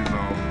goulashes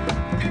on.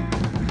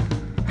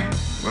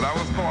 But I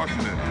was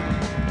fortunate.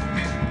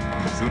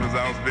 As soon as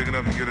I was big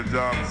enough to get a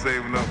job and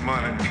save enough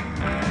money,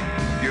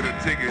 get a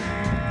ticket,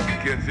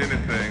 catch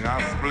anything,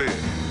 I split.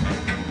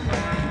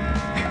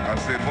 I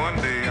said, one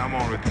day I'm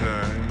gonna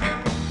return,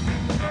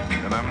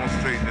 and I'm gonna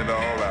straighten it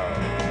all out.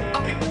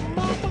 I'm your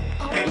mama,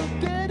 I'm your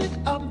daddy,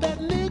 I'm that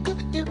nigga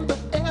in the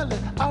alley.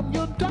 I'm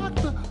your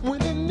doctor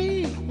when in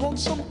need. Want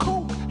some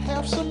coke,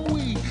 have some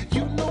weed.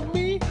 You know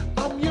me,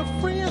 I'm your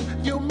friend,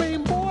 your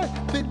main boy,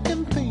 thick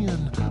and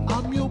thin.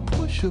 I'm your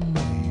pusher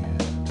man.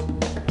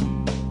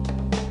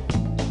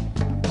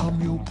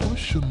 I'm your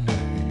pusher man.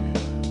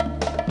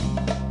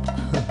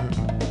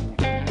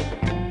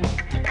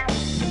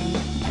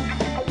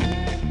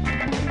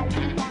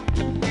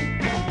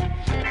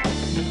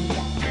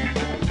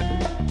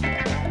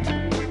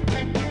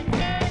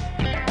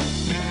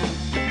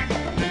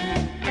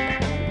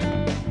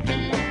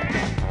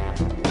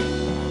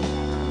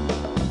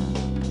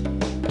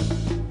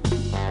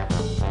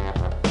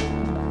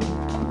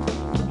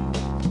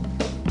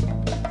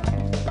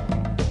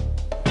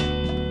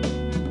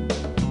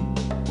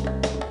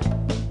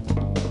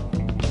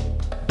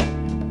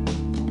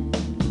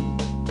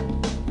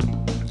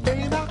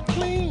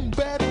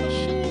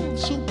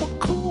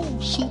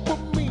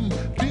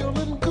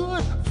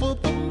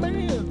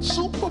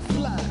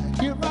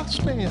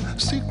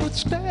 Secret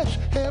stash,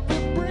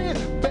 heavy bread,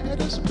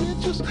 baddest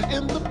bitches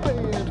in the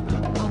bed.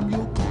 I'm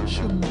your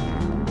pusher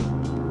man.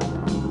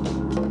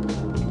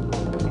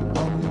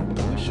 I'm your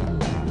pusher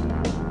man.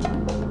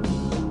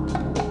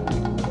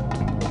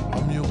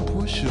 I'm your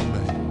pusher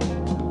man.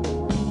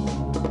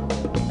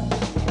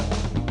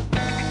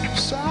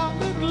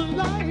 Solid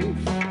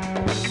life,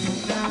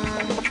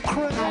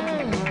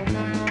 crime.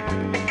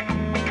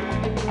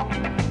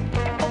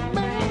 A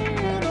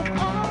man of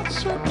odd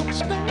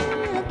circumstance.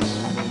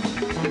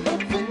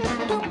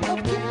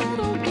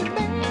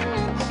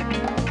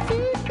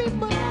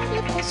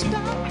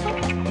 Stop,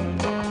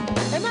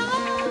 and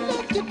I'll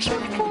let you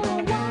trip for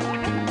a while.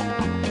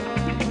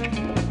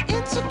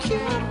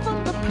 Insecure from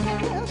the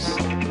past.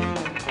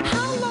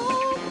 How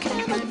long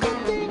can a good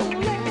thing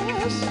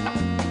last?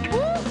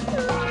 Ooh,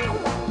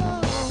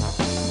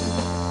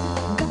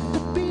 got to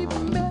be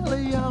mellow,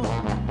 y'all.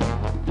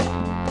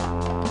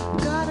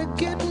 Gotta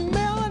get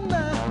mellow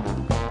now.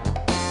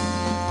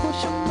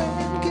 Push a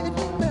man, get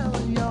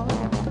mellow, y'all.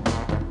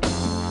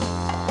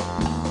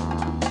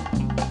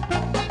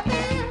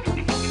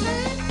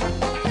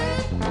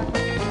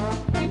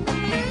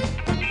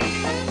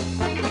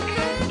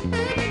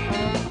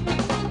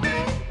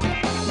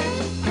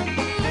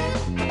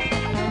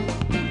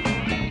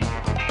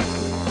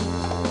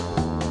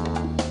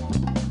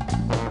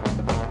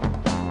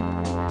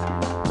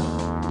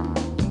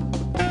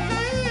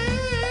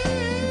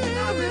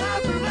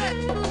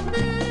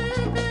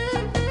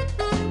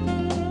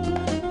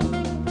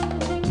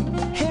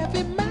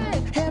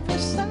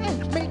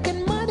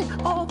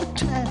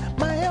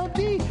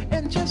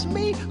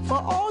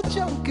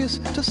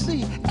 To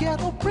see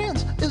ghetto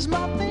prince is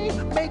my thing.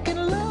 Making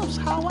love's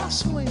how I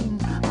swing.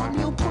 I'm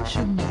your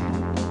pusher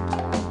man.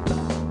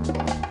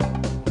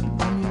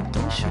 I'm your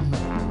pusher man.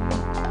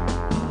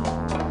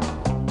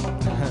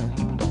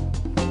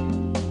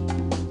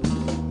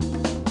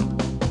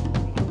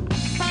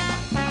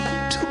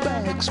 2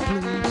 bags,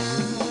 please,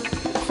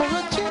 for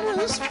a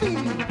generous fee.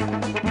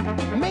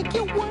 Make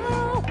your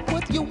world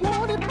what you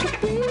want it to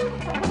be.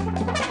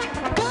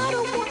 Got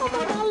a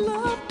woman I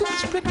love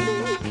desperately.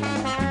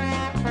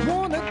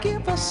 Wanna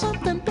give her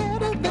something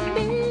better than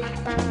me.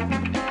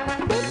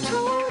 Been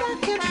told I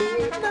can't be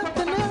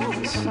nothing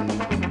else.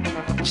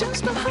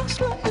 Just a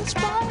hustler in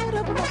spite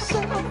of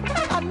myself.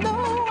 I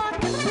know I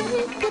can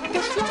make it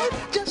this life,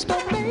 just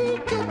don't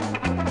make it.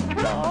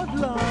 Lord,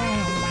 Lord,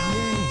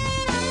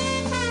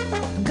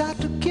 yeah. Got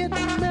to get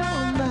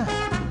mellow now.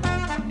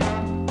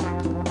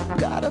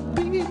 Gotta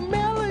be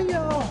mellow,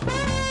 y'all.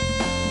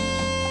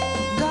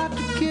 Got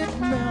to get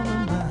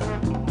mellow now.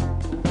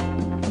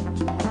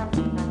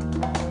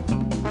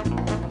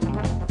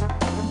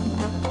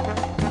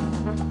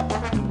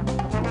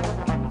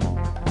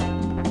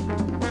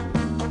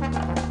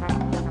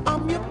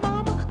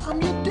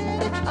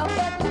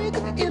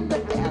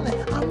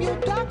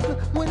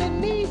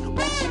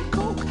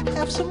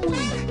 Some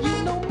weed, you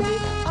know me,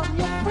 I'm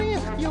your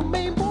friend, your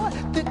main boy,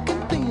 thick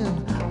and thin.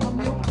 I'm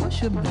your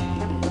pusher man.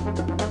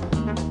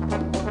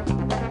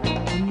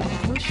 I'm your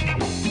pusher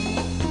man.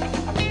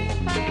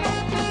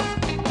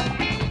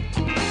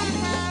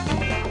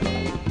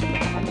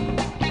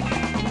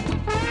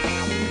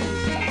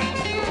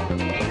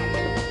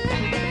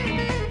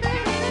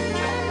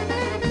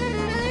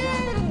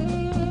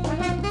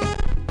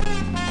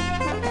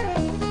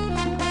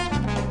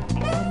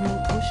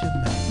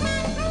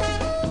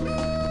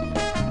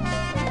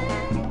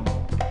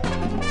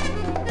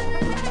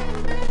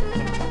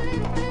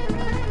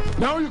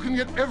 Now you can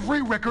get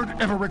every record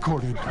ever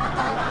recorded.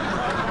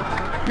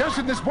 Yes,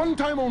 in this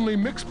one-time only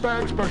mixed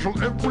bag special,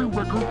 every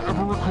record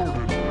ever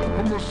recorded.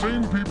 From the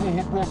same people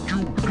who brought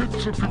you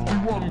hits of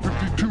 51,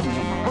 52,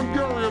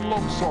 Hungarian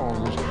love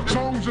songs,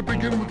 songs that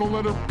begin with the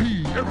letter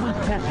P, every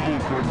possible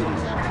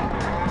combination.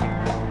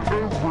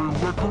 Every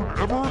record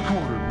ever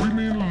recorded, we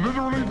mean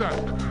literally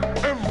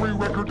that. Every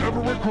record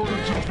ever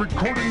recorded since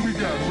recording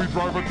began, we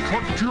drive a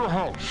truck to your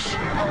house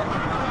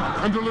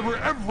and deliver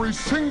every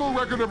single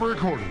record ever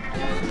recorded.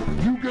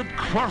 You get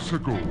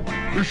classical,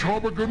 Ich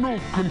habe genug,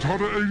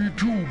 Cantata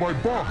 82 by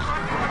Bach.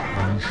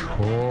 Ich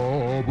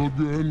habe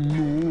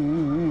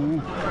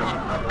genug.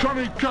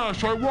 Johnny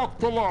Cash, I Walk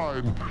the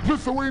Line.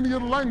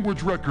 Lithuanian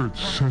language records.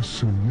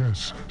 Sesame,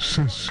 yes,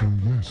 sesame,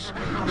 yes,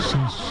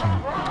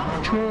 sesame.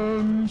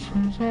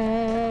 Chances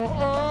are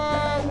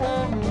I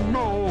wanna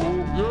know.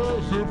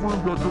 Yes, every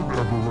record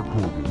ever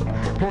recorded.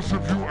 Plus,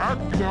 if you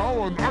act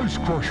now, an ice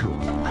crusher.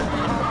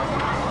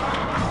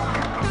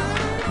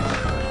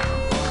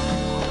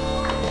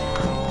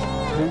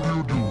 How do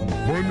you do?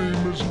 My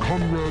name is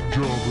Conrad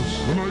Jarvis,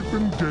 and I've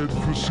been dead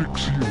for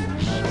 6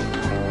 years.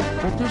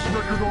 But this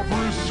record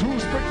offer is so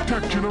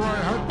spectacular, I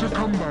had to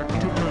come back to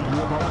tell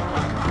you about it.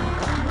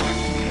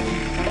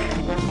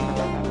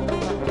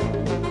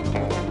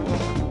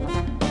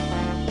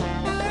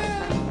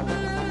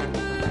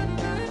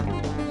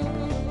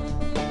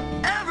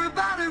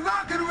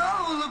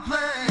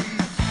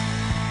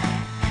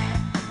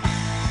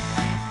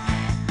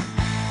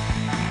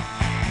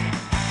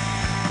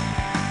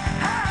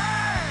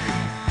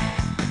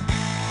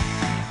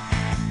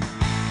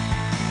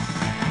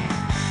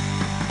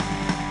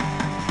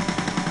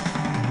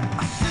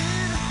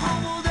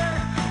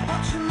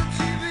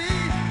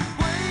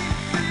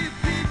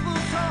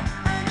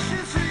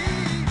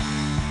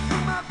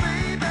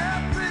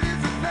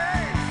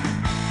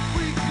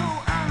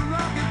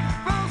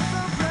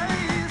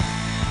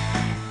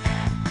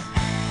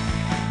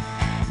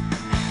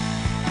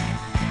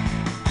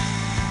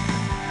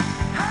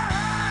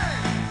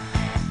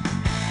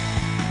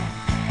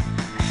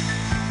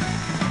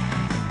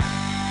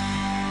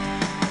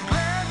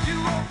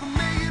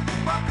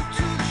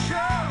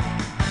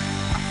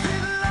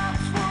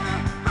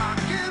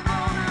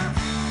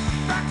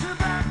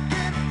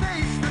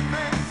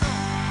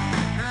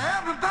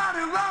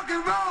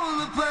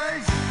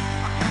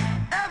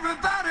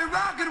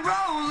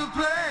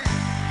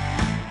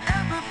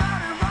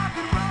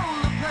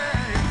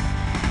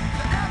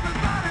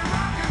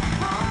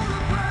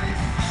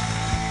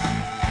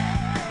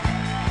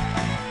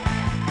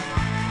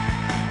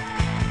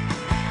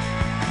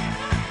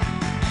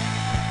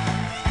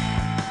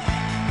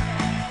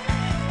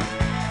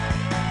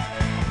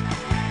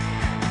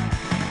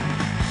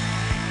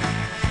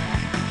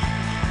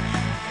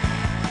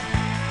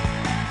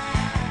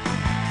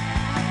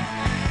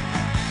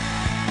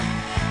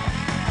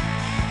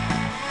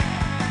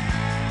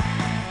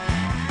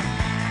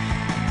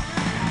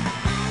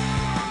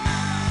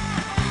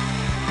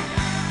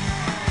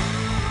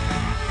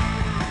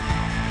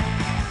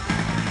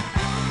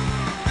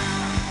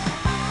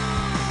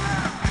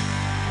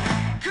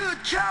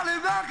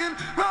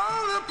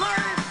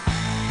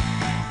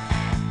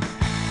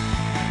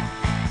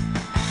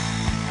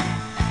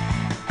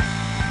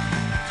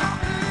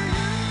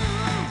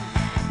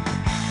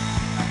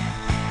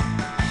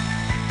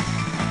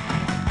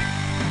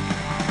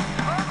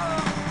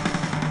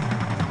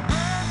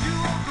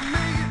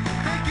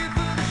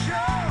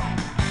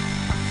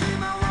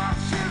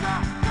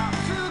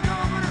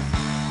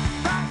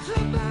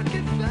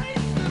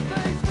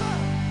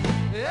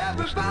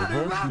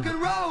 rock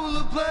and roll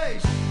the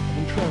place.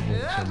 I've been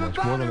traveling so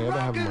much, more than I ever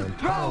have in my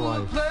entire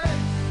life.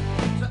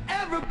 So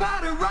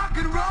everybody rock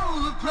and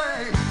roll the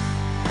place.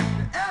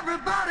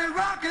 Everybody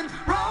rock and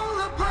roll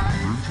the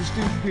place.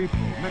 Interesting people,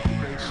 met the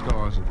great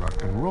stars of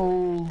rock and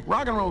roll.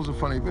 Rock and roll's a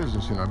funny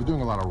business, you know. I've been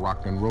doing a lot of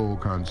rock and roll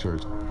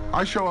concerts.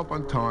 I show up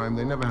on time,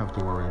 they never have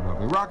to worry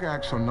about me. Rock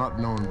acts are not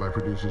known by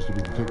producers to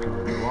be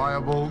particularly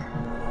reliable.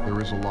 There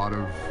is a lot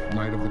of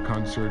night of the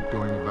concert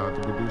going about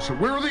the producer.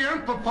 Where are the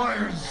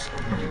amplifiers?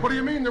 What do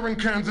you mean they're in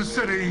Kansas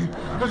City?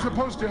 They're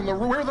supposed to,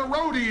 where are the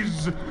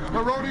roadies?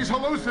 The roadie's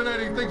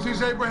hallucinating, thinks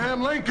he's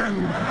Abraham Lincoln.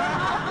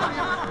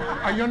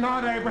 You're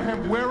not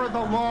Abraham. Where are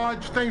the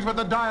large things with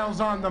the dials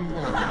on them?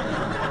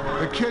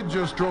 The kid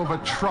just drove a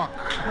truck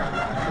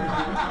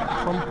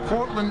from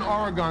Portland,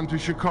 Oregon to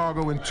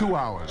Chicago in 2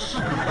 hours.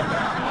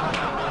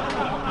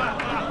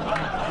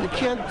 You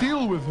can't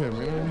deal with him,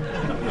 you know?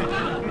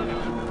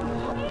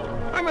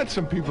 I met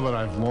some people that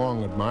I've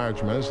long admired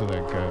tremendously,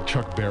 like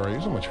Chuck Berry. It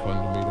was so much fun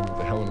to meet him at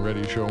the Helen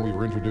Reddy show. We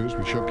were introduced,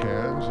 we shook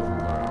hands,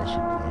 and I said,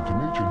 "Glad to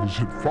meet you." And he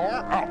said,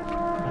 "Far out."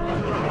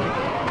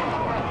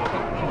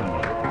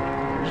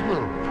 Isn't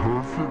that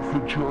perfect for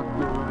Chuck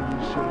Berry to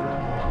say?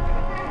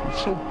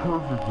 It's so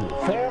perfect here.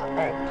 Far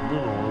out, you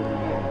know.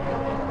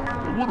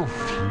 It would have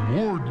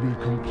floored me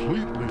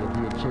completely if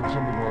he had said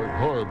something like,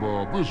 "Hi,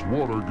 Bob, this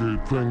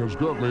Watergate thing has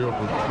got me up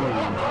at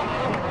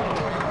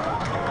 3.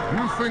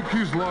 You think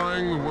he's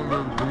lying,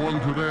 the one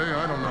today?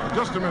 I don't know.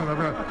 Just a minute.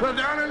 Well,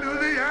 down in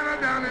Louisiana,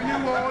 down in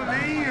New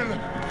Orleans,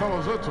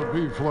 fellas, it's a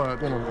B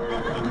flat, you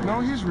know.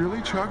 No, he's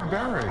really Chuck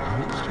Berry.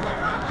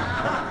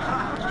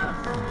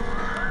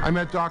 I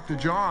met Dr.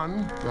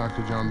 John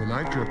the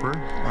Night Tripper.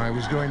 I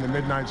was doing the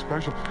midnight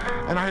special,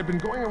 and I had been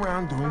going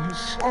around doing his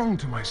song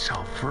to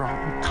myself for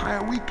an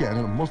entire weekend.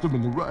 And it must have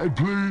been the right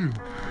place, you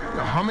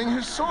know, humming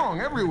his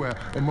song everywhere.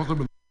 It must have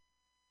been.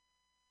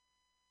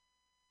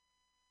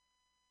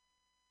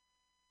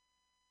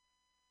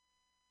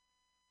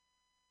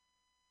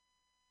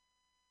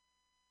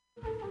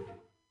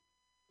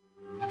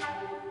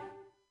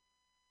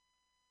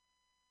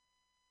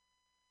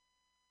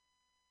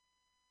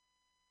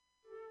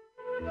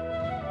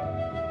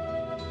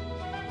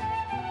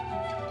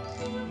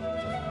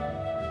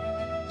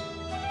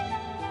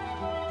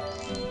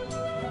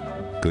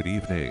 Good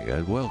evening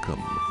and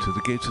welcome to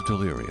the Gates of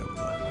Delirium.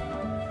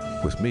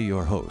 With me,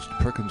 your host,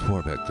 Perkins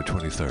Warbeck the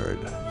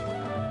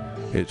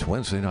 23rd. It's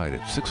Wednesday night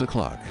at 6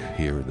 o'clock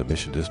here in the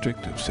Mission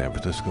District of San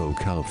Francisco,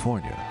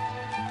 California.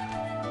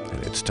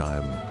 And it's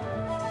time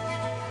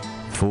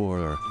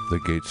for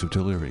the Gates of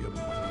Delirium.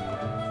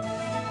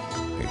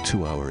 A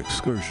 2-hour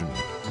excursion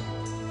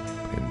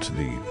into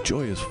the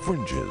joyous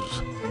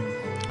fringes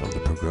of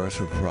the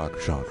progressive rock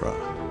genre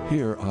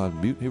here on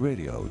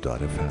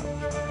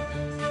MutinyRadio.fm.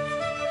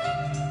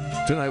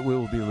 Tonight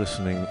we'll be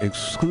listening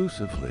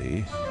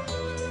exclusively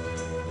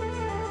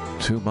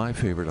to my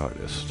favorite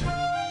artist,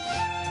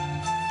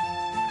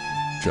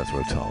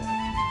 Jethro Tull.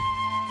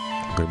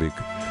 I'm going to be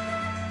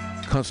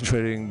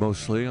concentrating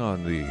mostly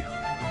on the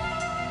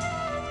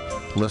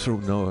lesser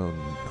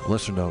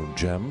known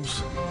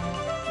gems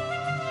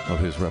of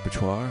his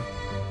repertoire.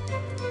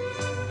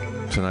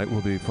 Tonight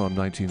will be from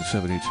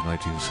 1970 to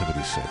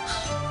 1976.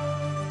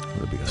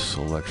 There'll be a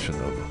selection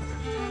of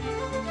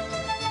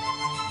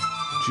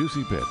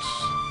juicy bits.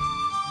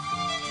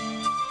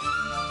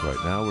 Right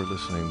now we're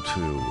listening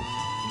to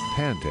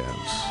Pan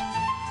Dance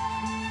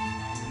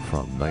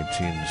from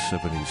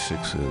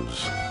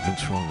 1976's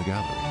Minstrel in the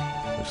Gallery.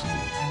 This is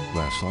the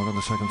last song on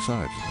the second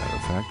side, as a matter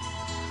of fact.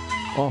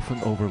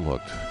 Often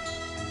overlooked.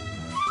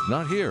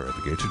 Not here at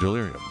the Gates of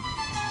Delirium,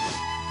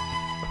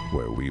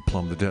 where we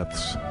plumb the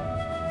depths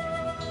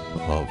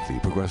of the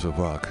progressive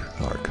rock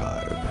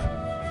archive.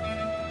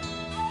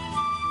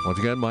 Once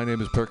again, my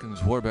name is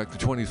Perkins Warbeck the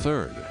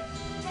 23rd.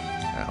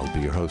 I'll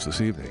be your host this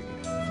evening.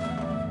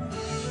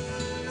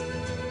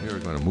 We're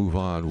going to move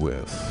on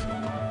with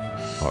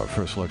our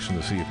first selection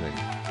this evening.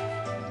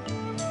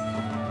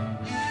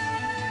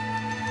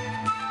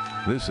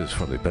 This is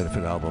from the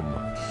benefit album,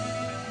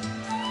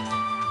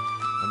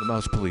 And the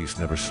Mouse Police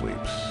Never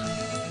Sleeps.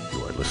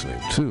 You are listening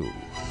to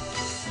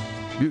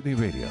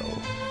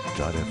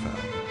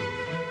MutinyRadio.fm.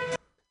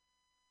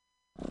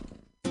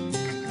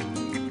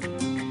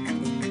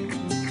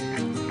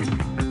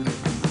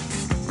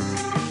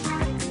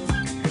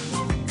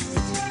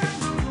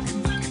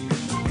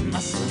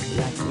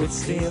 With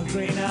steel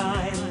green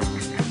eyes,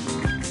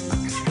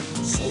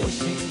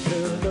 swishing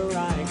through the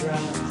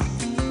ryegrass,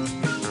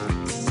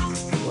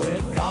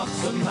 with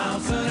thoughts of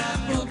mouse and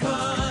apple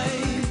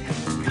pie,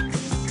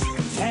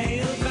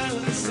 tail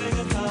balancing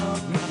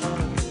above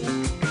mine,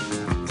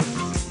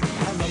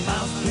 and the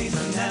mouthpiece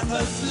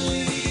never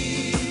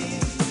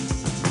sleeps,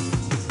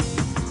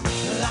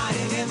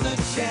 lying in the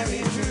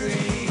cherry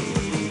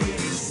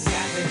trees,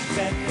 scattered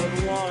Bedford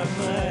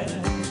warmly,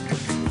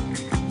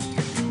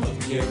 of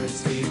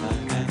purity my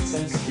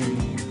ancestry.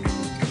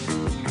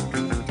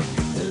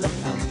 Look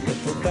out,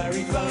 little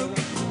berry folk,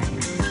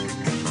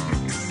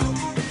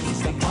 he's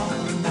the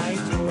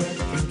all-night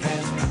working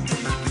cat.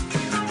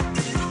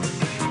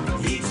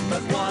 Eats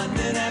but one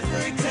in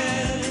every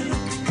 10,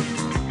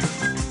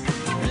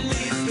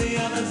 leaves the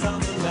others on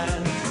the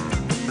land.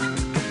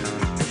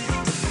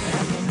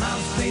 And the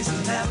mouthpiece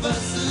never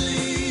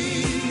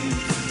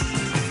sleeps,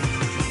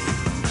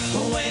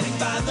 waiting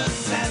by the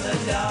cellar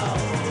door.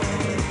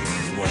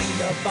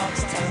 The box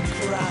time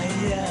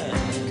crying,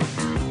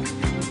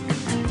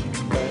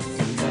 birth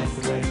and death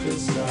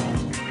register.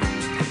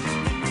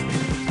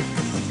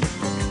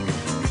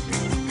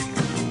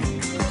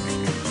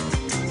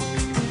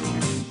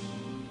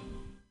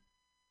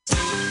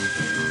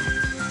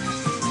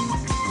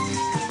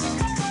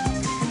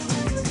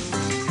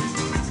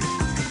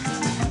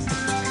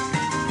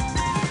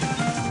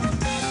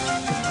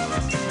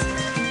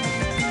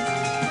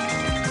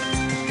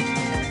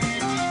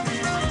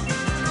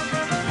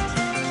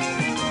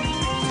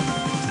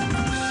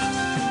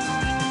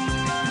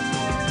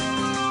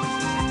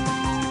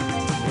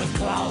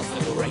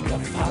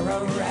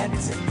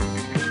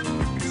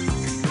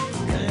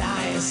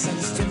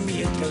 License to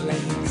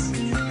mutilate,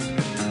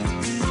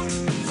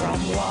 from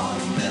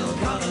warm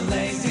milk on a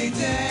lazy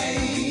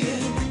day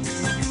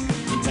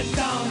to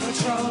dawn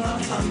patrol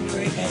on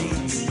hungry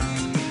hate.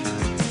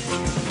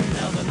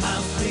 Now the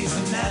mouthpiece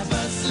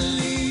never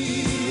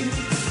sleeps,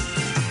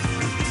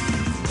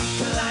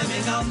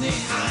 climbing on the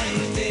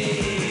ivy,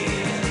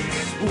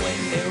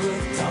 windy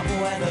rooftop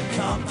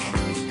weathercock,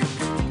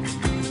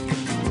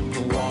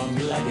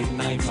 warm-blooded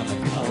night on a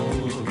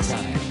cold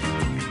time.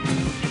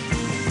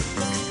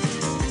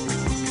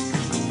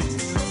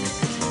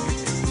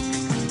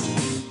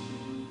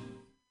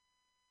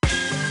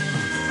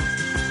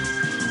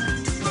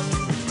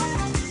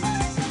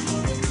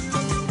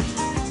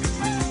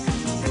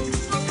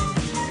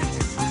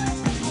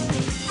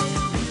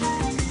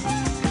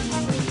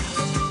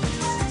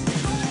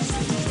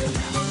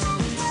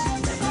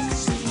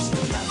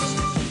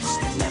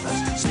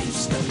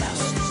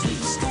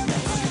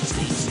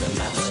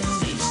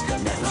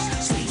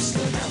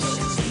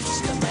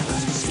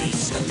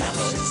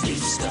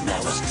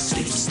 mouse,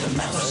 sleeps the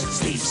mouse,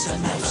 sleeps the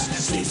mouse,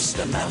 sleeps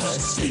the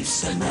mouse,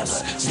 sleeps the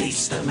mouse,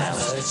 sleeps the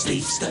mouse,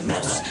 sleeps the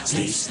mouse,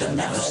 sleeps the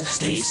mouse,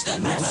 sleeps the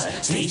mouse,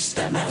 sleeps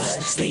the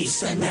mouse, sleeps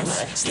the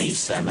mouse,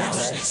 sleeps the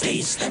mouse,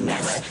 sleeps the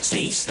mouse,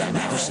 sleeps the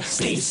mouse,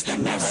 sleeps the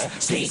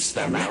mouse, sleeps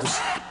the mouse.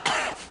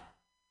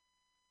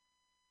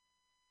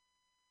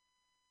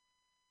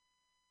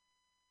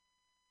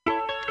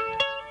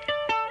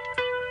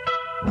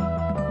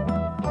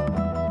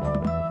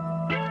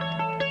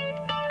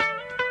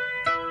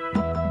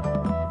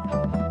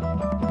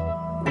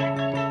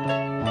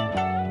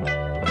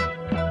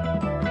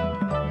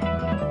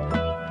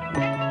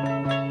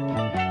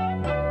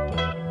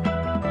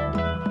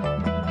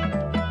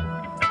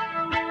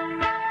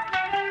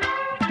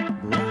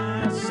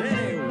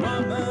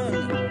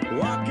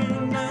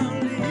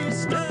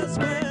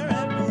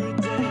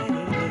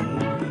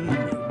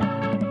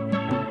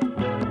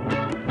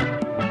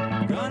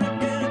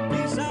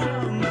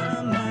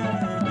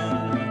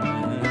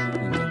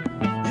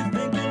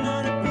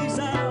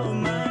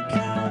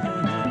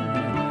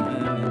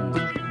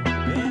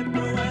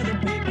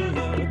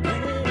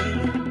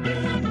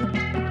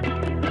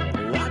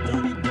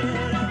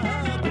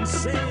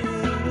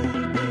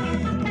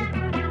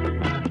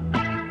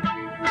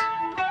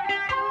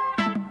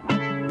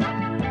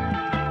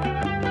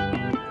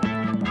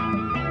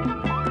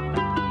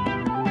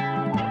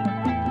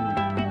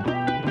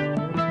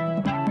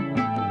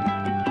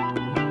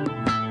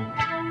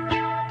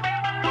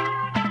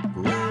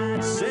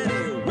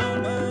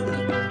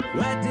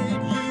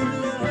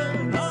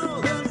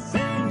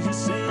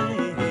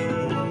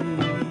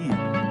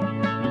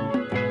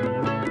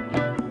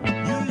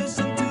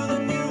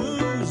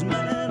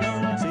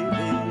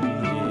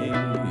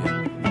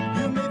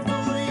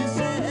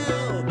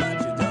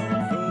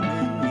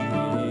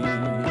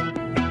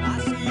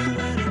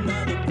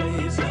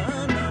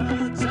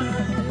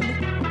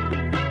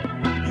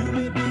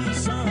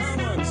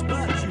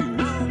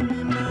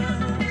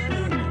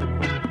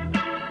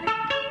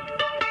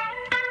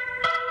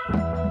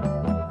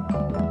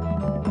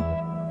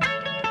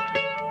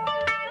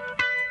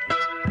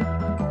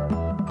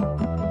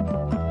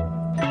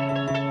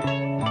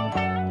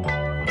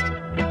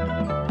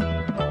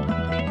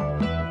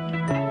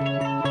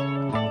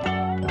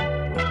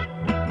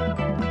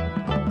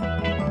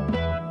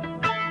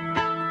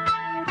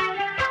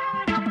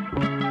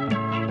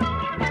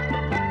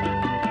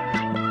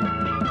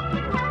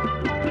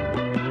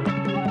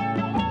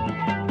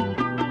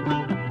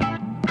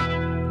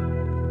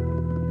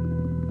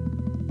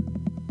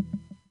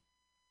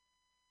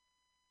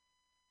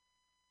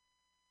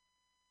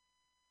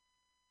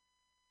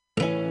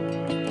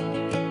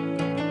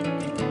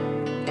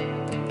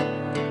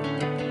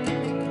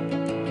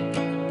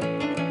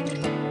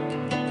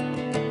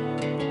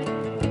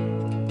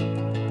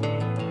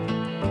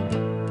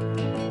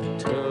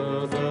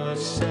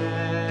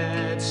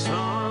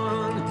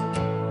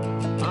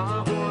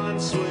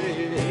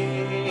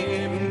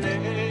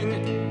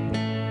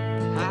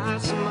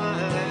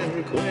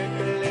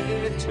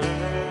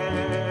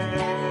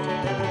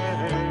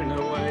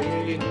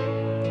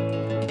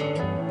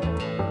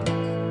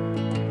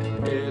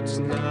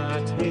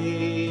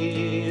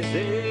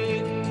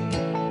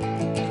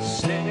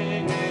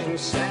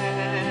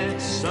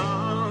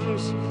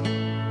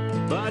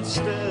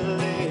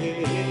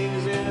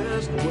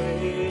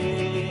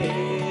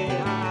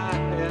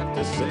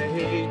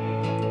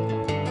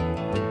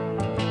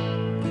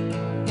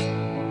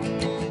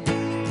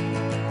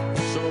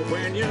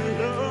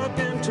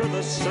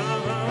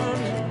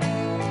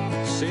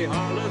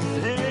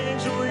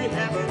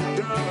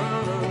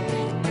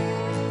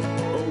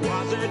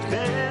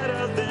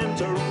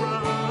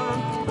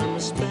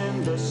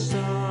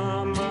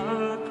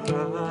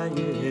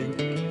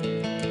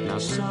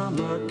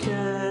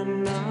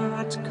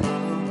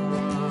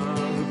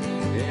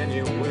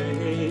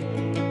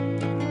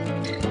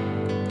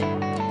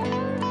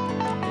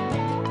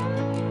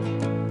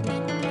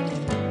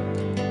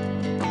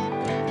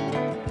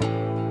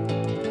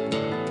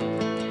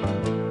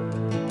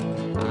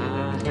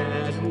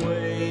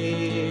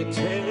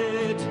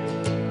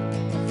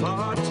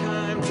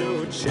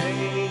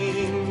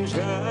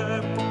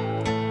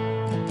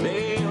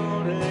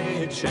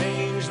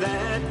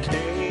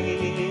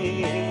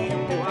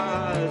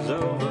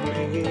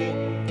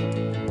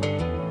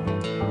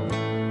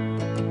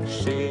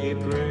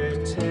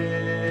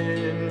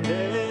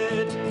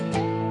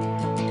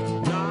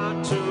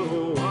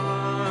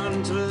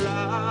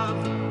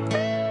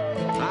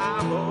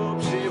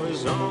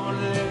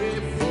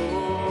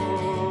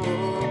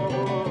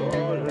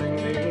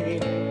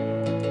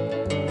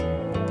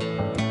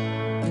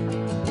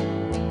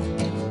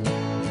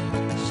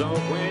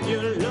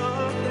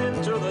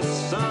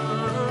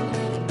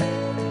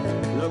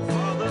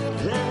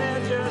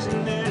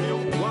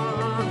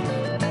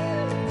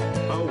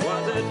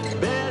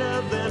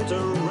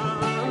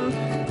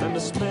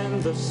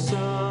 The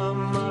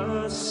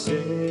summer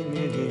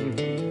singing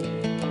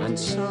and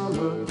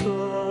summer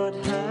going.